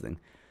 That's amazing.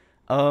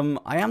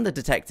 I am the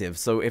detective,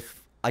 so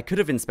if I could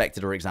have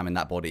inspected or examined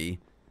that body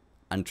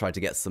and tried to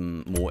get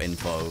some more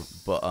info,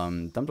 but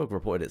Dumbdog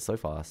reported it so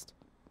fast.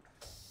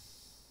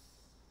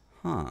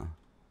 Huh.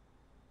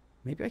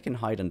 Maybe I can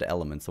hide under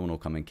Ellum and someone will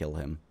come and kill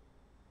him.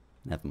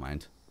 Never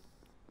mind.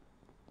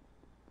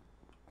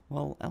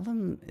 Well,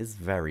 Ellum is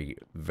very,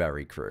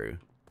 very crew.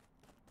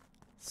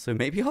 So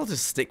maybe I'll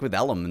just stick with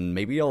Ellum and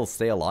maybe I'll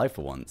stay alive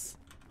for once.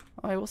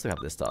 Oh, I also have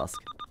this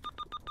task.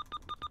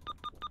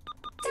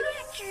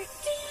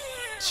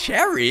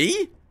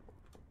 Cherry?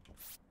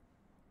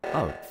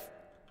 Oh.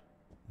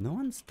 No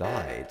one's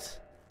died.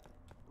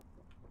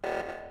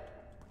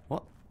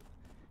 What?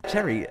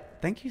 Cherry,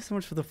 thank you so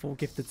much for the 4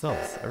 gifted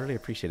subs. I really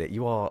appreciate it.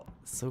 You are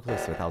so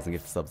close to 1,000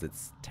 gifted subs.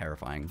 It's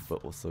terrifying,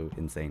 but also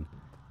insane.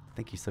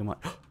 Thank you so much.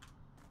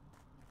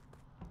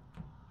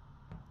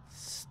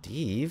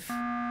 Steve?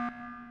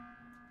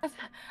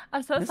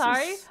 I'm so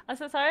sorry. I'm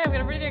so sorry. I'm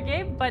gonna ruin your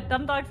game, but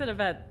Dumbdog's an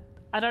event.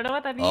 I don't know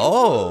what that means.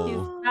 Oh.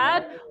 He's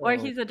bad or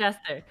he's a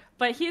jester,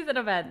 but he's an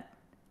event.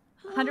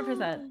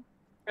 100%.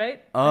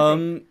 Right?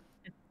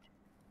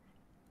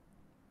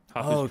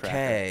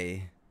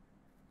 Okay.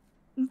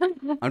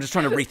 I'm just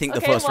trying to rethink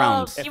the first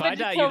round. If I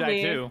die, you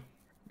die too.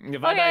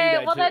 If I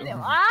die, you die too.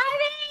 Then, I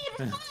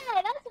mean,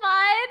 fine, that's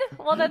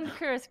fine. Well, then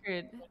crew is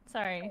screwed.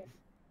 Sorry.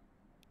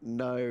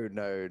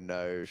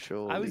 No,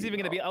 sure. I was even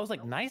gonna be. I was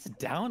like, nice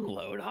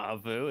download,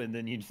 Havu, and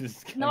then you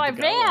just. No, I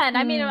ran.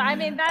 I mean, I'm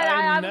gonna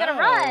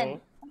run.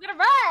 I'm gonna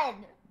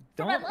run.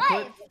 Don't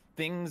put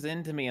things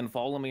into me and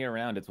follow me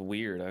around. It's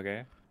weird.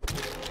 Okay.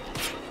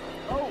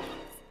 Oh.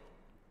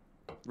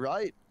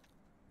 Right.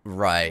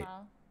 Right.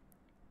 Wow.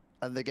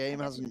 And the game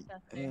hasn't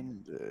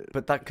ended.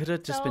 But that could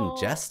have just been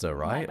Jester,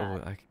 right?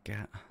 Or I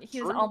get.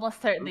 He was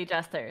almost certainly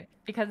Jester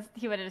because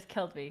he would have just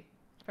killed me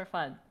for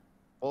fun.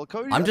 Well,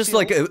 Cody, I'm just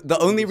like, the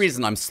only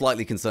reason I'm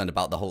slightly concerned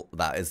about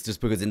that is just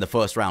because in the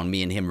first round,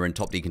 me and him were in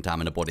top decontam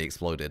and a body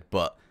exploded,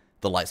 but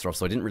the lights are off,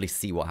 so I didn't really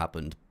see what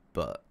happened.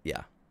 But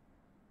yeah.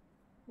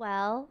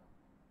 Well,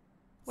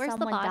 Where's the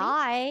someone body?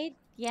 died.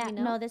 Yeah, You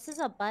know? no, this is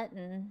a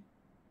button.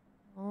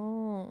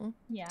 Oh.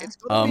 Yeah. It's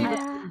gonna be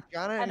between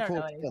Janet I and don't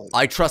know Cortez.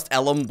 I trust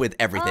Ellum with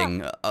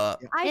everything.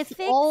 It's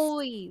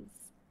always.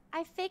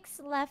 I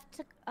fixed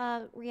left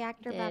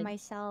reactor by did.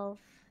 myself.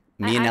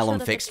 Me and I Ellum showed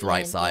up at fixed the right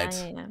end. side.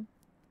 Yeah.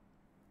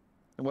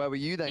 And where were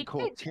you then, You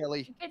could-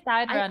 Cortelli? You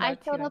died around I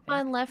O2, showed up think.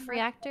 on left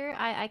reactor.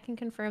 I can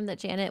confirm that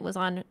Janet was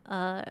on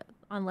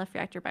left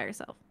reactor by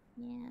herself.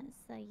 Yeah,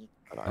 so you.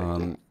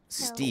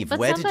 Steve, But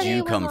where did somebody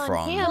you was come on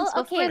from? cams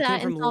Well, before okay. that I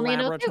came and from told me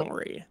no too.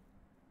 laboratory.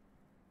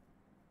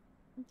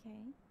 Okay.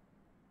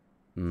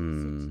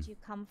 Hmm. So did you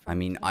come from I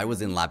mean, I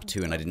was in lab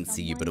 2 and I Is didn't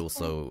see you, but someone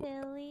also...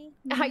 Silly?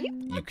 Are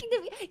you talking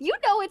to me? You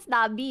know it's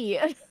not me.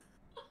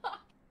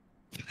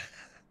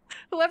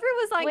 Whoever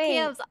was on Wait.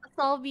 cams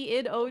saw me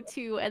in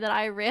O2 and then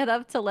I ran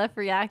up to left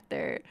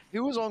reactor.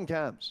 Who was on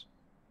cams?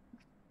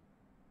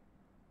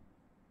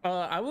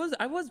 I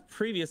was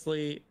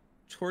previously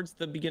towards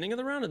the beginning of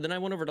the round, and then I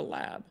went over to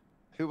lab.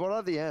 Who were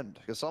at the end?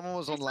 Because someone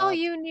was I on saw lab.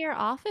 you near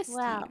office,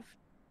 Wow. Steve.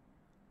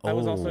 I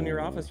was also in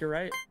your Oh. office. You're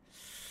right.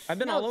 I've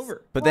been No, all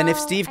over. But then if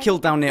Well, Steve I killed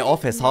think down I near did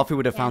office, Harvey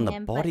would have found the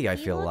scan him, but body, I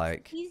he feel looks-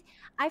 like.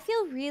 I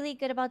feel really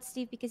good about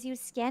Steve because he was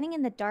scanning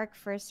in the dark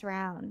first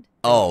round.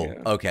 Oh,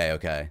 Yeah.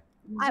 okay.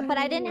 But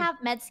I didn't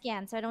have med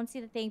scan, so I don't see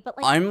the thing. But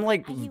like, I'm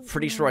like I-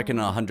 pretty sure I can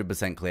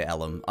 100% clear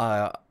Ellum.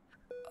 I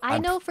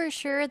I'm- know for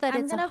sure that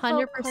I'm it's gonna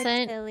vote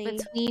 100% Cortilli.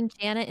 between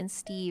Janet and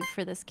Steve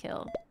for this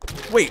kill.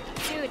 Wait,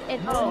 dude,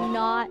 it's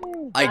not.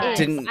 I It is.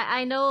 didn't...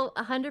 I know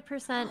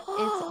 100%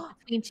 it's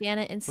between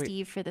Janet and Wait,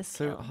 Steve for this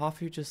So kill.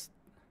 Harvey just...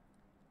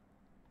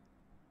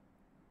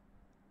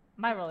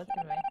 My role is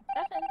gonna be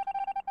Stefan.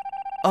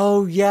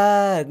 Oh,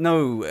 yeah.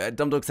 No,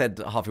 Dumbdog said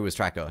Harvey was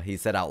tracker. He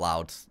said out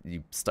loud,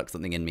 you stuck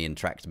something in me and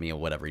tracked me or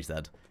whatever he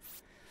said.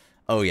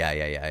 Oh,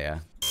 yeah.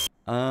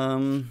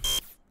 Oh.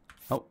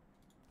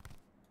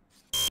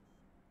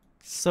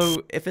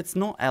 So, if it's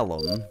not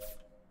Ellum,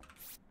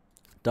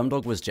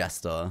 Dumbdog was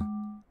Jester.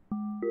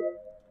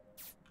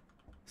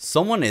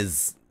 Someone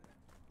is...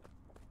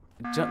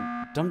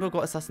 Dumbdog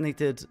got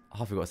assassinated.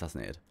 Harvey got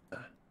assassinated.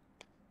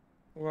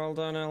 Well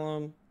done,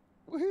 Ellum.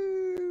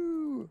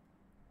 Woohoo!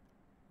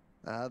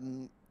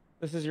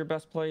 This is your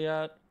best play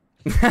yet.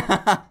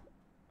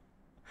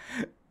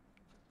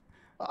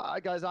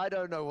 Guys, I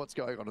don't know what's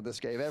going on in this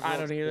game. I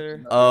don't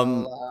either.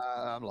 I'm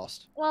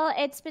lost. Well,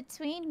 it's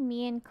between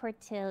me and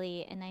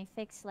Cortilli, and I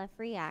fixed left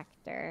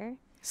reactor.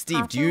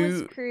 Steve, do Hafa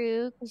was you...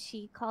 crew because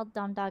she called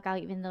Dumbdog out,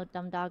 even though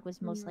Dumbdog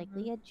was most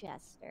likely a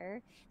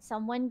jester.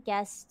 Someone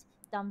guessed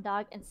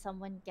Dumbdog, and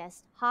someone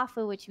guessed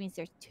Hafa, which means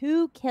there's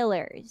 2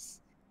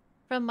 killers.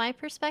 From my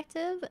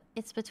perspective,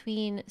 it's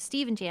between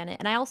Steve and Janet.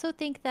 And I also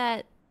think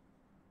that...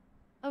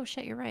 Oh,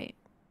 shit, you're right.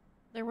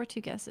 There were 2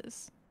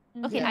 guesses.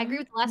 Okay, I agree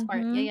with the last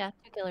part. Yeah,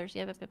 2 killers.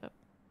 Yeah,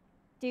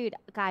 Dude,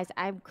 guys,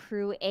 I'm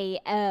crew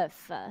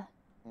AF.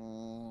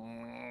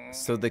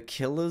 So the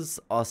killers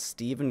are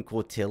Steve and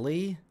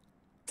Cortilli?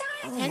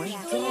 Oh my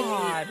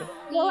god.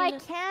 Well, I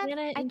can't.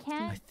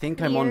 I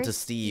think I'm on to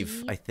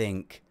Steve. I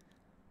think.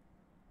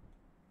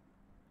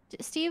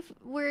 Steve,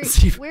 were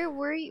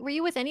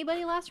you with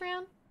anybody last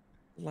round?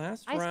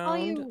 Last I round. saw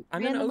you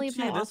I'm randomly in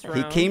by O2 this office.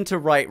 He round. came to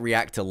right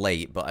reactor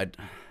late, but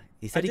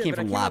he said he came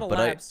from lab,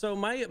 but So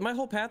my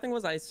whole pathing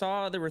was I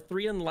saw there were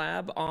 3 in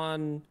lab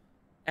on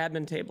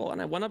admin table,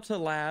 and I went up to the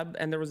lab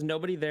and there was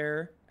nobody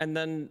there, and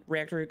then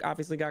reactor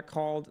obviously got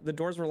called. The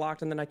doors were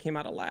locked, and then I came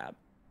out of lab.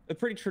 A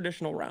pretty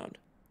traditional round.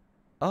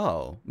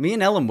 Oh, me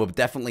and Ellen were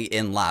definitely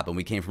in lab, and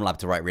we came from lab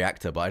to right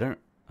reactor, but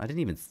I didn't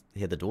even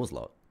hear the doors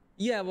locked.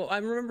 Yeah, well, I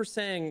remember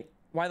saying,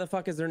 why the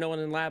fuck is there no one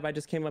in lab? I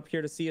just came up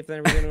here to see if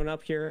there was anyone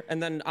up here.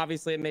 And then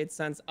obviously it made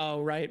sense.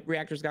 Oh, right.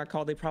 Reactors got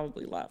called. They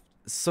probably left.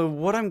 So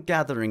what I'm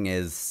gathering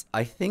is,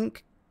 I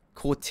think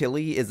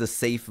Cortilli is a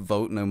safe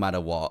vote no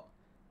matter what.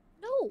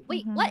 No,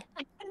 wait, what?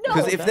 No.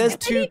 Because if there's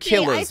 2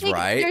 killers, I think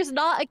right? There's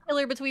not a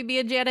killer between me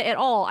and Janet at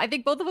all. I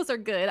think both of us are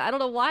good. I don't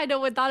know why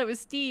no one thought it was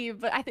Steve,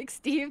 but I think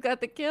Steve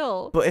got the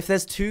kill. But if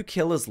there's 2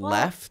 killers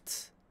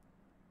left...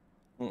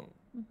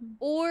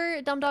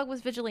 Or Dumb Dog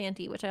was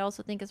Vigilante, which I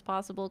also think is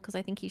possible because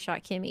I think he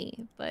shot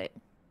Kimmy, but...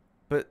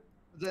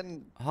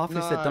 Then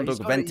Hafu said Dumb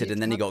Dog vented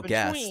and then he got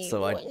gassed,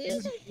 so I...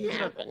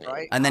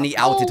 Right? And then he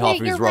outed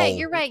Hafu's you're role. Right,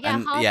 you're right, yeah.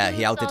 And, yeah,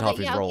 he outed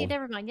Hafu's Hafu's role. Okay,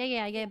 never mind.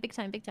 Yeah, big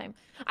time.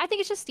 I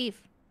think it's just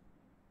Steve.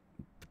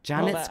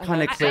 Janet's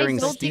kind of clearing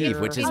Steve,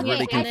 which is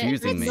really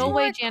confusing me. No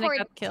way Janet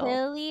got killed.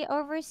 Cortilli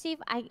over Steve.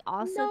 I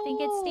also think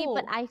it's Steve,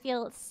 but I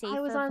feel safer. I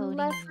was on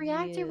left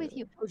reactor with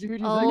you.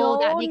 Oh,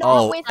 that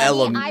makes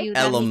Ellen,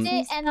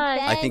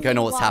 I think I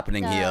know what's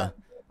happening here.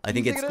 I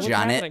think it's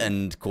Janet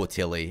and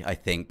Cortilli, I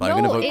think, but I'm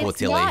gonna vote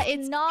Cortilli.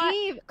 It's not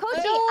Steve. Coach,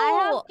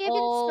 I have given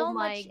so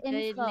my much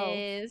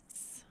info.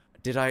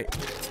 Did I?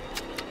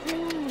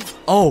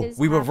 Oh,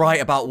 we were right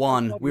about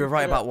one. We were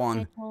right about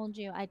one.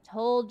 I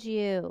told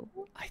you.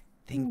 I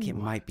think it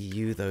might be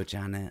you though,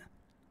 Janet.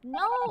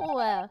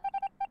 No.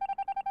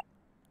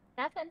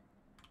 Nothing.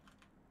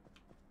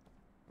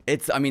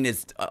 I mean,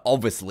 it's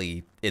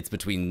obviously it's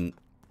between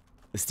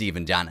Steve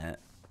and Janet.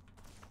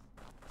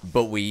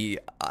 But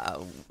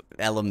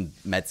Ellen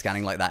med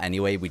scanning like that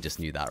anyway, we just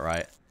knew that,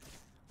 right?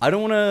 I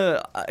don't want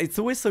to... It's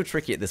always so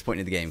tricky at this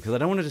point in the game, because I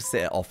don't want to just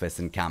sit at office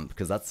and camp,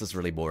 because that's just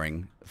really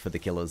boring for the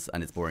killers,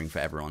 and it's boring for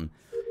everyone.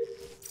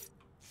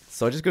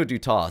 So I just go do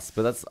tasks,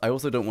 but that's... I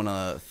also don't want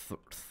to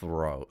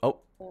throw... Oh.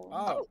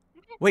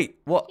 Wait,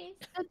 what?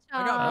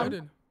 I got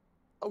voted.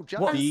 Oh,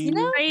 what?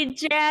 Sorry,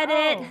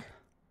 Janet.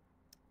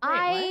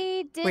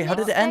 I didn't Wait, how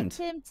did it end?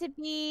 expect him to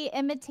be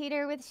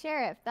imitator with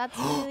sheriff. That's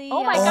really.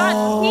 Oh my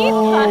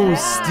god,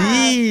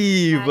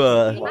 Steve!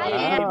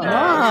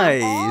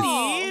 Nice!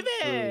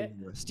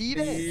 Steve,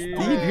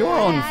 you're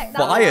on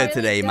fire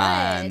today,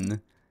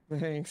 man.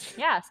 Thanks.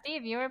 Yeah,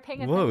 Steve, you were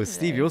paying attention. Whoa,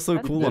 Steve, you're so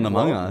cool on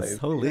Among Us.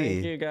 Holy.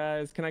 Thank you,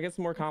 guys. Can I get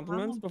some more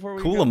compliments before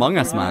we Cool go? Among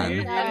Us, man.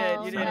 You did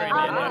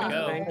right,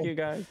 man. Thank you,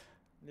 guys.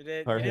 You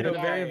did a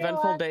very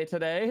eventful day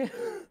today.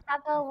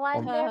 Have a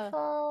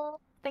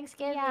wonderful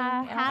Thanksgiving.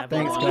 Yeah, happy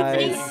Thanks,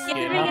 guys.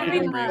 Thanksgiving,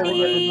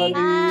 everybody.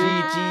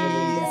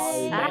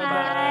 GG's.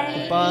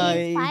 Bye.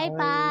 Bye. Bye.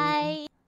 Bye.